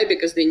it. Why?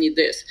 Because they need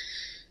this.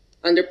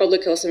 Under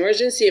public health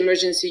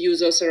emergency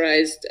use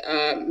authorized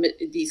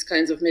these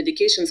kinds of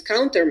medications,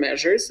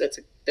 countermeasures.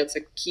 That's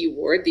a key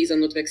word. These are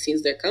not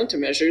vaccines; they're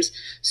countermeasures.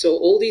 So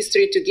all these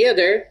three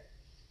together,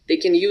 they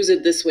can use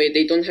it this way.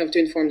 They don't have to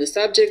inform the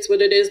subjects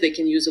what it is. They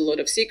can use a lot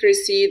of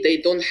secrecy. They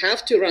don't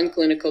have to run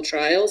clinical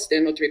trials.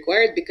 They're not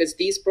required because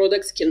these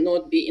products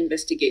cannot be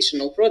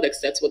investigational products.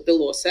 That's what the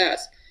law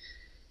says.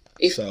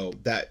 So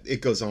that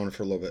it goes on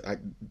for a little bit.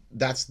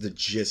 That's the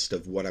gist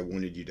of what I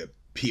wanted you to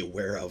be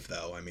aware of,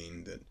 though. I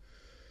mean,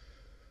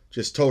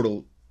 just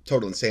total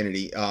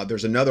insanity.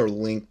 There's another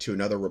link to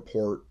another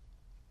report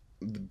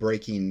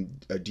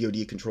breaking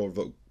DoD control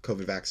of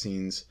COVID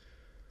vaccines.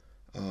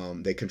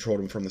 They controlled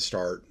them from the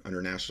start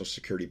under national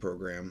security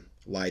program,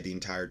 lied the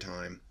entire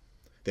time.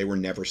 They were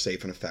never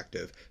safe and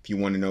effective. If you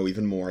want to know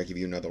even more, I give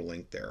you another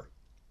link there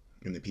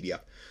in the PDF.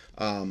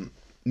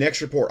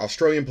 Next report,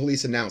 Australian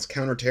police announced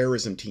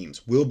counterterrorism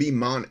teams will be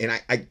and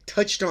I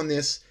touched on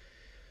this,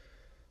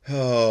 it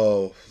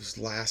was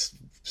last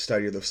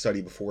study or the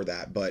study before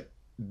that, but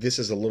this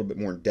is a little bit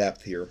more in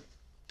depth here.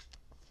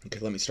 Okay,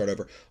 let me start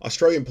over.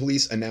 Australian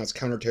police announced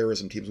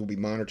counterterrorism teams will be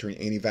monitoring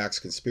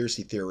anti-vax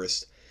conspiracy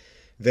theorists.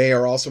 They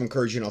are also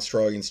encouraging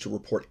Australians to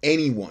report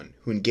anyone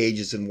who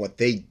engages in what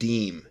they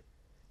deem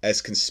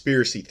as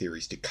conspiracy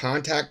theories to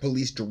contact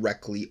police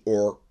directly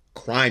or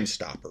Crime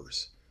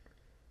Stoppers.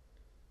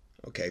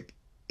 Okay,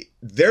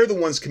 they're the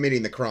ones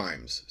committing the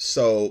crimes.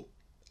 So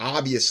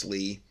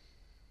obviously,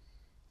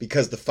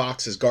 because the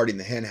fox is guarding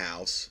the hen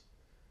house,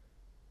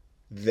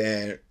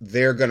 then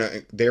they're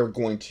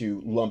going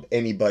to lump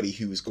anybody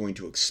who is going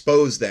to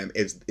expose them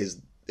as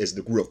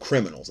the real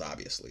criminals.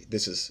 Obviously,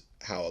 this is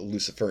how a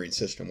Luciferian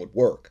system would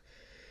work.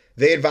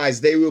 They advise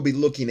they will be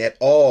looking at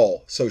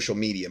all social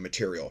media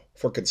material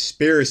for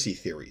conspiracy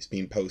theories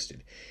being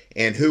posted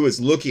and who is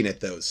looking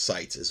at those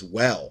sites as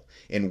well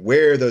and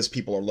where those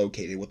people are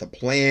located with a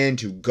plan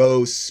to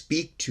go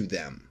speak to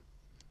them.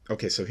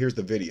 Okay, so here's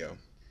the video.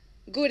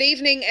 Good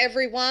evening,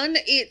 everyone.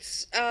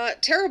 It's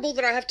terrible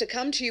that I have to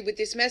come to you with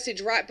this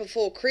message right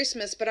before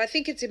Christmas, but I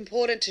think it's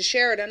important to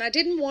share it. And I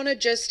didn't want to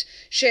just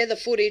share the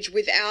footage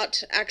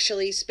without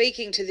actually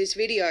speaking to this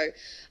video.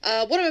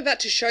 What I'm about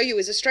to show you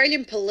is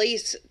Australian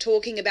police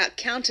talking about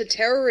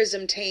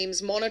counter-terrorism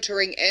teams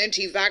monitoring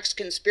anti-vax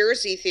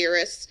conspiracy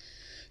theorists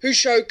who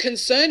show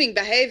concerning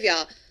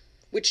behaviour,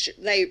 which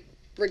they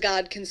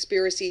regard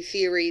conspiracy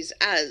theories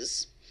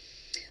as.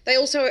 They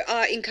also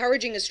are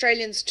encouraging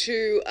Australians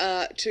to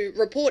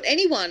report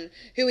anyone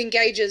who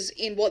engages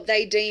in what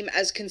they deem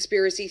as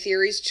conspiracy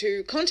theories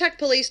to contact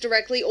police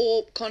directly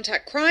or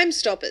contact Crime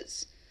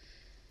Stoppers.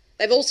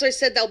 They've also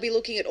said they'll be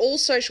looking at all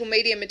social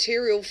media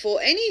material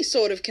for any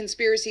sort of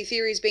conspiracy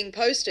theories being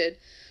posted,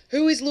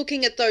 who is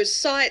looking at those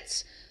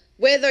sites,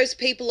 where those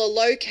people are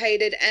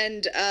located,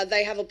 and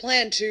they have a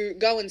plan to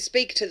go and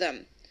speak to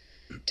them.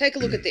 Take a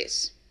look at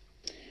this.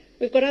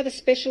 We've got other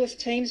specialist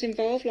teams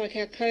involved, like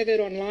our COVID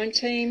online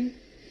team,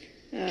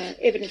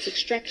 evidence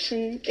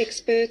extraction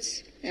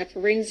experts, our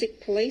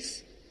forensic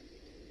police.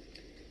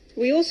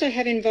 We also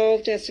have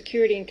involved our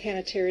security and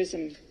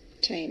counter-terrorism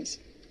teams.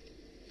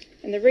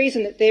 And the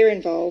reason that they're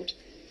involved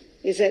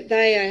is that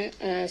they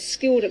are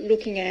skilled at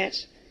looking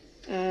at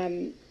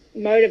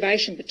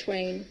motivation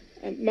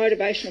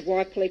of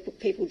why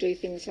people do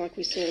things like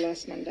we saw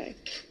last Monday.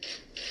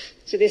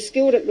 So they're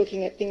skilled at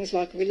looking at things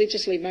like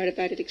religiously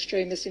motivated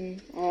extremism,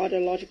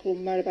 ideological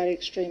motivated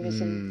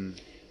extremism,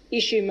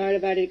 issue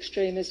motivated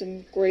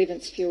extremism,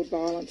 grievance-fueled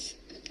violence,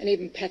 and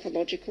even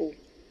pathological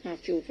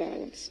fueled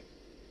violence.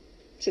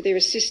 So they're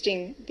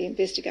assisting the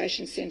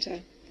Investigation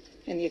Centre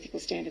and the Ethical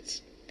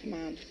Standards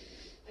Command.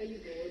 Are you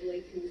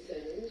broadly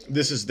concerned?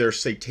 This is their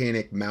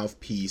satanic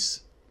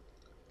mouthpiece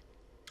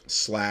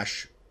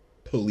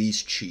 /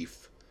 police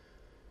chief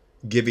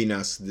giving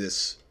us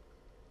this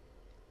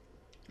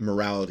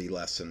morality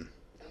lesson.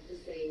 After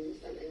seeing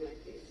something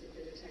like this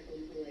with an attack on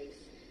police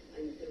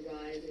and the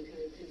rise in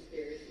kind of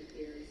conspiracy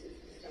theories since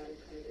the start of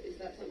COVID, is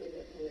that something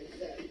that police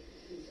are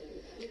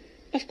concerned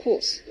about?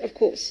 Of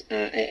course,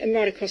 and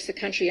right across the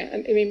country. I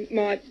mean,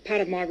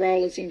 part of my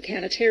role is in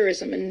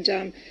counter-terrorism,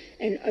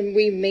 and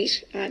we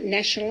meet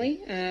nationally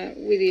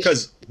with issues.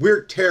 Because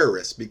we're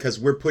terrorists, because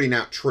we're putting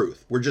out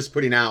truth. We're just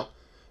putting out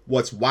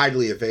what's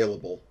widely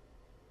available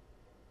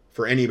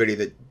for anybody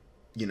that,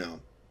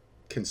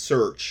 can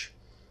search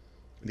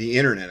the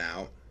internet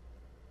out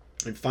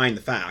and find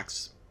the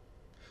facts.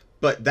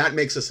 But that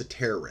makes us a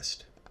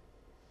terrorist.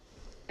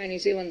 New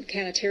Zealand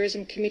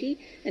Counter-Terrorism Committee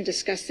and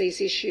discuss these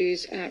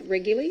issues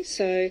regularly.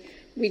 So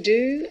We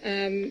do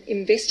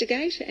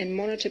investigate and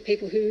monitor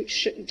people who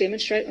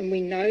demonstrate and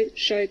we know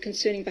show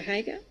concerning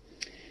behaviour.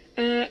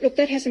 Look,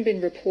 that hasn't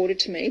been reported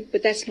to me,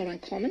 but that's not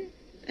uncommon.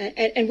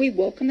 And we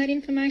welcome that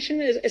information.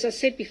 As I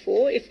said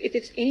before, if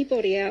it's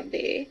anybody out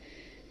there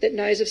that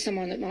knows of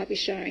someone that might be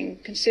showing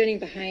concerning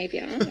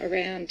behaviour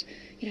around,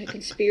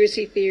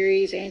 conspiracy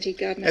theories,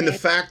 anti-government... And the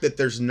fact that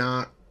there's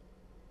not,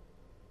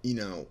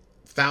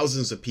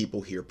 thousands of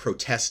people here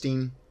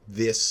protesting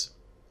this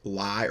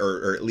lie,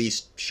 or at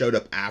least showed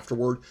up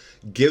afterward,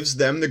 gives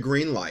them the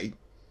green light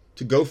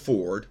to go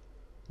forward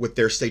with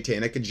their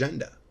satanic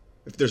agenda.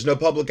 If there's no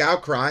public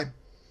outcry,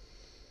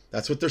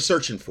 that's what they're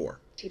searching for.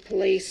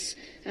 Police,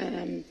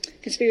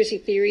 conspiracy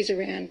theories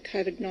around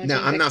COVID-19.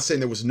 Now, I'm not saying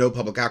there was no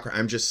public outcry.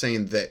 I'm just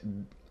saying that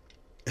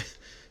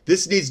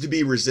this needs to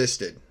be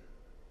resisted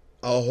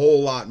a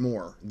whole lot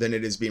more than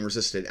it is being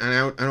resisted.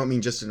 And I don't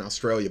mean just in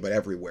Australia, but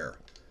everywhere.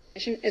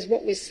 As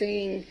what we're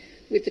seeing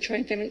with the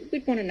Train family, we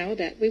want to know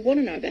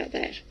about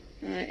that.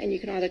 And you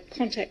can either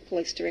contact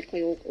police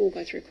directly or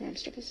go through Crime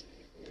Stoppers.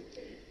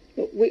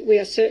 But we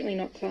are certainly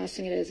not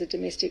classing it as a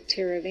domestic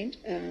terror event.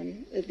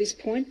 At this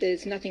point,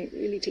 there's nothing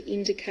really to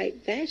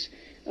indicate that.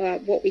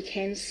 What we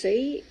can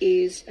see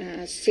is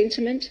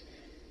sentiment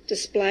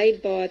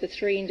displayed by the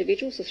three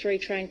individuals, the three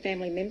Train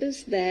family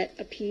members, that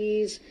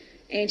appears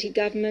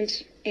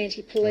anti-government,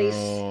 anti-police.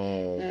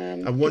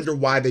 I wonder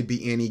why they'd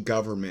be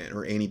anti-government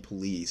or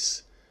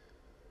anti-police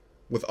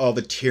with all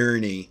the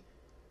tyranny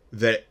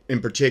that,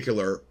 in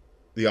particular,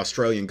 the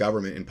Australian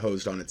government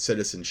imposed on its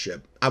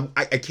citizenship.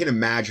 I can't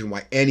imagine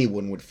why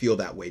anyone would feel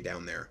that way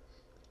down there,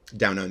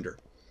 down under.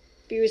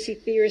 Conspiracy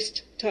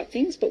theorist type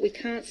things, but we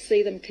can't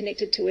see them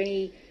connected to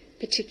any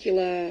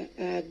particular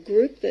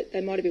group that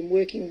they might have been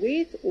working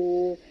with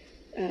or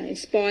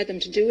inspired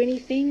them to do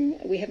anything.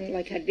 We haven't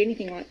located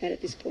anything like that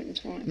at this point in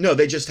time. No,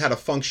 they just had a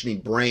functioning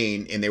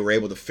brain and they were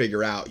able to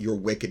figure out your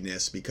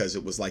wickedness because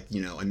it was like, a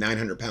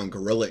 900-pound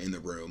gorilla in the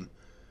room.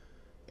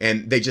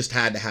 And they just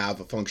had to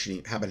have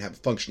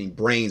functioning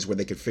brains where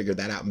they could figure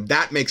that out.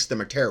 That makes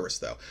them a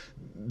terrorist, though.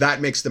 That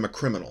makes them a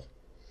criminal.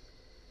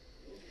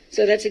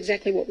 So that's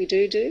exactly what we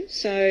do.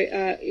 So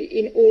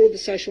in all of the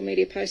social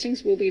media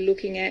postings, we'll be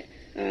looking at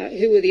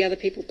who are the other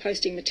people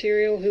posting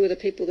material, who are the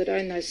people that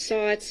own those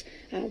sites,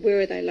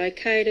 where are they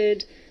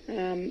located,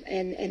 and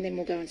then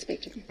we'll go and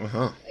speak to them.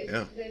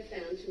 Yeah. They're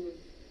found to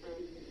have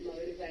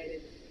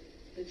motivated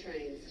the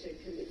Trains to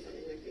commit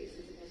something like this. Is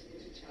it possible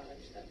to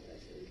charge that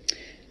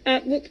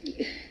person? Look,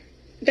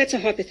 that's a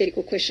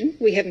hypothetical question.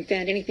 We haven't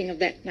found anything of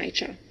that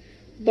nature.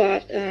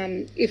 But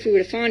if we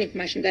were to find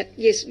information that,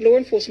 yes, law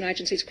enforcement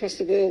agencies across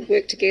the world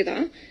work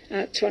together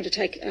to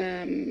undertake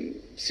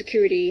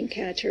security and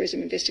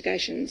counter-terrorism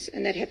investigations,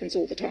 and that happens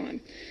all the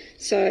time.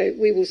 So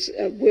we will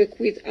work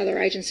with other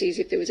agencies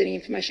if there was any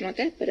information like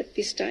that, but at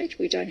this stage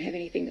we don't have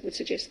anything that would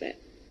suggest that.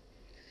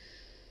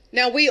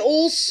 Now, we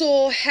all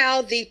saw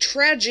how the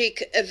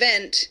tragic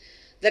event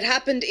that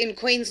happened in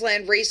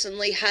Queensland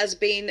recently has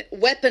been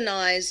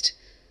weaponised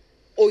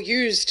or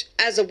used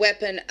as a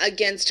weapon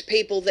against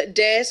people that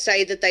dare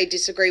say that they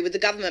disagree with the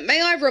government.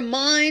 May I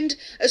remind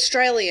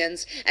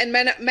Australians, and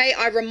may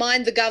I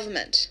remind the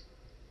government,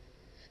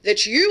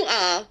 that you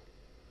are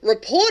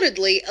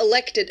reportedly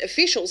elected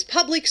officials.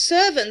 Public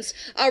servants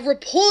are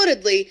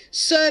reportedly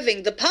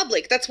serving the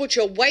public. That's what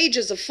your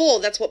wages are for.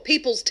 That's what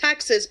people's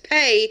taxes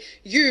pay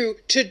you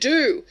to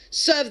do,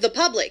 serve the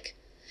public.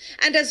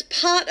 And as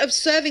part of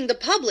serving the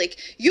public,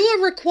 you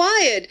are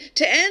required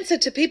to answer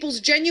to people's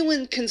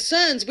genuine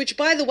concerns, which,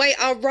 by the way,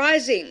 are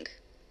rising.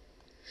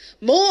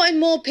 More and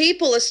more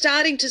people are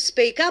starting to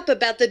speak up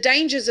about the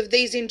dangers of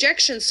these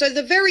injections. So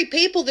the very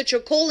people that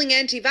you're calling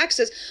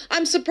anti-vaxxers,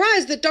 I'm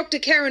surprised that Dr.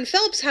 Karen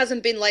Phelps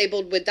hasn't been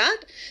labelled with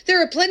that.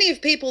 There are plenty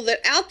of people that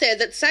out there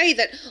that say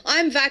that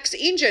I'm vax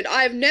injured.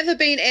 I've never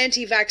been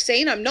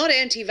anti-vaccine. I'm not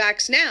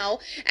anti-vax now.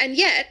 And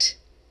yet,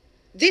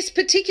 this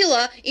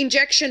particular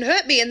injection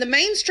hurt me, and the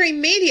mainstream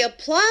media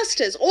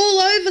plasters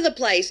all over the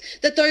place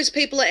that those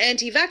people are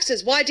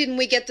anti-vaxxers. Why didn't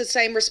we get the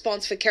same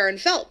response for Karen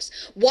Phelps?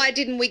 Why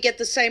didn't we get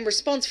the same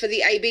response for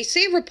the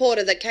ABC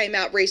reporter that came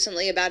out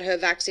recently about her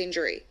vax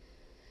injury?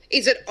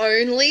 Is it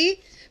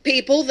only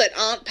people that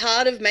aren't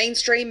part of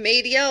mainstream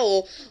media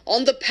or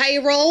on the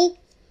payroll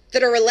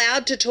that are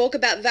allowed to talk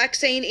about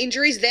vaccine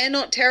injuries? They're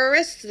not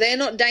terrorists, they're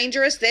not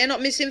dangerous, they're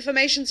not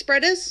misinformation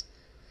spreaders?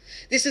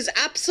 This is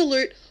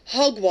absolute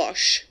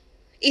hogwash.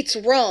 It's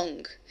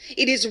wrong.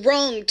 It is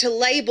wrong to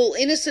label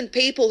innocent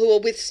people who are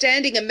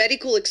withstanding a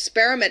medical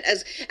experiment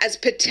as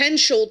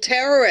potential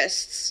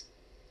terrorists.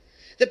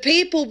 The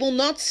people will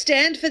not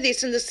stand for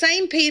this, and the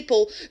same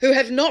people who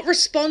have not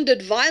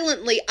responded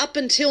violently up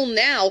until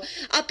now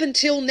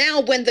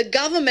when the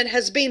government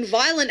has been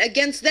violent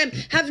against them,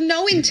 have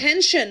no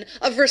intention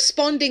of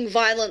responding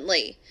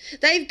violently.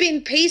 They've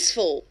been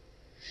peaceful,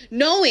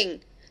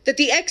 knowing that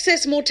the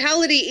excess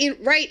mortality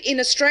rate in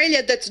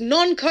Australia that's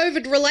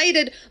non-COVID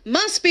related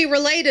must be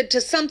related to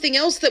something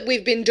else that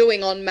we've been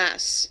doing en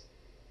masse.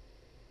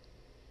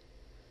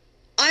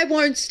 I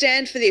won't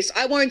stand for this.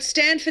 I won't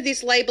stand for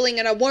this labelling,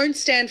 and I won't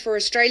stand for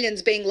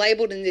Australians being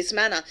labelled in this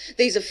manner.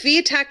 These are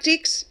fear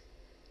tactics,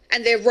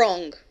 and they're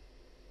wrong.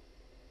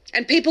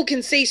 And people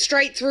can see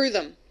straight through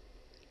them.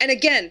 And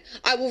again,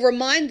 I will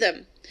remind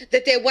them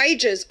that their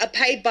wages are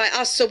paid by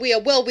us, so we are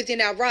well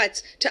within our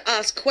rights to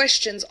ask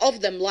questions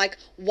of them, like,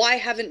 why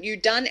haven't you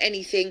done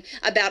anything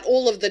about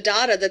all of the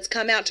data that's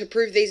come out to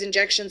prove these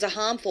injections are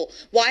harmful?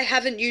 Why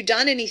haven't you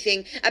done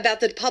anything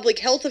about the public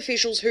health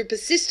officials who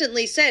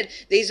persistently said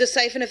these are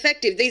safe and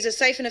effective, these are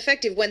safe and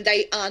effective, when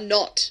they are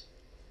not?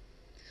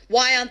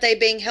 Why aren't they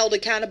being held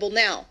accountable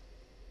now?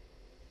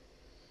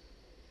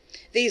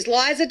 These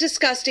lies are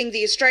disgusting.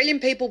 The Australian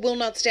people will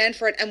not stand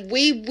for it, and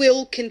we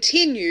will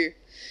continue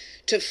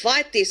to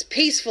fight this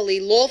peacefully,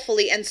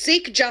 lawfully, and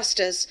seek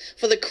justice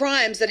for the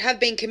crimes that have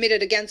been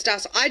committed against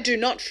us. I do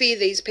not fear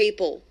these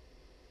people,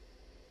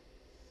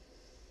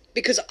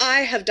 because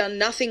I have done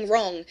nothing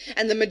wrong,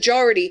 and the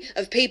majority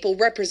of people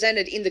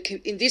represented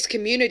in this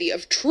community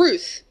of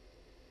truth,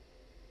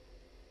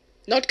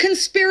 not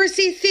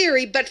conspiracy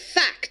theory, but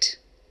fact,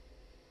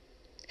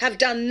 have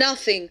done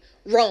nothing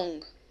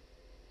wrong.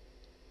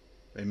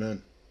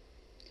 Amen.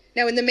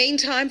 Now, in the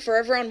meantime, for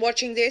everyone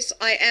watching this,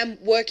 I am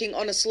working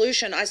on a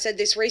solution. I said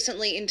this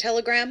recently in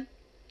Telegram.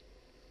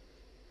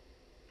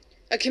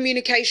 A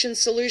communication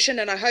solution,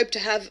 and I hope to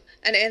have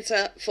an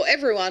answer for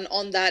everyone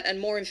on that and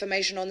more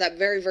information on that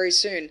very, very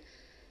soon.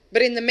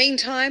 But in the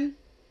meantime,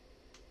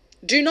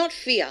 do not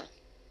fear.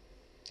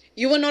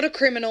 You are not a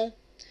criminal.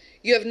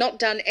 You have not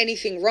done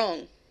anything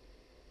wrong.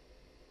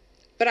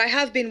 But I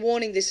have been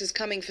warning this is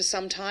coming for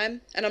some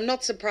time, and I'm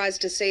not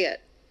surprised to see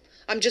it.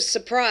 I'm just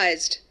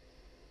surprised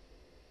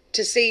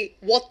to see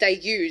what they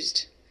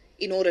used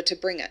in order to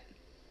bring it.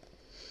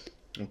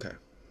 Okay,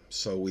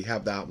 so we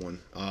have that one.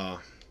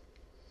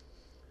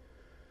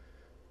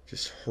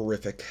 Just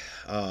horrific.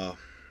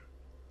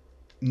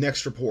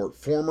 Next report.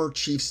 Former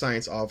chief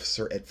science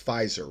officer at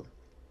Pfizer,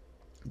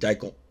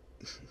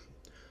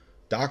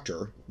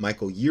 Dr.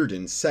 Michael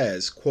Yeadon,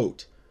 says,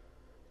 quote,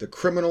 "The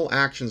criminal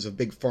actions of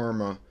big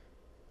pharma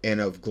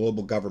and of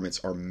global governments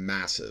are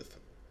massive."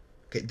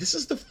 Okay, this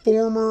is the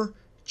former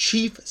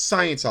chief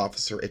science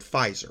officer at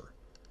Pfizer.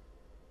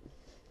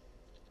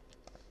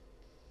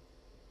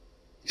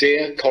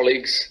 Dear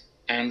colleagues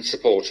and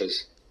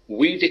supporters,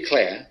 we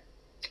declare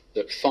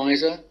that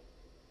Pfizer,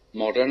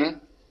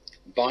 Moderna,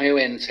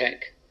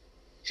 BioNTech,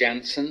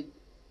 Janssen,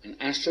 and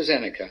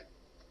AstraZeneca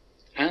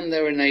and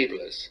their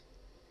enablers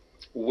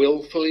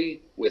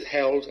willfully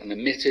withheld and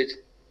omitted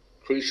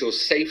crucial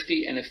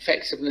safety and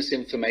effectiveness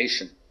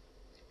information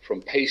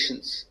from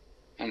patients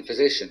and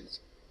physicians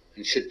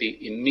and should be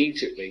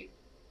immediately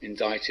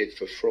indicted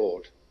for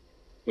fraud.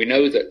 We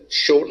know that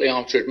shortly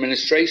after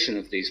administration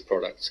of these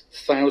products,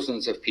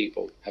 thousands of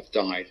people have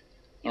died.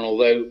 And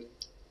although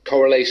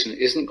correlation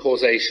isn't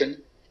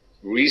causation,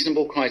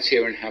 reasonable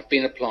criterion have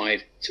been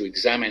applied to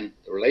examine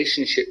the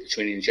relationship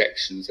between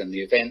injections and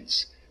the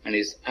events, and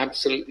it's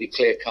absolutely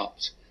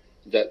clear-cut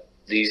that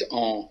these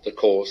are the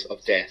cause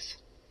of death.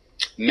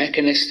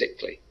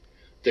 Mechanistically,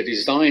 the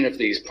design of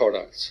these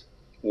products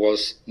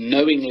was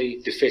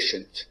knowingly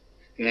deficient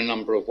in a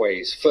number of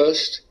ways.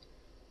 First,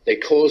 they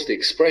cause the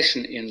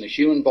expression in the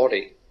human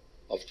body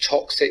of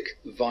toxic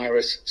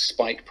virus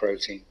spike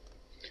protein.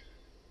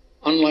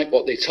 Unlike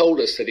what they told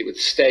us that it would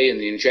stay in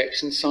the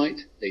injection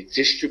site, they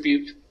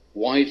distribute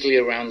widely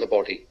around the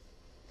body.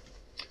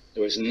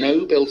 There is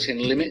no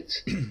built-in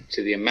limit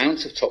to the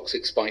amount of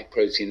toxic spike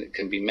protein that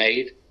can be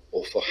made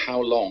or for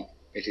how long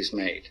it is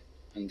made,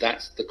 and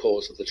that's the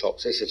cause of the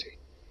toxicity.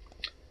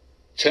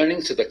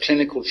 Turning to the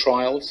clinical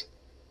trials,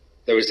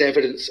 there is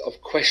evidence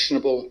of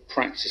questionable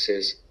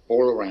practices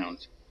all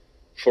around.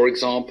 For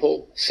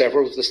example,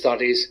 several of the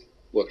studies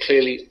were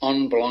clearly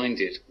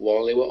unblinded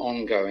while they were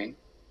ongoing,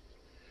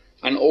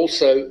 and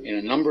also in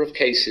a number of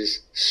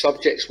cases,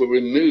 subjects were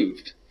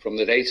removed from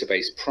the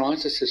database prior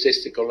to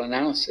statistical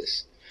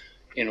analysis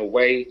in a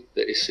way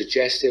that is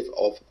suggestive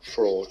of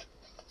fraud.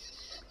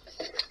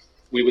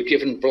 We were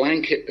given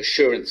blanket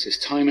assurances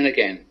time and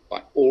again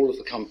by all of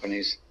the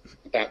companies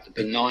about the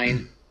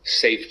benign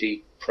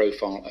safety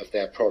profile of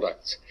their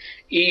products.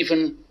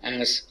 Even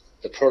as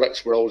the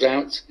products rolled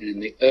out, and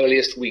in the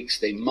earliest weeks,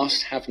 they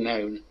must have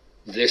known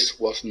this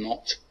was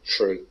not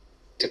true.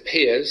 It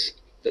appears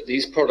that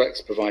these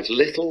products provide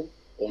little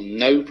or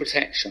no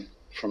protection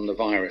from the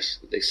virus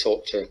that they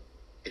sought to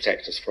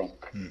protect us from.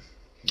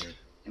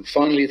 And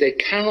finally, they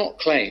cannot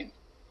claim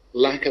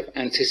lack of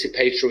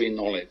anticipatory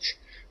knowledge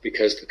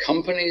because the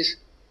companies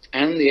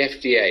and the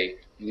FDA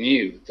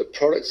knew that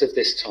products of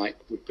this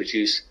type would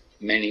produce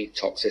many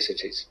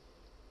toxicities.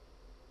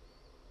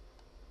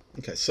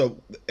 Okay, so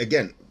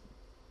again,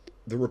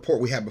 the report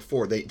we had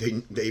before,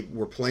 they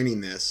were planning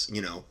this,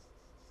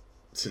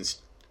 since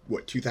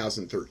what,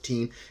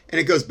 2013, and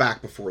it goes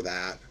back before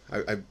that.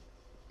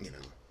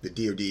 The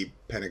DoD,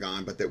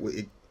 Pentagon, but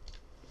it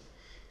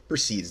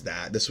precedes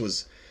that. This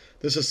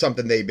is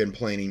something they've been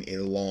planning a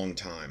long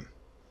time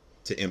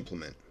to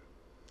implement.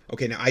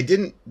 Okay, now I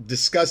didn't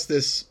discuss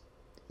this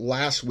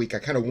last week. I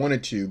kind of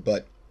wanted to,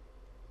 but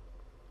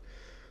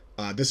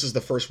This is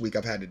the first week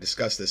I've had to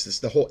discuss this. This is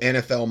the whole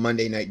NFL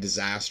Monday night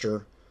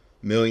disaster.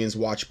 Millions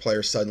watch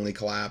player suddenly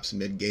collapse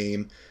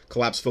mid-game.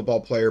 Collapsed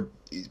football player,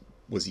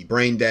 was he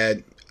brain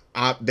dead?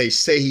 They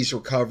say he's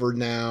recovered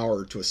now,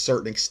 or to a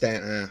certain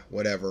extent,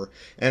 whatever.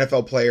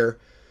 NFL player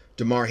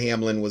Damar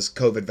Hamlin was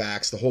COVID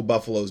vaxxed. The whole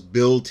Buffalo's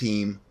Bill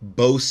team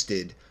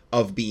boasted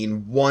of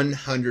being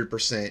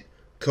 100%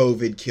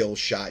 COVID kill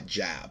shot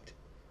jabbed.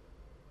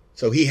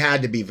 So he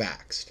had to be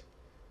vaxxed.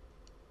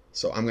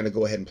 So I'm going to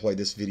go ahead and play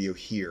this video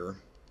here.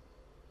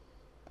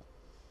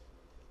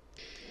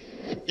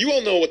 You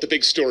all know what the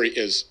big story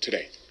is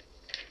today.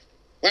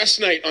 Last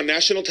night on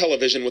national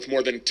television, with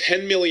more than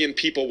 10 million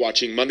people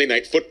watching Monday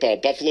Night Football,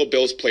 Buffalo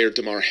Bills player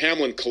Damar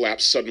Hamlin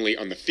collapsed suddenly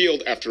on the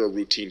field after a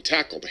routine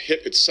tackle. The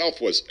hit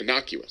itself was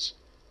innocuous.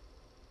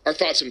 Our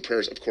thoughts and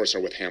prayers, of course,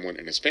 are with Hamlin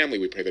and his family.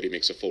 We pray that he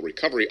makes a full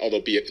recovery,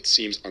 although it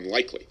seems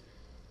unlikely.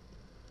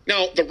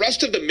 Now, the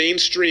rest of the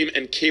mainstream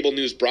and cable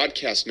news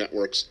broadcast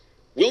networks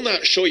will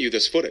not show you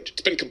this footage.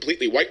 It's been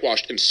completely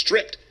whitewashed and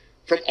stripped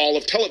from all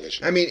of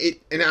television. I mean,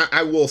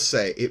 I will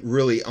say, it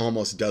really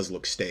almost does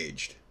look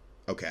staged,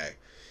 okay?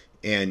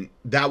 And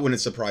that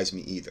wouldn't surprise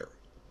me either.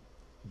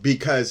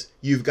 Because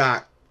you've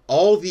got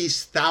all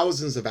these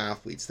thousands of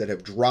athletes that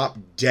have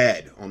dropped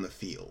dead on the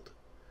field.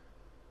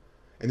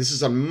 And this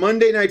is on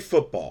Monday Night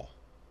Football.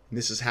 And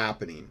this is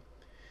happening.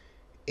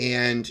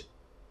 And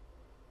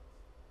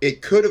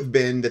it could have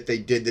been that they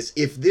did this.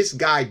 If this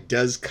guy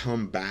does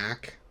come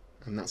back,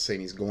 I'm not saying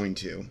he's going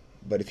to,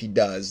 but if he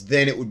does,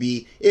 then it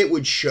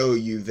would show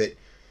you that,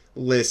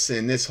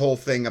 listen, this whole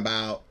thing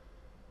about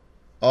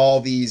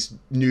all these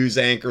news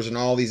anchors and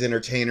all these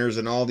entertainers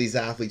and all these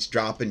athletes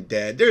dropping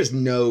dead, there's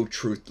no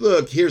truth.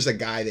 Look, here's a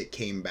guy that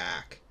came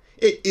back.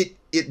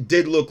 It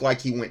did look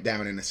like he went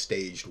down in a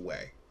staged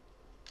way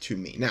to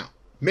me. Now,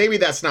 maybe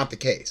that's not the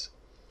case.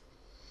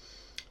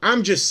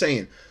 I'm just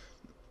saying,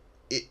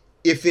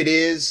 if it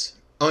is,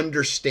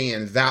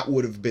 understand that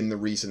would have been the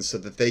reason, so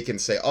that they can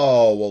say,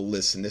 oh, well,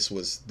 listen, this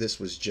was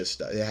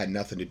just, it had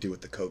nothing to do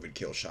with the COVID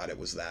kill shot. It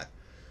was that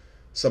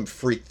some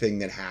freak thing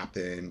that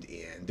happened,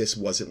 and this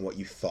wasn't what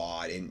you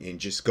thought, and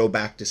just go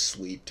back to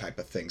sleep type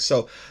of thing.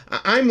 So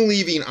I'm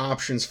leaving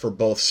options for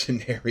both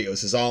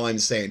scenarios is all I'm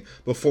saying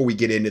before we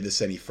get into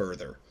this any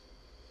further.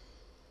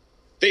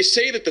 They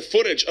say that the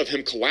footage of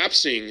him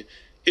collapsing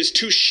is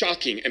too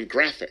shocking and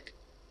graphic,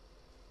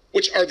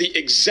 which are the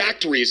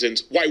exact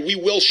reasons why we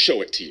will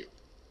show it to you.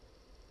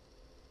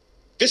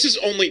 This is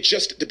only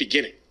just the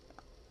beginning.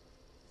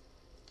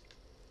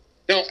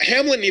 Now,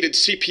 Hamlin needed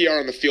CPR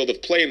on the field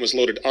of play and was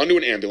loaded onto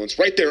an ambulance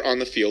right there on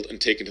the field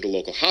and taken to the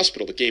local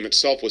hospital. The game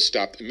itself was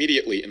stopped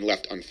immediately and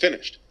left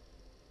unfinished.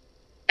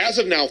 As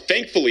of now,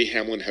 thankfully,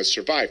 Hamlin has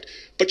survived.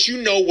 But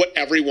you know what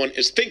everyone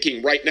is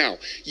thinking right now.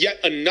 Yet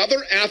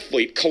another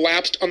athlete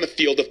collapsed on the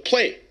field of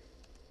play.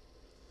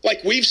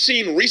 Like we've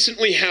seen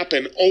recently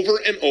happen over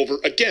and over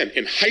again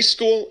in high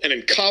school and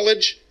in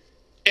college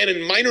and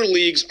in minor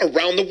leagues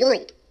around the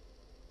world.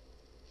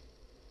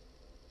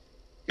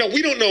 Now,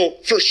 we don't know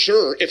for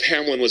sure if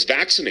Hamlin was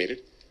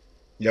vaccinated,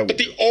 but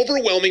the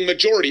overwhelming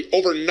majority,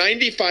 over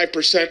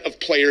 95% of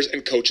players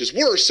and coaches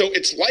were, so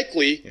it's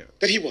likely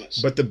that he was.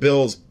 But the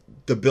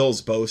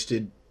Bills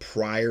boasted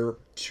prior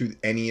to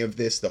any of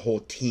this, the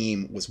whole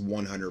team was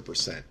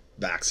 100%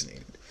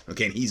 vaccinated.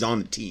 Okay, and he's on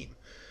the team.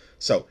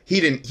 So he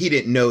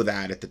didn't know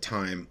that at the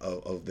time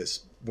of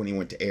this, when he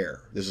went to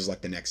air. This was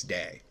like the next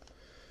day.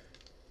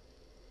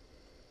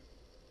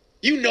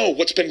 You know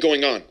what's been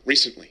going on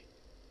recently,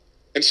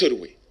 and so do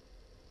we.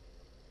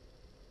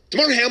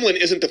 Damar Hamlin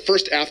isn't the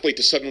first athlete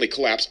to suddenly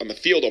collapse on the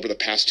field over the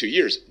past 2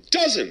 years.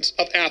 Dozens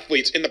of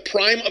athletes in the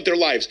prime of their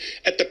lives,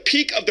 at the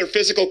peak of their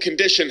physical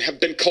condition, have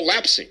been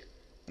collapsing.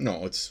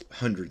 No, it's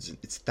hundreds,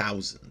 it's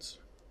thousands.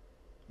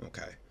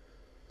 Okay.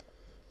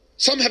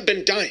 Some have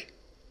been dying.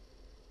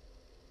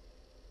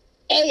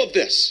 All of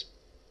this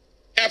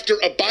after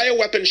a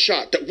bioweapon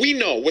shot that we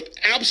know with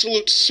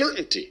absolute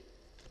certainty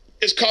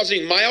is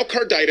causing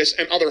myocarditis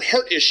and other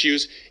heart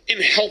issues in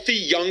healthy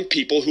young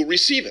people who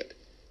receive it.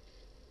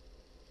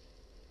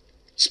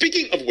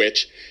 Speaking of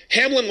which,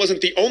 Hamlin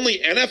wasn't the only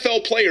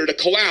NFL player to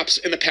collapse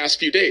in the past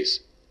few days.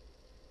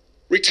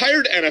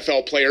 Retired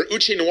NFL player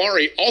Uche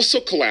Nwaneri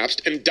also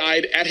collapsed and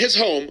died at his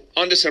home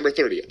on December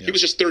 30th. Yeah. He was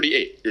just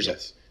 38 years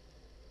old.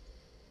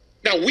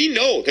 Now, we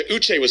know that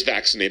Uche was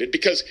vaccinated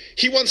because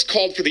he once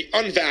called for the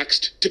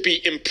unvaxxed to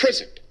be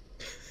imprisoned.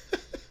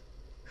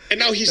 And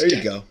now he's dead. There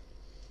you go.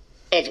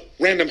 Of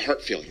random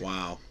heart failure.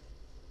 Wow.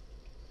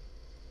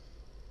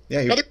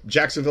 Yeah,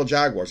 Jacksonville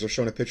Jaguars. They're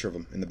showing a picture of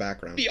him in the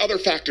background. The other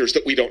factors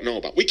that we don't know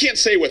about. We can't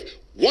say with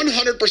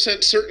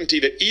 100% certainty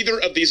that either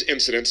of these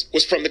incidents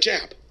was from the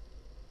jab.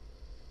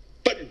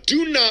 But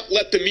do not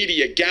let the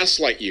media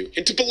gaslight you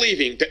into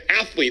believing that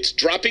athletes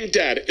dropping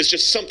dead is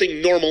just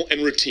something normal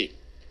and routine.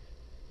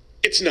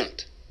 It's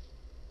not.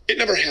 It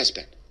never has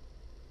been.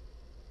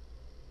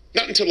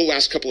 Not until the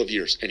last couple of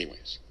years,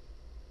 anyways.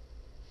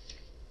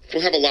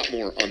 We'll have a lot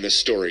more on this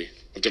story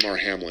of Damar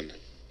Hamlin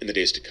in the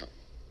days to come.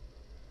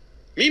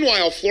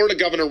 Meanwhile, Florida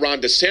Governor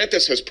Ron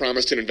DeSantis has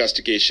promised an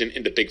investigation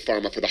into Big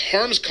Pharma for the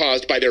harms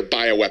caused by their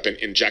bioweapon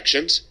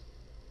injections.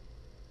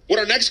 What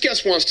our next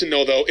guest wants to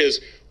know, though, is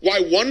why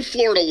one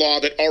Florida law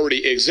that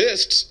already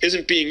exists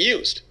isn't being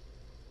used.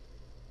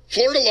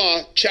 Florida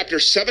Law, Chapter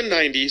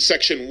 790,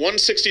 Section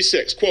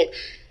 166, quote,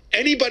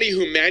 anybody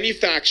who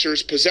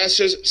manufactures,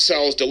 possesses,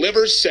 sells,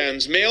 delivers,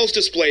 sends, mails,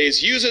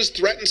 displays, uses,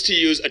 threatens to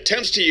use,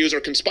 attempts to use, or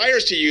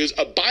conspires to use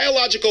a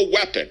biological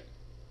weapon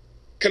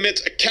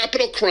commits a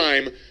capital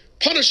crime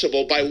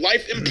punishable by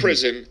life in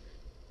prison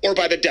or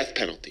by the death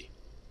penalty.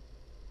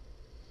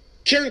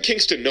 Karen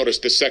Kingston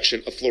noticed this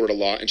section of Florida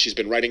law, and she's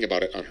been writing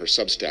about it on her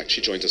Substack.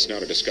 She joins us now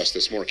to discuss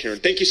this more. Karen,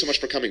 thank you so much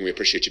for coming. We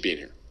appreciate you being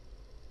here.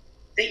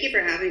 Thank you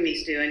for having me,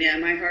 Stu. And yeah,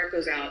 my heart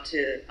goes out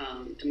to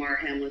Damar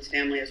Hamlin's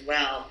family as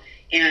well.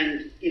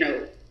 And, you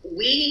know,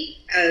 we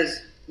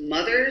as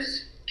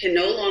mothers can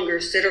no longer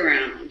sit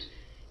around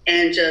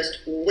and just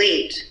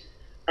wait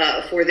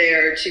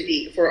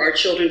for our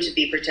children to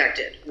be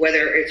protected,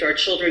 whether it's our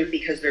children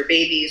because they're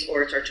babies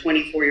or it's our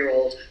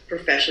 24-year-old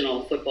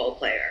professional football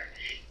player.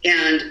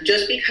 And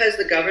just because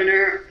the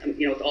governor,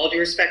 you know, with all due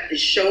respect,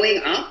 is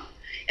showing up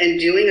and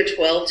doing a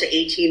 12 to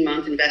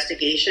 18-month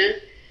investigation,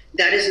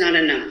 that is not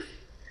enough.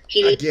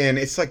 Again,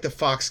 it's like the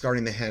fox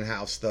guarding the hen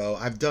house, though.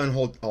 I've done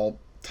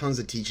tons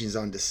of teachings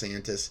on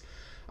DeSantis.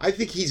 I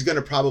think he's going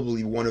to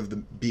probably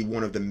be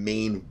one of the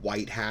main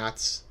white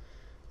hats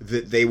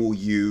that they will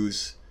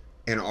use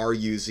and are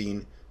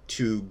using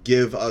to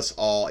give us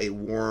all a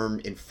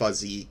warm and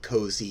fuzzy,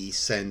 cozy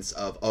sense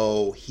of,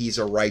 oh, he's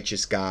a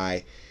righteous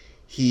guy.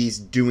 He's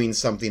doing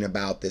something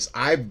about this.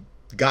 I've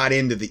got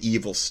into the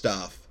evil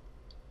stuff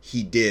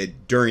he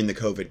did during the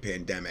COVID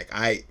pandemic.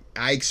 I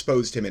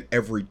exposed him at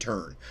every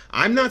turn.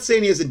 I'm not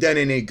saying he hasn't done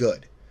any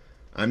good.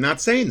 I'm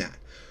not saying that.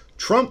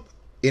 Trump,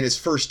 in his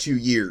first 2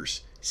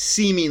 years,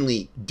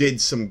 seemingly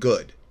did some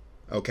good.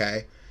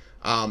 Okay?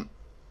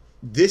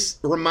 This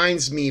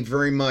reminds me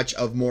very much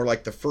of more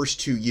like the first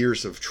 2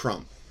 years of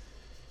Trump.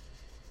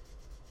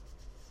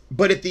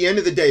 But at the end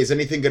of the day, is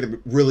anything going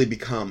to really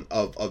become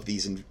of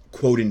these,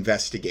 quote,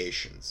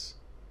 investigations?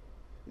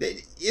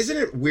 Isn't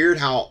it weird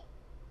how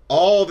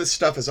all this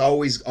stuff is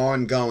always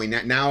ongoing?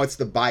 Now it's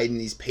the Biden,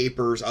 these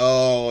papers,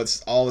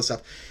 it's all this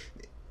stuff.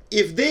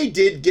 If they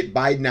did get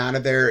Biden out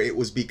of there, it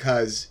was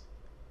because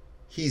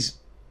he's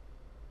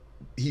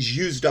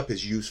used up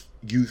his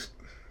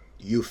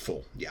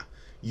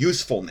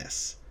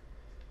usefulness.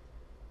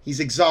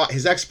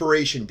 His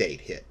expiration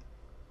date hit.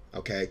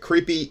 Okay,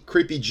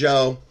 creepy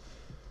Joe,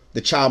 the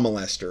child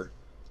molester,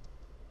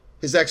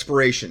 his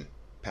expiration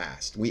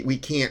passed. We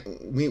want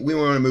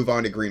to move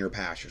on to greener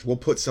pastures. We'll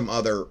put some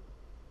other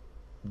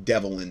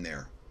devil in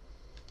there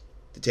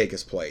to take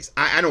his place.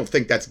 I don't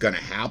think that's going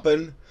to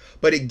happen,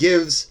 but it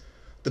gives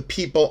the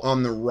people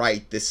on the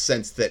right this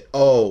sense that,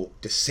 oh,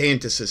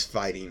 DeSantis is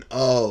fighting.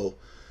 Oh,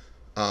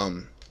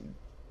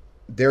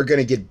 they're going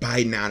to get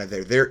Biden out of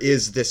there. There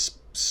is this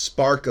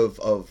spark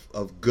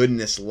of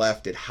goodness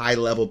left at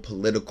high-level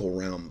political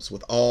realms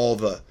with all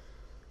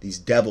these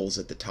devils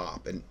at the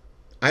top. And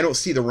I don't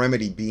see the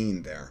remedy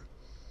being there.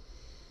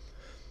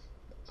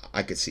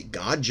 I could see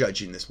God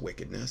judging this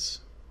wickedness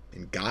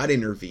and God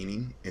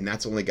intervening, and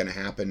that's only going to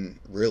happen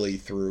really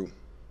through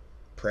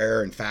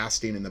prayer and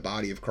fasting in the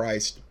body of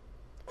Christ,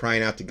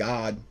 crying out to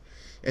God.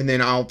 And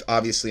then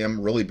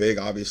I'm really big,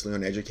 obviously,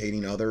 on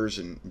educating others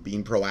and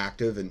being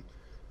proactive and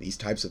these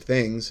types of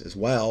things as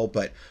well.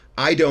 But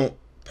I don't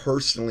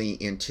personally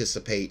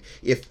anticipate,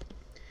 if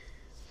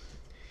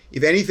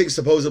anything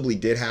supposedly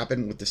did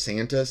happen with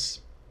DeSantis,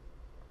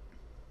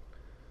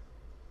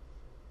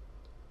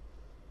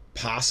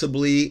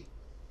 possibly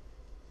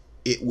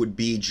it would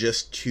be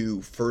just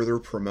to further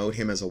promote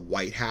him as a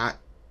white hat,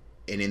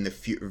 and in the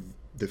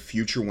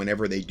future,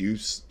 whenever they do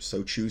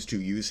so choose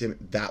to use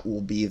him, that will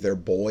be their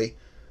boy,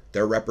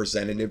 their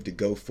representative to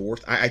go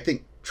forth. I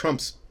think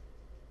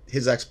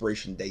his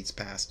expiration date's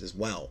passed as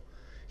well.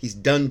 He's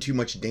done too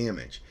much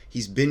damage.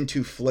 He's been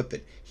too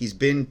flippant. He's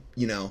been,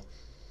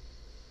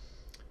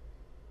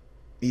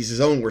 he's his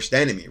own worst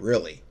enemy,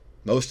 really,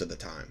 most of the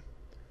time.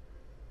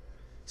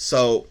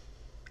 So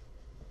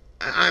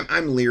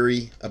I'm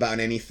leery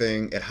about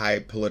anything at high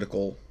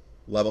political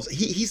levels.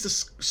 He's the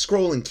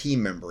Scroll and Key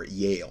member at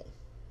Yale.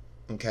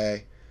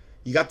 Okay?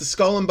 You got the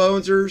Skull and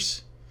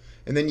Bonesers,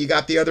 and then you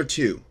got the other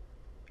two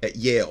at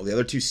Yale, the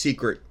other two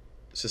secret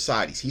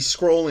societies. He's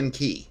Scroll and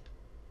Key.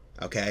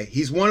 Okay?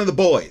 He's one of the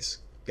boys,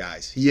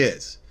 guys. He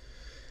is.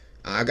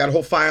 I've got a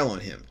whole file on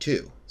him,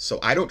 too. So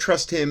I don't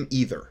trust him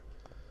either.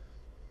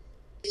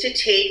 To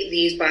take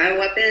these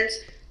bioweapons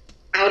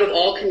out of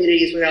all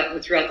communities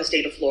throughout the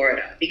state of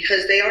Florida,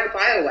 because they are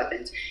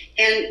bioweapons.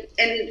 And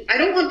I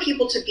don't want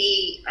people to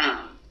be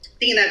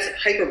thinking that's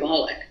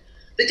hyperbolic.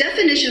 The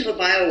definition of a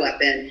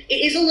bioweapon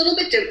is a little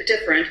bit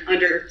different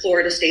under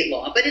Florida state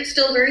law, but it's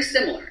still very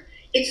similar.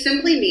 It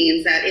simply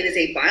means that it is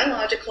a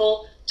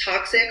biological,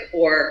 toxic,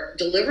 or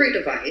delivery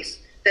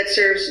device that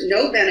serves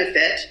no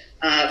benefit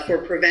for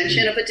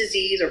prevention of a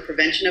disease or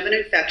prevention of an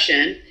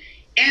infection,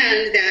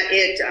 and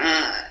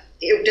that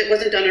it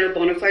wasn't done under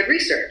bona fide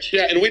research.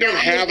 Yeah, and we don't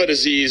have a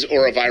disease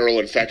or a viral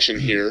infection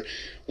here.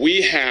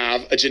 We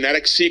have a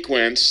genetic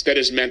sequence that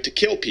is meant to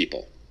kill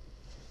people.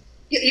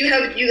 You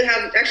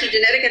have actually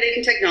genetic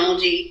editing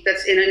technology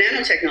that's in a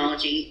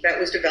nanotechnology that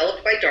was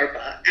developed by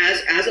DARPA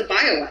as a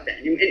bioweapon,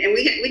 and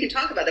we can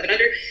talk about that.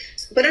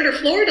 But under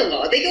Florida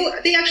law,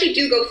 they actually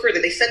do go further.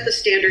 They set the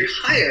standard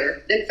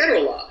higher than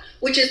federal law,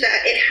 which is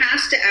that it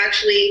has to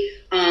actually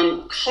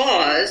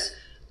cause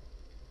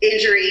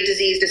injury,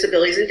 disease,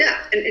 disabilities, and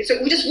death. And so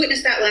we just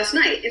witnessed that last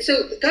night. And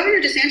so Governor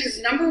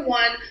DeSantis' number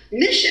one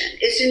mission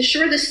is to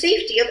ensure the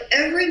safety of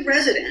every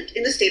resident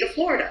in the state of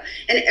Florida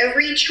and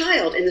every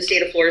child in the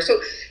state of Florida.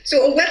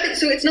 So a weapon,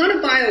 so it's not a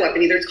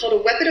bioweapon either. It's called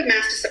a weapon of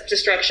mass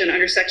destruction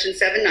under Section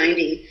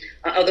 790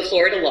 of the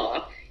Florida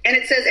law. And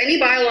it says any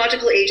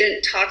biological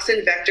agent,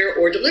 toxin, vector,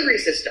 or delivery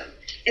system.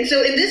 And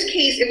so in this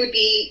case, it would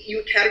be, you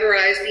would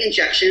categorize the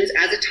injections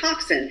as a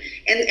toxin.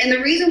 And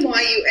the reason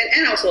why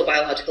and also a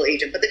biological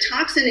agent, but the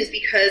toxin is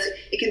because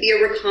it can be a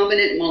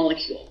recombinant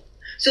molecule.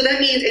 So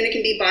that means, and it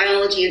can be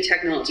biology and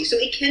technology. So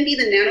it can be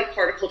the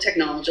nanoparticle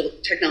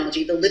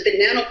technology, the lipid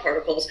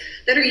nanoparticles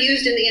that are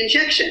used in the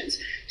injections.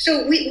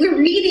 So we're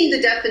meeting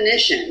the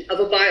definition of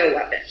a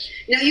bioweapon.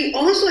 Now you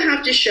also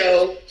have to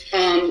show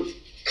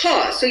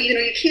cause. So,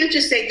 you can't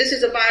just say this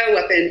is a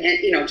bioweapon and,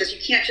 you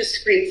can't just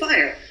scream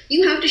fire.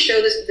 You have to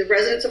show this, the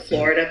residents of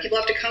Florida, people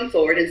have to come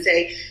forward and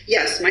say,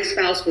 yes, my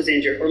spouse was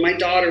injured, or my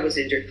daughter was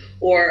injured,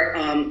 or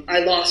I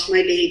lost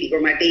my baby, or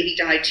my baby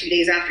died 2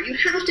 days after. You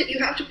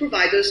have to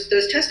provide those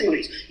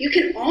testimonies. You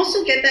can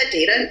also get that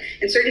data,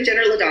 and Surgeon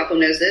General Ladapo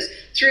knows this,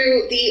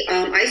 through the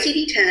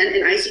ICD-10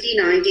 and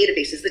ICD-9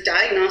 databases, the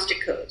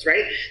diagnostic codes,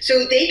 right?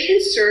 So they can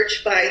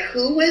search by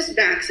who was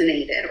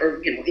vaccinated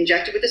or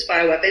injected with this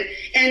bioweapon,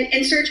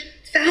 and search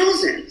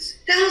thousands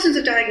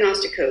of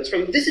diagnostic codes,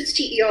 from visits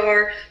to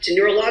ER to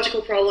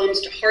neurological problems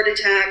to heart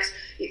attacks,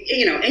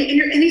 and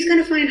he's going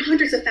to find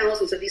hundreds of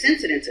thousands of these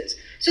incidences.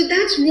 So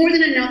that's more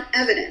than enough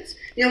evidence.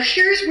 Now,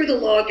 here's where the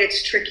law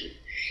gets tricky.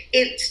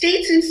 It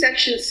states in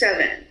Section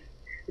 7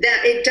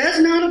 that it does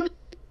not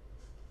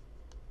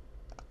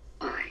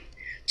apply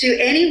to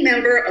any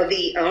member of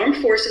the armed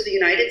forces of the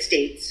United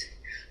States,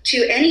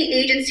 to any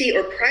agency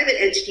or private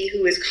entity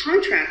who is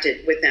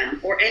contracted with them,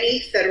 or any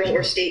federal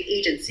or state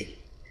agency.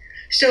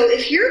 So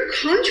if you're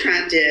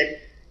contracted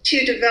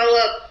to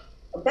develop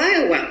a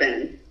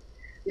bioweapon,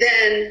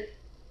 then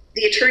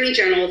the Attorney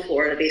General of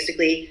Florida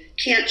basically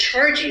can't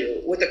charge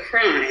you with a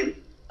crime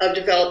of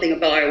developing a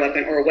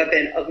bioweapon or a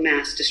weapon of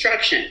mass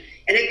destruction.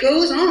 And it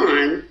goes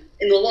on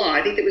in the law,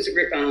 I think it was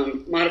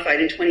modified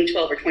in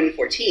 2012 or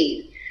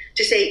 2014,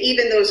 to say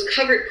even those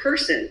covered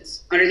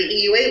persons under the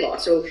EUA law.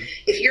 So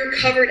if you're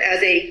covered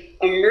as an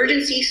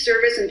emergency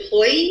service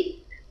employee,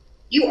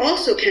 you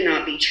also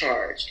cannot be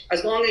charged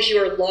as long as you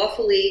are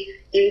lawfully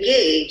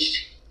engaged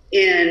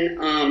in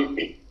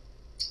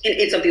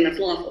something that's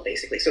lawful,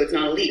 basically. So it's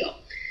not illegal.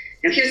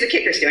 Now, here's the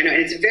kicker, Stu. I know,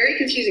 and it's very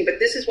confusing, but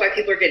this is why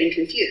people are getting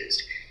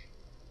confused.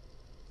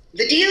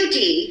 The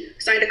DOD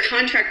signed a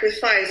contract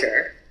with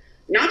Pfizer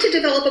not to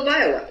develop a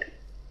bioweapon.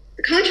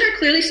 The contract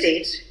clearly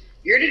states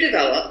you're to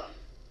develop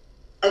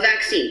a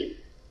vaccine,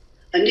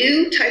 a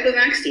new type of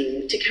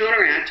vaccine to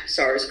counteract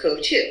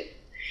SARS-CoV-2.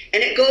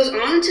 And it goes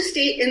on to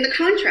state in the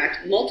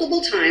contract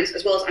multiple times,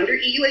 as well as under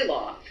EUA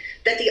law,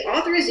 that the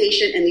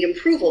authorization and the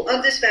approval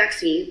of this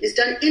vaccine is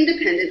done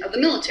independent of the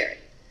military.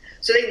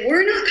 So they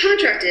were not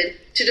contracted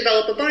to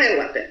develop a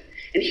bioweapon.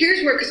 And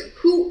here's where, because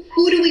who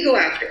do we go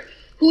after?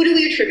 Who do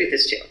we attribute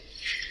this to?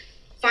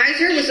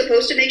 Pfizer was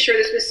supposed to make sure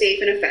this was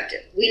safe and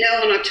effective. We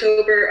know on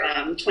October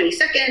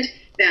 22nd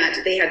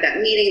that they had that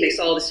meeting. They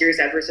saw the serious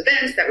adverse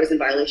events. That was in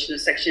violation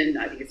of Section,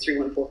 I think it's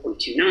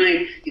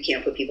 314.29. You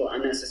can't put people at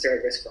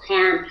unnecessary risk for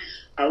harm.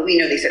 We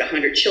know they said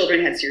 100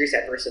 children had serious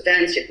adverse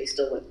events, yet they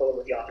still went forward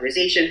with the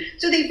authorization.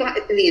 So in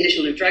the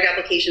initial new drug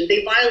application,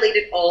 they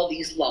violated all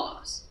these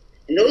laws.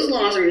 And those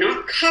laws are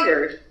not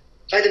covered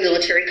by the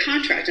military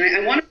contract. And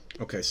I want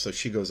to... Okay, so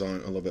she goes on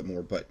a little bit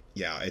more, but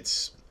yeah,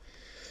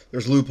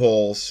 there's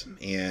loopholes,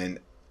 and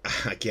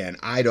again,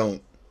 I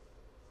don't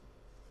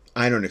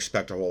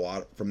expect a whole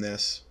lot from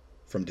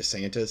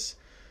DeSantis.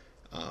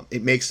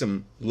 It makes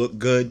him look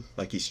good,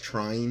 like he's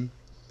trying.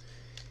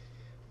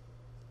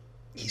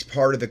 He's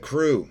part of the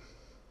crew.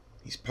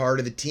 He's part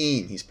of the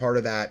team. He's part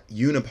of that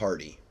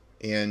uniparty.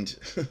 And,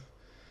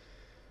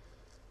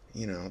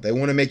 they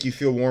want to make you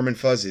feel warm and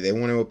fuzzy. They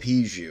want to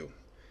appease you.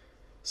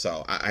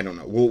 So, I don't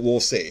know. We'll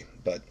see.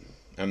 But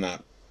I'm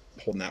not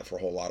holding out for a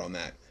whole lot on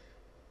that.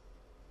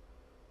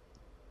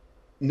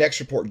 Next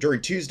report.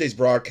 During Tuesday's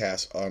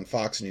broadcast on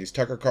Fox News,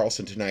 Tucker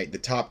Carlson Tonight, the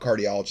top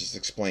cardiologists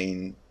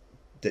explained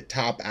that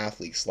top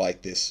athletes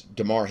like this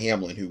Damar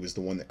Hamlin, who was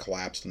the one that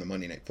collapsed in the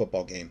Monday Night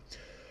Football game,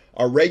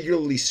 are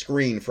regularly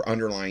screened for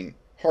underlying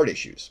heart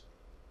issues.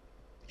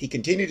 He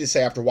continued to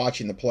say after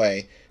watching the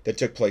play that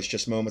took place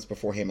just moments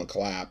before Hamlin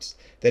collapsed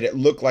that it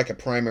looked like a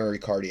primary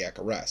cardiac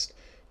arrest.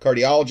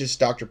 Cardiologist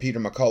Dr. Peter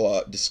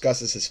McCullough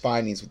discusses his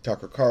findings with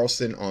Tucker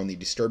Carlson on the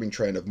disturbing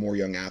trend of more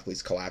young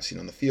athletes collapsing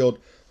on the field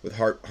with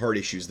heart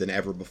issues than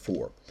ever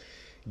before.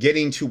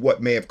 Getting to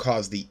what may have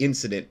caused the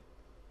incident,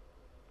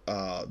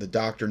 the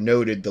doctor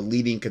noted the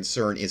leading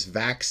concern is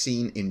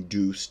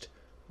vaccine-induced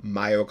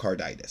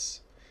myocarditis.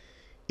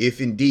 If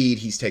indeed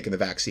he's taken the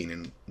vaccine,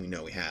 and we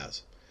know he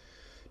has.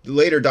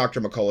 Later,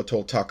 Dr. McCullough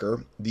told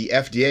Tucker, the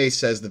FDA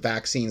says the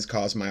vaccines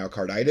cause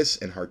myocarditis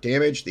and heart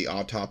damage. The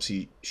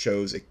autopsy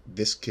shows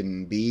this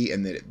can be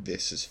and that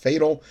this is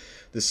fatal.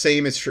 The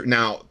same is true.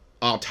 Now,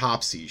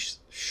 autopsies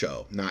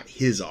show, not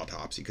his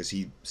autopsy, because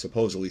he's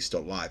supposedly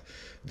still alive.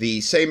 The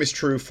same is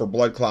true for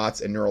blood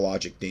clots and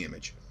neurologic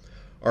damage.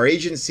 Our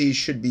agencies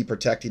should be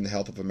protecting the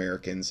health of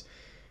Americans,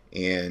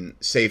 and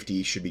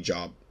safety should be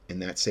job, and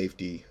that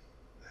safety...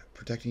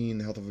 Protecting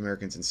the health of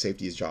Americans and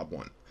safety is job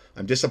one.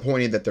 I'm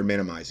disappointed that they're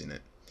minimizing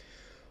it.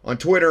 On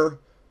Twitter,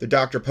 the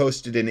doctor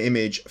posted an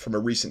image from a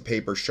recent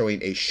paper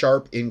showing a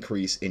sharp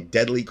increase in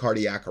deadly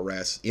cardiac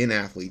arrests in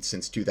athletes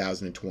since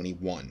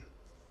 2021,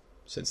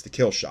 since the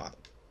kill shot.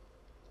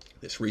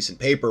 This recent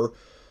paper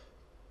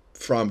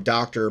from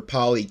Dr.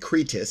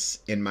 Polykritis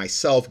and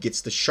myself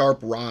gets the sharp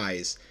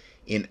rise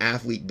in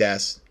athlete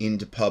deaths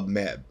into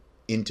PubMed,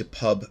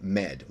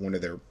 one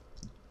of their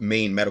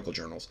main medical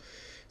journals.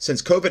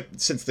 Since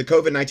the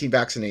COVID-19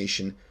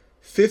 vaccination,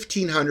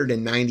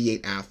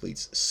 1,598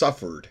 athletes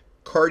suffered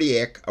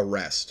cardiac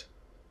arrest.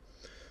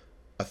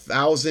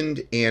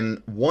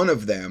 1,001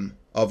 of them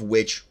of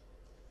which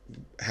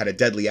had a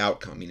deadly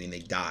outcome, meaning they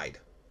died.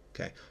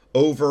 Okay,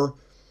 over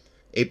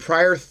a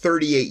prior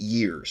 38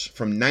 years,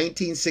 from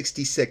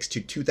 1966 to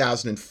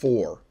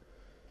 2004,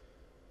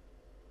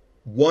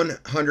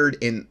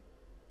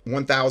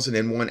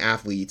 1,001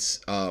 athletes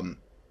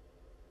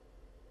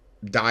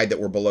died that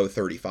were below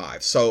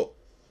 35. So,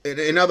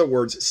 in other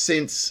words,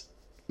 since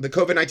the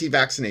COVID-19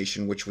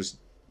 vaccination, which was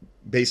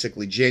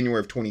basically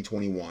January of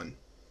 2021,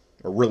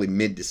 or really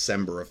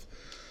mid-December of,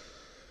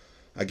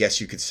 I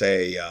guess you could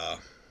say,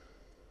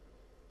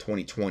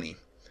 2020,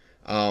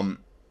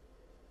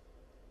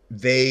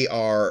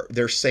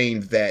 they're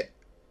saying that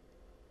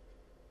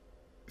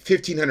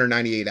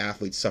 1,598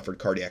 athletes suffered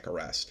cardiac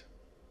arrest.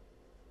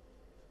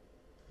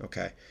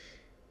 Okay.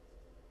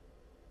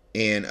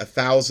 And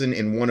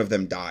 1,001 of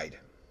them died.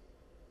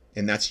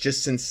 And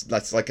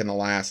that's like in the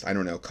last, I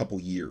don't know, couple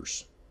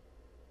years.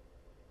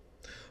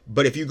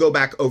 But if you go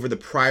back over the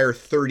prior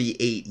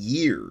 38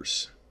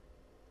 years,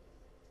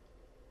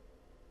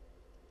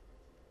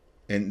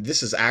 and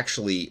this is, I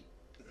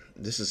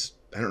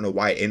don't know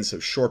why it ends so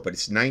short, but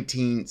it's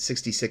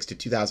 1966 to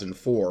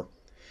 2004,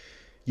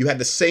 you had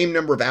the same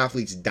number of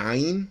athletes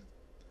dying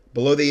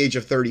below the age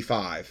of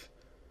 35,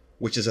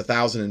 which is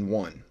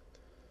 1,001.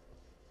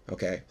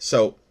 Okay,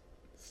 so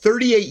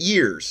 38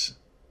 years,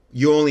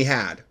 you only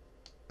had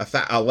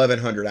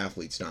 1,100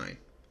 athletes dying,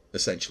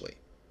 essentially,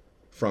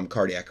 from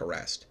cardiac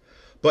arrest.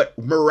 But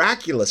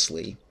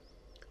miraculously,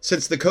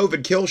 since the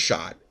COVID kill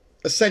shot,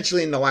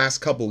 essentially in the last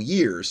couple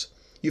years,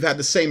 you've had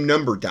the same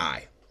number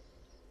die.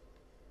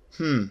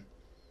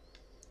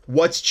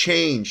 What's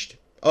changed?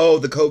 Oh,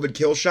 the COVID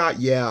kill shot?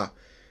 Yeah.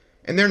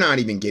 And they're not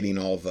even getting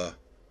all the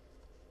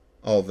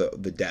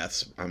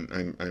deaths.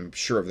 I'm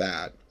sure of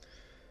that.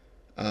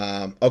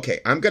 Okay,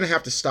 I'm going to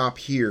have to stop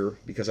here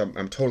because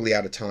I'm totally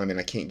out of time and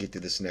I can't get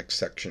to this next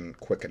section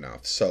quick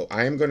enough. So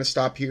I am going to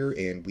stop here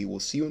and we will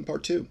see you in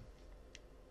part 2.